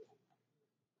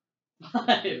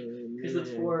 5! Because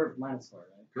it's 4 minus 4,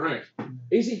 right? Correct.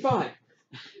 AC 5.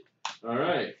 All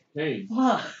right. Kane.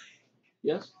 Fuck!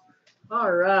 Yes.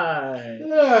 Alright.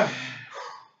 Yeah.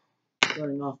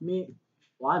 Starting off me.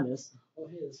 Well, I missed. Oh,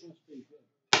 hey, this one's pretty good.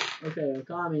 Okay,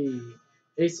 Okami.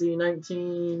 AC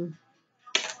 19.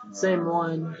 Same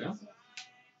one. Yeah.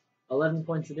 11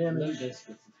 points of And then damage. this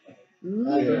gets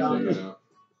Yeah, check it out.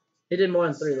 He did more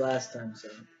than 3 last time, so.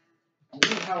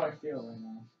 This is how I feel right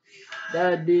now.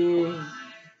 That'd be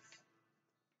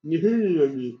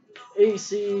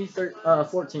AC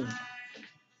 14.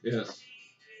 Yes.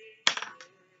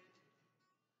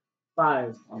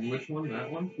 5. On which one?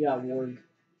 That one? Yeah, Ward.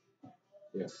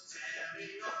 Yes.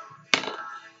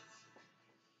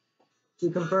 To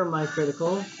confirm my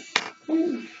critical.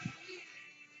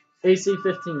 AC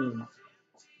 15.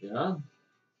 Yeah.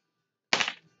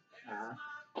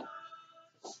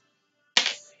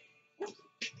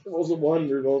 It was a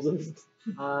wonder, wasn't it?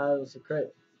 It was a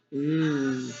crit.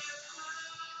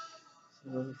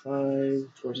 So 5,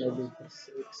 maybe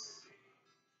 6.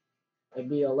 That'd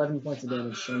be 11 points of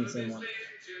damage on the same one.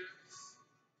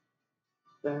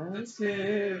 That's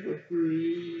never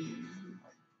free.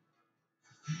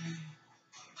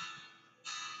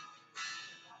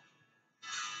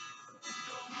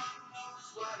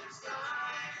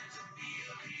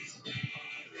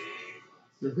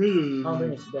 I don't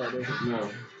think it's dead, is it?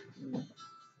 No.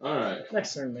 All right.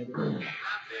 Next turn, maybe.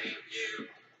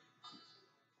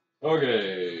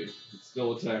 Okay. It's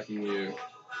still attacking you.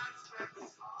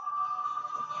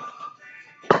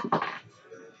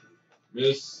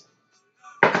 Miss.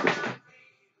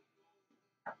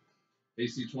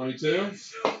 AC 22.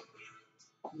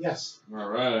 Yes. All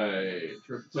right.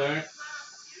 Trip attack.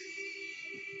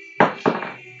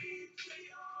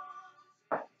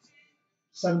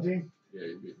 17. Yeah,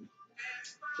 you beat me.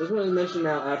 Just want to mention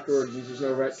now afterwards, since there's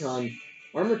no retcon,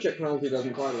 armor check penalty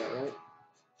doesn't apply to that, right?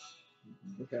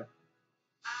 Okay.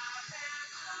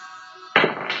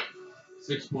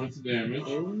 6 points of damage.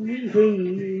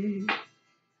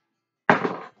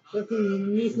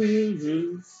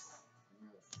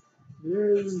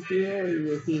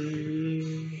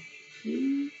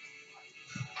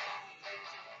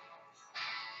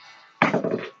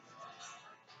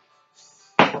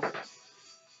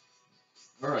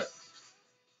 All right.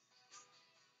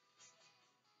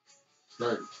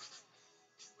 Start.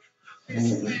 This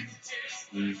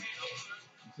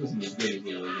isn't as good as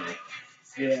the original.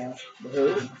 Yeah. The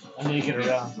who? I need to get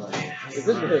around. This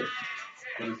is big.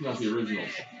 But it's not the original.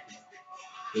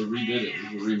 They redid it.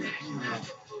 It was a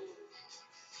remix.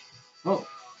 Oh,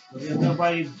 there's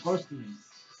nobody close to me.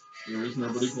 There is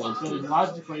nobody close So to it.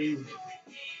 logically,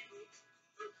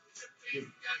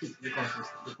 the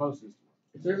closest.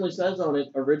 It certainly says on it,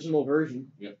 original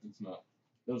version. Yep, it's not.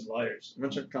 Those liars. I'm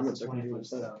gonna check comment section.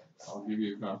 20%. I'll give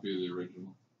you a copy of the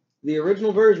original. The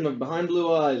original version of Behind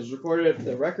Blue Eyes was recorded at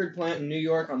the record plant in New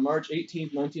York on March 18,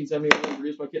 1971,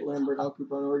 produced by Kit Lambert, Al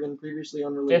Cooper on Oregon, previously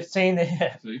unreleased. 15 to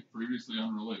hit. See, previously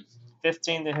unreleased.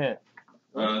 15 to hit.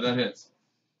 That hits.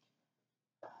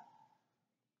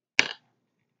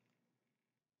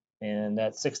 And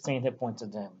that's 16 hit points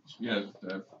of damage. Yes,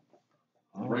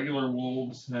 regular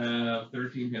wolves have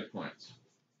 13 hit points.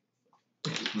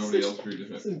 There's nobody else free to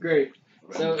This hit. is great.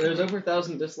 So there's over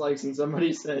 1,000 dislikes, and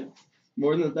somebody said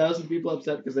more than 1,000 people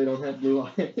upset because they don't have blue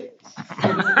eyes.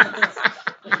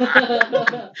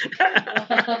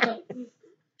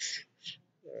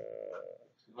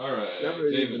 Alright, That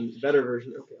was David. even better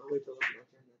version. Okay, I'll wait till it's my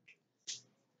turn.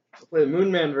 I'll play the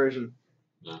Moon Man version.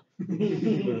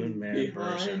 Moon Man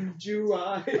version. Behind you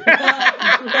eye.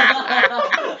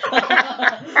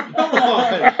 Come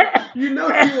on. You know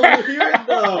you want to hear it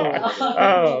though.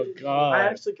 Oh God. I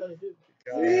actually kind of did.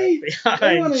 See? I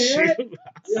Behind wanna hear you.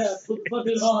 Yeah, put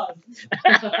it on.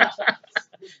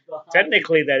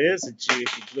 Technically, that is a Jew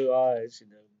with blue eyes, you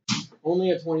know.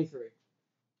 Only a 23.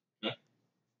 Yeah.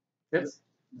 Hits.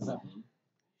 6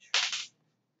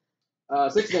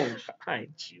 damage. Behind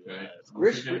you. Okay. I don't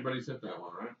Rich- think anybody's hit that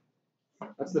one, right?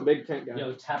 That's the big tank guy.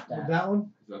 Yo, tap With that. that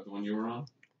one? Is that the one you were on?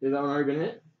 Is that one already been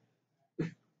hit? Is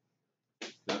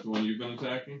that the one you've been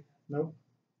attacking? Nope.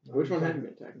 Which one have you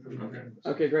been attacking? Okay.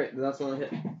 Okay, great. That's the one I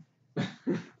hit.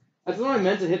 That's the one I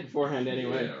meant to hit beforehand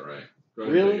anyway. Yeah, right. Go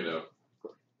ahead Really? and take it out.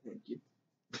 Thank you.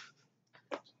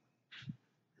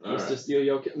 Alright. Just to steal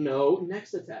your No,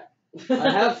 next attack.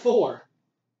 I have 4.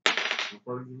 How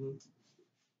far did you move?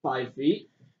 5 feet.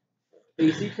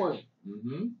 AC 20.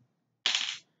 Mm-hmm.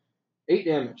 8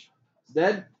 damage. It's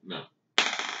dead. No.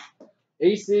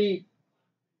 AC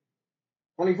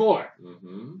 24.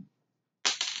 Mm-hmm.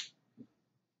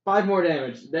 5 more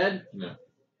damage. Dead. No.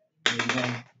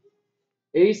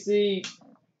 AC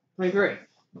 23.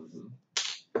 Mm-hmm.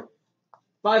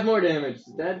 5 more damage.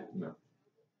 Dead. No.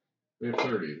 We have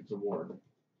 30. It's a ward.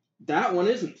 That one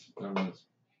isn't. That one is.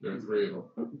 There are 3 of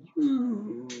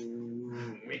them.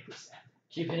 Make me sad.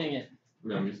 Keep hitting it.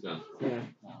 No, he's done. Yeah.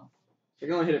 No. I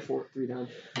can only hit it 3 times.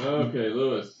 Okay,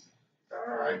 Lewis.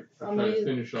 Alright. I'm trying to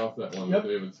finish off that one Yep. that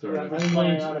David started. I'm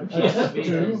Playing on a PSV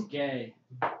Two. is gay.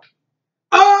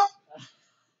 Oh!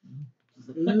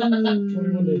 21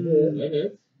 to hit. That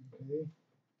hits. Okay.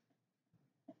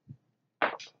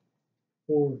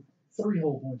 For 3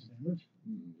 whole points of damage.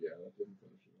 Yeah, that didn't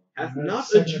finish it Hath And not a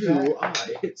second Jew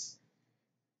attack. eyes.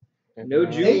 No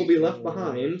Jew will be left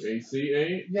behind. off. AC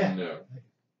 8? Yeah. No.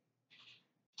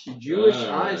 Jewish eye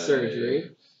Alright.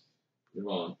 surgery. Come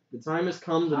on. The time has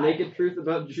come. The naked truth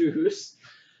about Jews.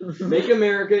 Make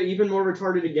America even more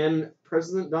retarded again.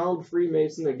 President Donald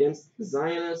Freemason against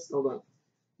Zionist. Hold on.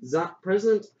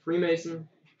 President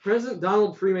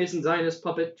Donald Freemason Zionist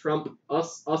puppet Trump.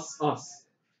 Us.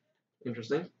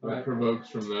 Interesting. That provokes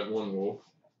from that one wolf.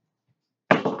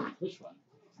 Which one?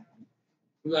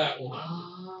 That one.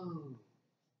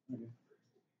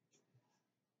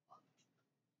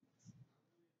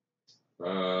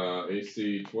 Oh.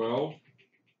 AC 12.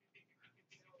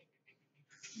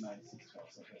 Nice.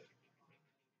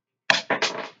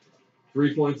 12,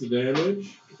 3 points of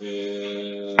damage.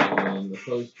 And the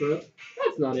post trip.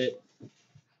 That's not it.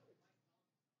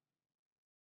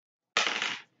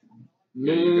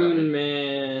 Yeah, you got Moon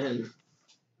Man.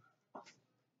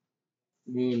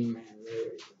 Moon Man. There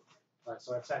we go.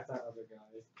 so I attack that other guy.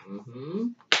 Mm-hmm.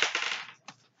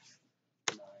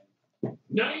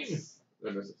 9.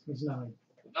 That misses. He's 9.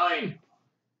 9.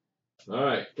 All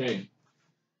right, Kane.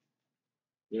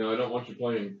 You know I don't want you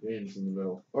playing games in the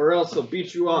middle. Or else he'll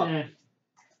beat you up. Yeah.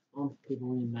 Well, people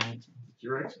win that. It's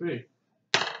your XP.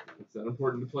 It's that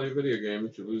important to play a video game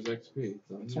that you lose XP.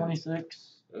 It's on you.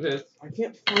 26. That is. I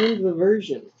can't find the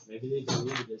version. Maybe they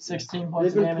deleted it. 16 They've points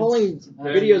of been damage. pulling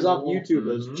videos off Mhm. YouTube,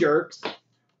 those jerks.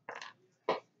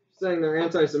 Saying they're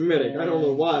anti-Semitic. I don't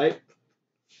know why.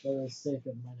 For the sake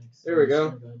of my next. There we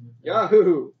go.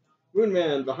 Yahoo!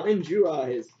 Moonman, behind you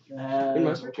eyes. In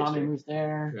my search Tommy history. moves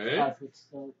there. Okay. 5 foot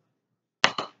step.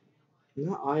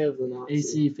 Not Eye of the Nazi.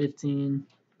 AC 15.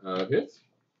 Hits.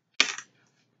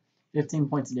 15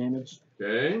 points of damage.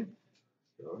 Okay.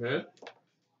 Go ahead.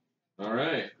 All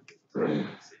right.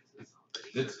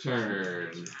 Its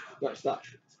turn. No, stop.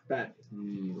 Bad.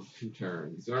 2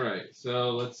 turns. All right.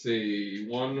 So let's see.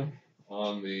 1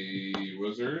 on the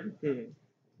wizard.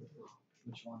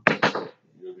 Which one?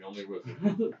 You're the only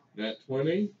wizard. Nat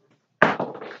 20.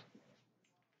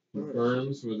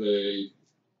 Confirms with a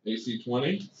AC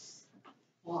 20.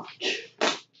 Watch.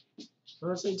 How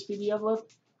much HP do you have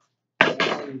left?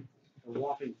 A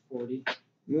whopping 40.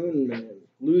 Moonman.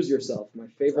 Lose yourself. My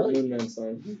favorite Moonman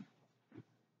song.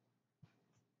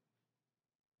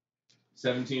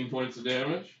 17 points of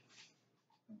damage.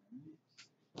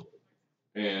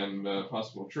 And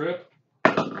possible trip.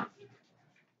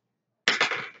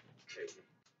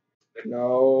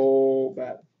 No,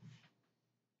 bad.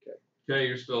 Okay,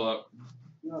 you're still up.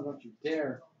 No, don't you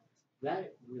dare.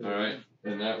 That really. All right.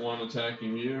 And that one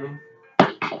attacking you.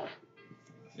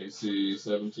 AC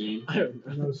 17.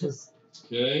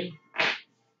 Okay.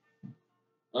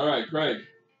 All right, Craig.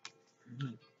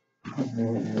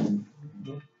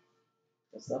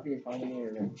 That's stuff you can find on the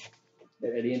internet.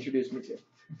 That Eddie introduced me to.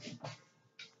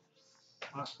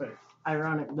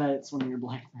 Ironic that it's one of your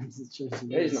black friends that chose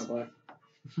you. Eddie's not black.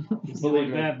 Is the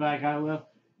only bad guy left?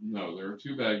 No, there are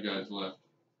 2 bad guys left.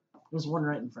 There's one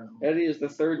right in front of him. Eddie is the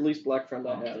 3rd least black friend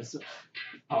I have.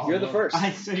 Oh, You're the first.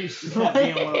 I see you should have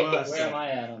been one of us. Where am I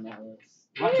at on that list?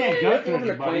 I can't go You have through an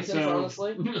everybody, acquaintance, so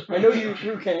honestly. I know you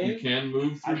through You Kane. can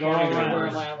move I through go party around. Where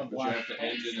members, am I on the but you block? have to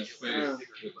end in a space that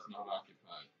is not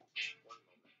occupied.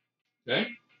 Okay?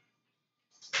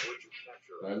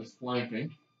 That is flanking.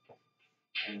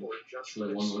 So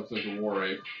the one that looks like a war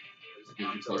ape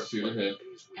gives you +2 to hit.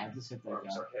 I just hit that guy.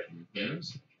 Okay.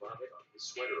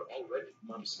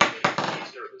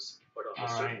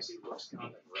 Alright.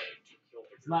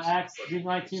 My axe did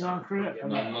 19 on crit.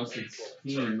 Not unless it's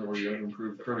keen or you have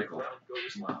improved critical. Alright.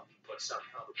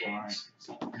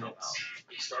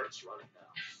 He starts running now.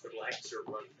 The blacks are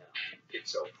running now.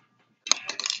 It's over.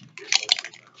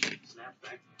 Snap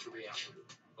back to reality.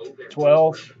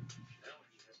 12.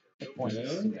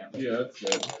 Yeah, that's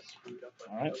good.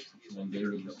 Alright. And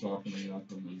David was talking to me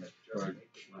up on the Craig.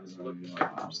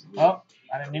 Oh,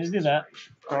 I didn't mean to do that.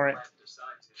 Alright.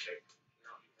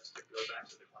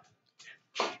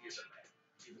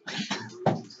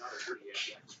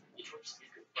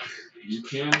 You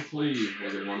can cleave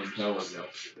with a 1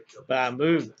 intelligence. But I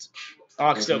moved. Oh,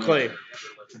 I can still cleave.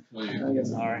 Cleave.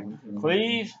 Alright.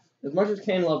 Cleave. As much as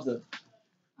Kane loves it.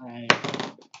 Alright.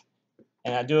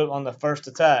 And I do it on the first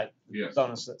attack. Yes.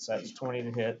 Bonus that's 20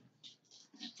 to hit.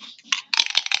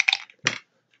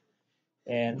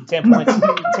 And 10 points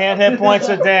 10 hit points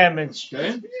of damage.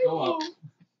 Okay, still up.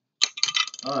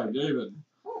 Alright, David.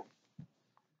 Oh,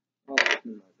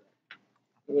 it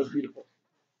was beautiful.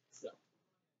 So.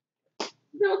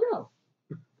 Go.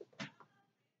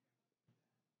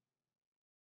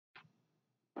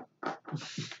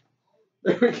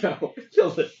 There we go.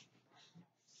 Killed it.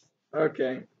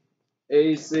 Okay.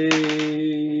 AC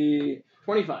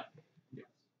 25. Yes.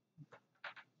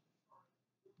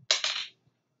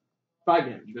 5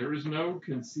 damage. There is no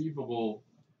conceivable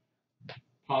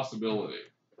possibility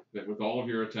that with all of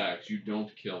your attacks you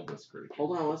don't kill this creature.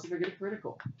 Hold on, let's see if I get a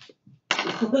critical.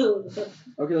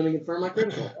 Okay, let me confirm my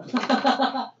critical.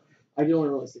 I do only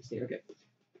roll a 16. Okay.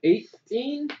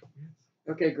 18?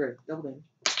 Okay, great. Double damage.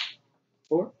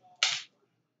 4,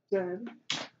 7,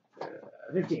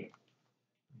 15.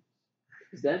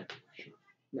 He's dead?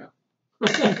 No.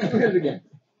 We'll hit it again.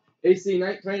 AC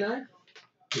 29?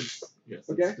 Yes,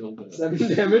 Okay. it's still dead.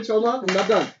 7 damage. Hold on, I'm not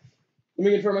done. Let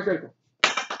me confirm my critical.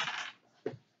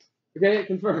 Okay,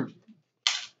 confirmed.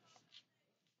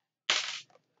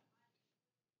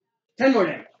 10 more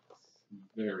damage.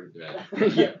 Very dead.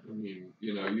 Thank you. I mean,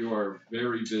 you know, you are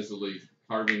very busily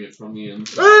carving it from the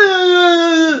inside.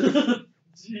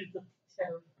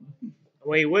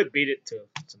 Well, he would beat it to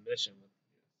submission.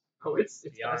 Oh, it's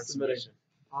beyond fast submitting. submission.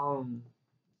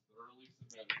 Thoroughly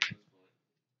submitted at this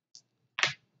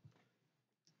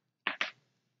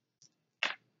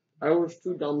point. I was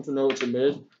too dumb to know it's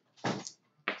submitted.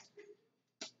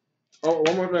 Oh,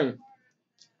 one more thing.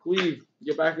 Cleve,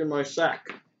 get back in my sack.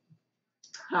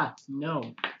 Ha,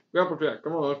 no. Grapple check.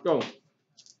 Come on, let's go.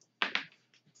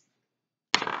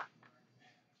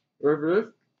 Ready for this?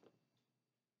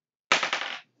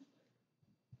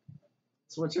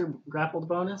 So what's your grappled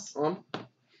bonus?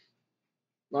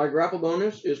 My grapple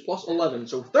bonus is plus 11,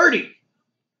 so 30!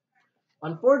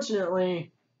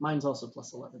 Unfortunately, mine's also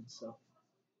plus 11, so.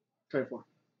 24.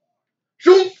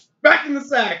 Shoot! Back in the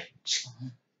sack!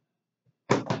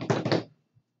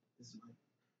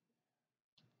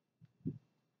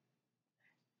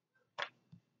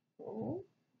 Oh,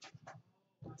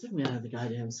 Took me out of the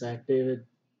goddamn sack, David.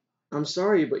 I'm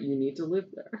sorry, but you need to live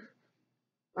there.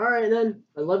 Alright then.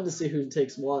 I'd love to see who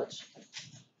takes watch.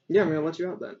 Yeah, I'm gonna let you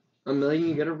out then. I'm letting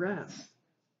you get a rest.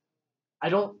 I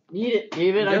don't need it,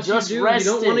 David. Yes, I just you do. rested.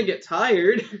 You don't want to get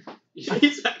tired. You should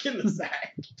be back in the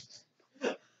sack.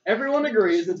 Everyone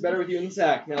agrees it's better with you in the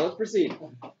sack. Now let's proceed.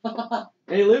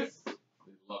 Any loot? They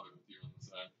love it with you on the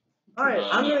side. Alright,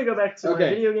 I'm gonna go back to my Okay,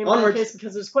 video game onwards. case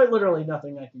because there's quite literally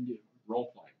nothing I can do.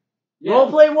 Role play.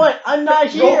 Roleplay what? I'm not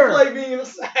here! Roleplay being in the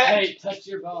sack. Hey, touch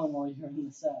your bone while you're in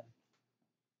the sack.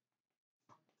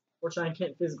 Fortunately, I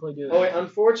can't physically do that. Oh wait,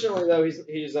 unfortunately though,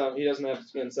 he doesn't have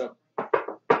skin, so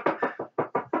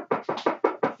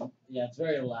Yeah, it's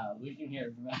very loud. We can hear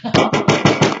it from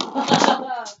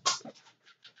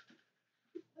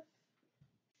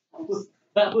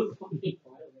That was funny.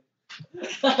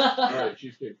 Alright,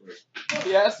 cheesecake break.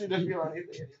 he asked you to feel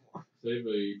anything anymore. Save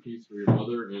a piece for your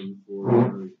mother and for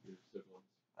your siblings.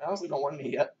 I honestly don't want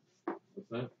any yet. What's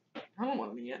that? I don't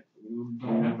want any yet. Don't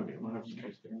have any. I'll have some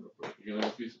cheesecake real quick. You gonna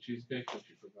have a piece of cheesecake that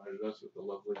you provided us with the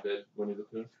lovely dead Winnie the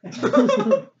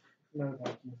Pooh? No,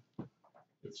 thank you.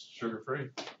 It's sugar free.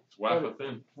 It's wafer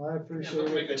thin. I appreciate Yeah,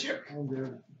 it. make a joke. I'm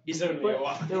good. He's owing me a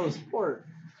lot. There was port.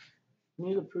 You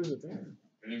need to prove it there.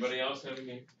 Anybody else have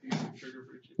any piece of sugar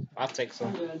free cheese? I'll take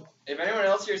some. If anyone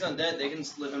else here is undead, they can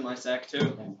live in my sack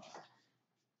too.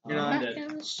 You're not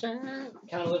undead.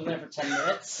 Kind of living there for 10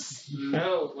 minutes.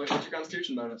 No. Wait, what's your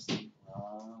constitution bonus?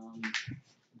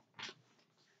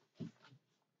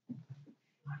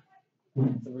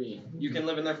 3. You can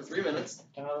live in there for 3 minutes.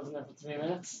 Can I live in there for 3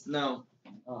 minutes? No,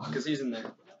 Oh. because he's in there.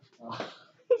 Oh.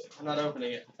 I'm not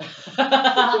opening it.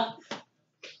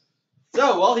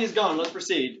 So while he's gone, let's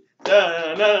proceed.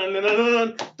 Dun dun dun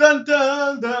dun dun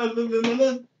dun dun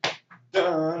dun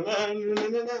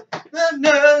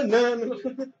dun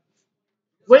dun.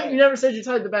 Wait, you never said you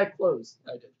tied the bag closed.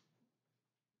 I did.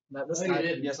 Not this No, time. you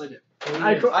didn't. Yes, I did.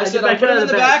 I said did I back put out it of in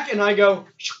the the back, and I go.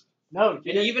 No, And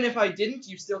even if I didn't,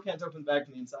 you still can't open the bag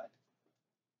from the inside.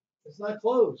 It's not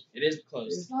closed. It is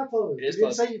closed. It's not closed. It is You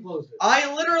didn't closed. say you closed it.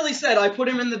 I literally said I put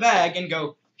him in the bag and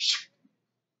go.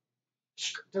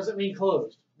 Doesn't mean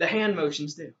closed. The hand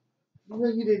motions do. No,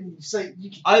 you didn't say.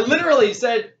 You I literally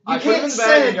said I put him in the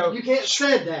bag and go. You can't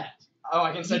said that. Oh,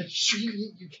 I can say.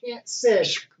 You can't said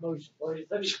motion. Well, he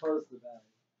said he closed the bag.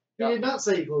 He did not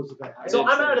say he closed the bag. So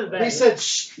I'm out of the bag. He said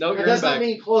shh. No, That you're in does the not bag.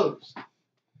 mean closed.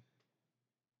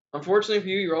 Unfortunately for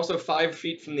you, you're also 5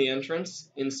 feet from the entrance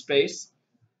in space.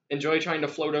 Enjoy trying to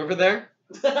float over there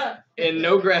in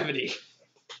no gravity.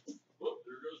 Whoop,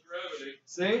 there goes gravity.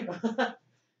 See?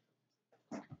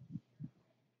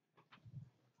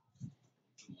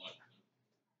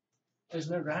 There's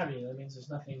no gravity. That means there's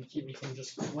nothing to keep me from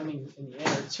just swimming in the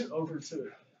air over to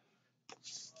it.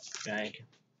 Thank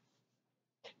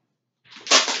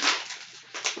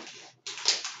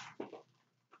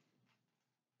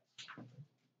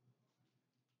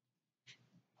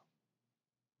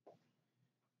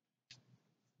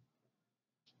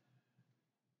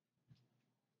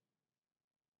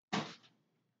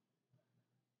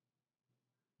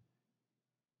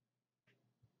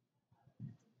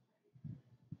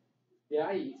Yeah,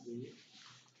 I eat weed.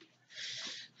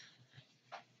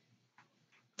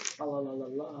 La la la la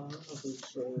la.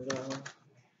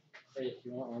 Hey,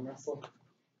 you want arm wrestle?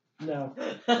 No,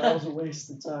 that was a waste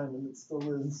of time, and it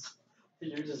still is.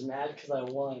 You're just mad because I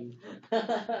won.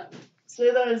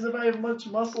 Say that as if I have much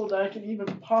muscle that I can even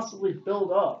possibly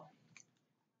build up.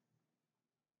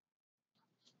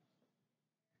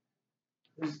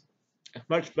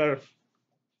 Much better.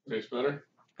 Tastes better?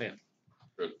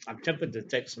 I'm tempted to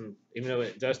take some, even though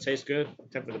it does taste good, I'm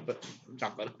tempted to put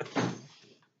chocolate.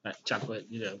 That chocolate,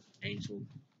 angel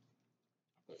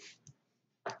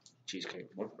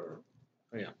cheesecake. Much better.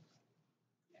 Oh, yeah.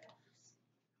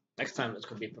 Next time it's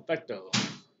going to be perfecto.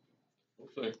 We'll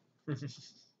see.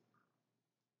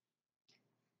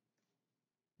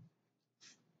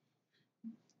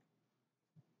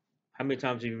 How many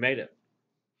times have you made it?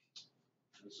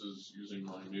 This is using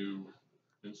my new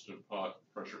Instant Pot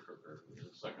pressure cooker.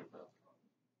 The second time.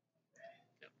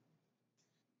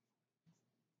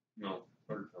 No,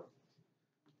 third time.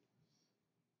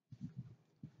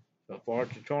 So far,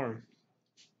 it's a charm.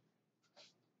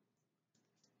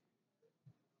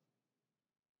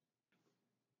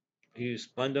 You use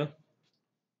Splenda.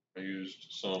 I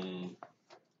used some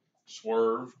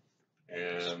Swerve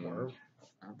and Swerve?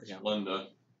 I don't think I Splenda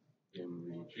in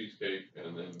the cheesecake,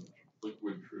 and then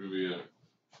liquid Truvia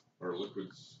or liquid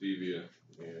stevia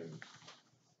and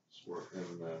Swerve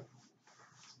and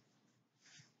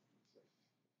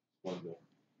Splenda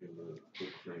in the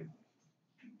whipped cream.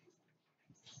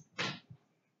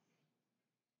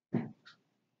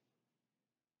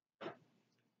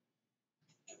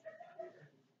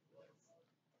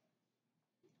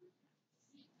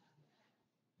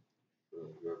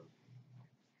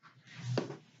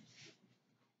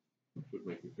 Would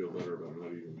make me feel better about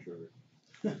not eating sugar.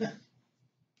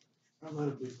 I'm not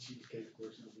a big cheesecake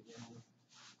person to begin with.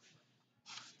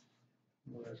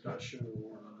 Well, it's got sugar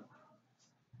on it.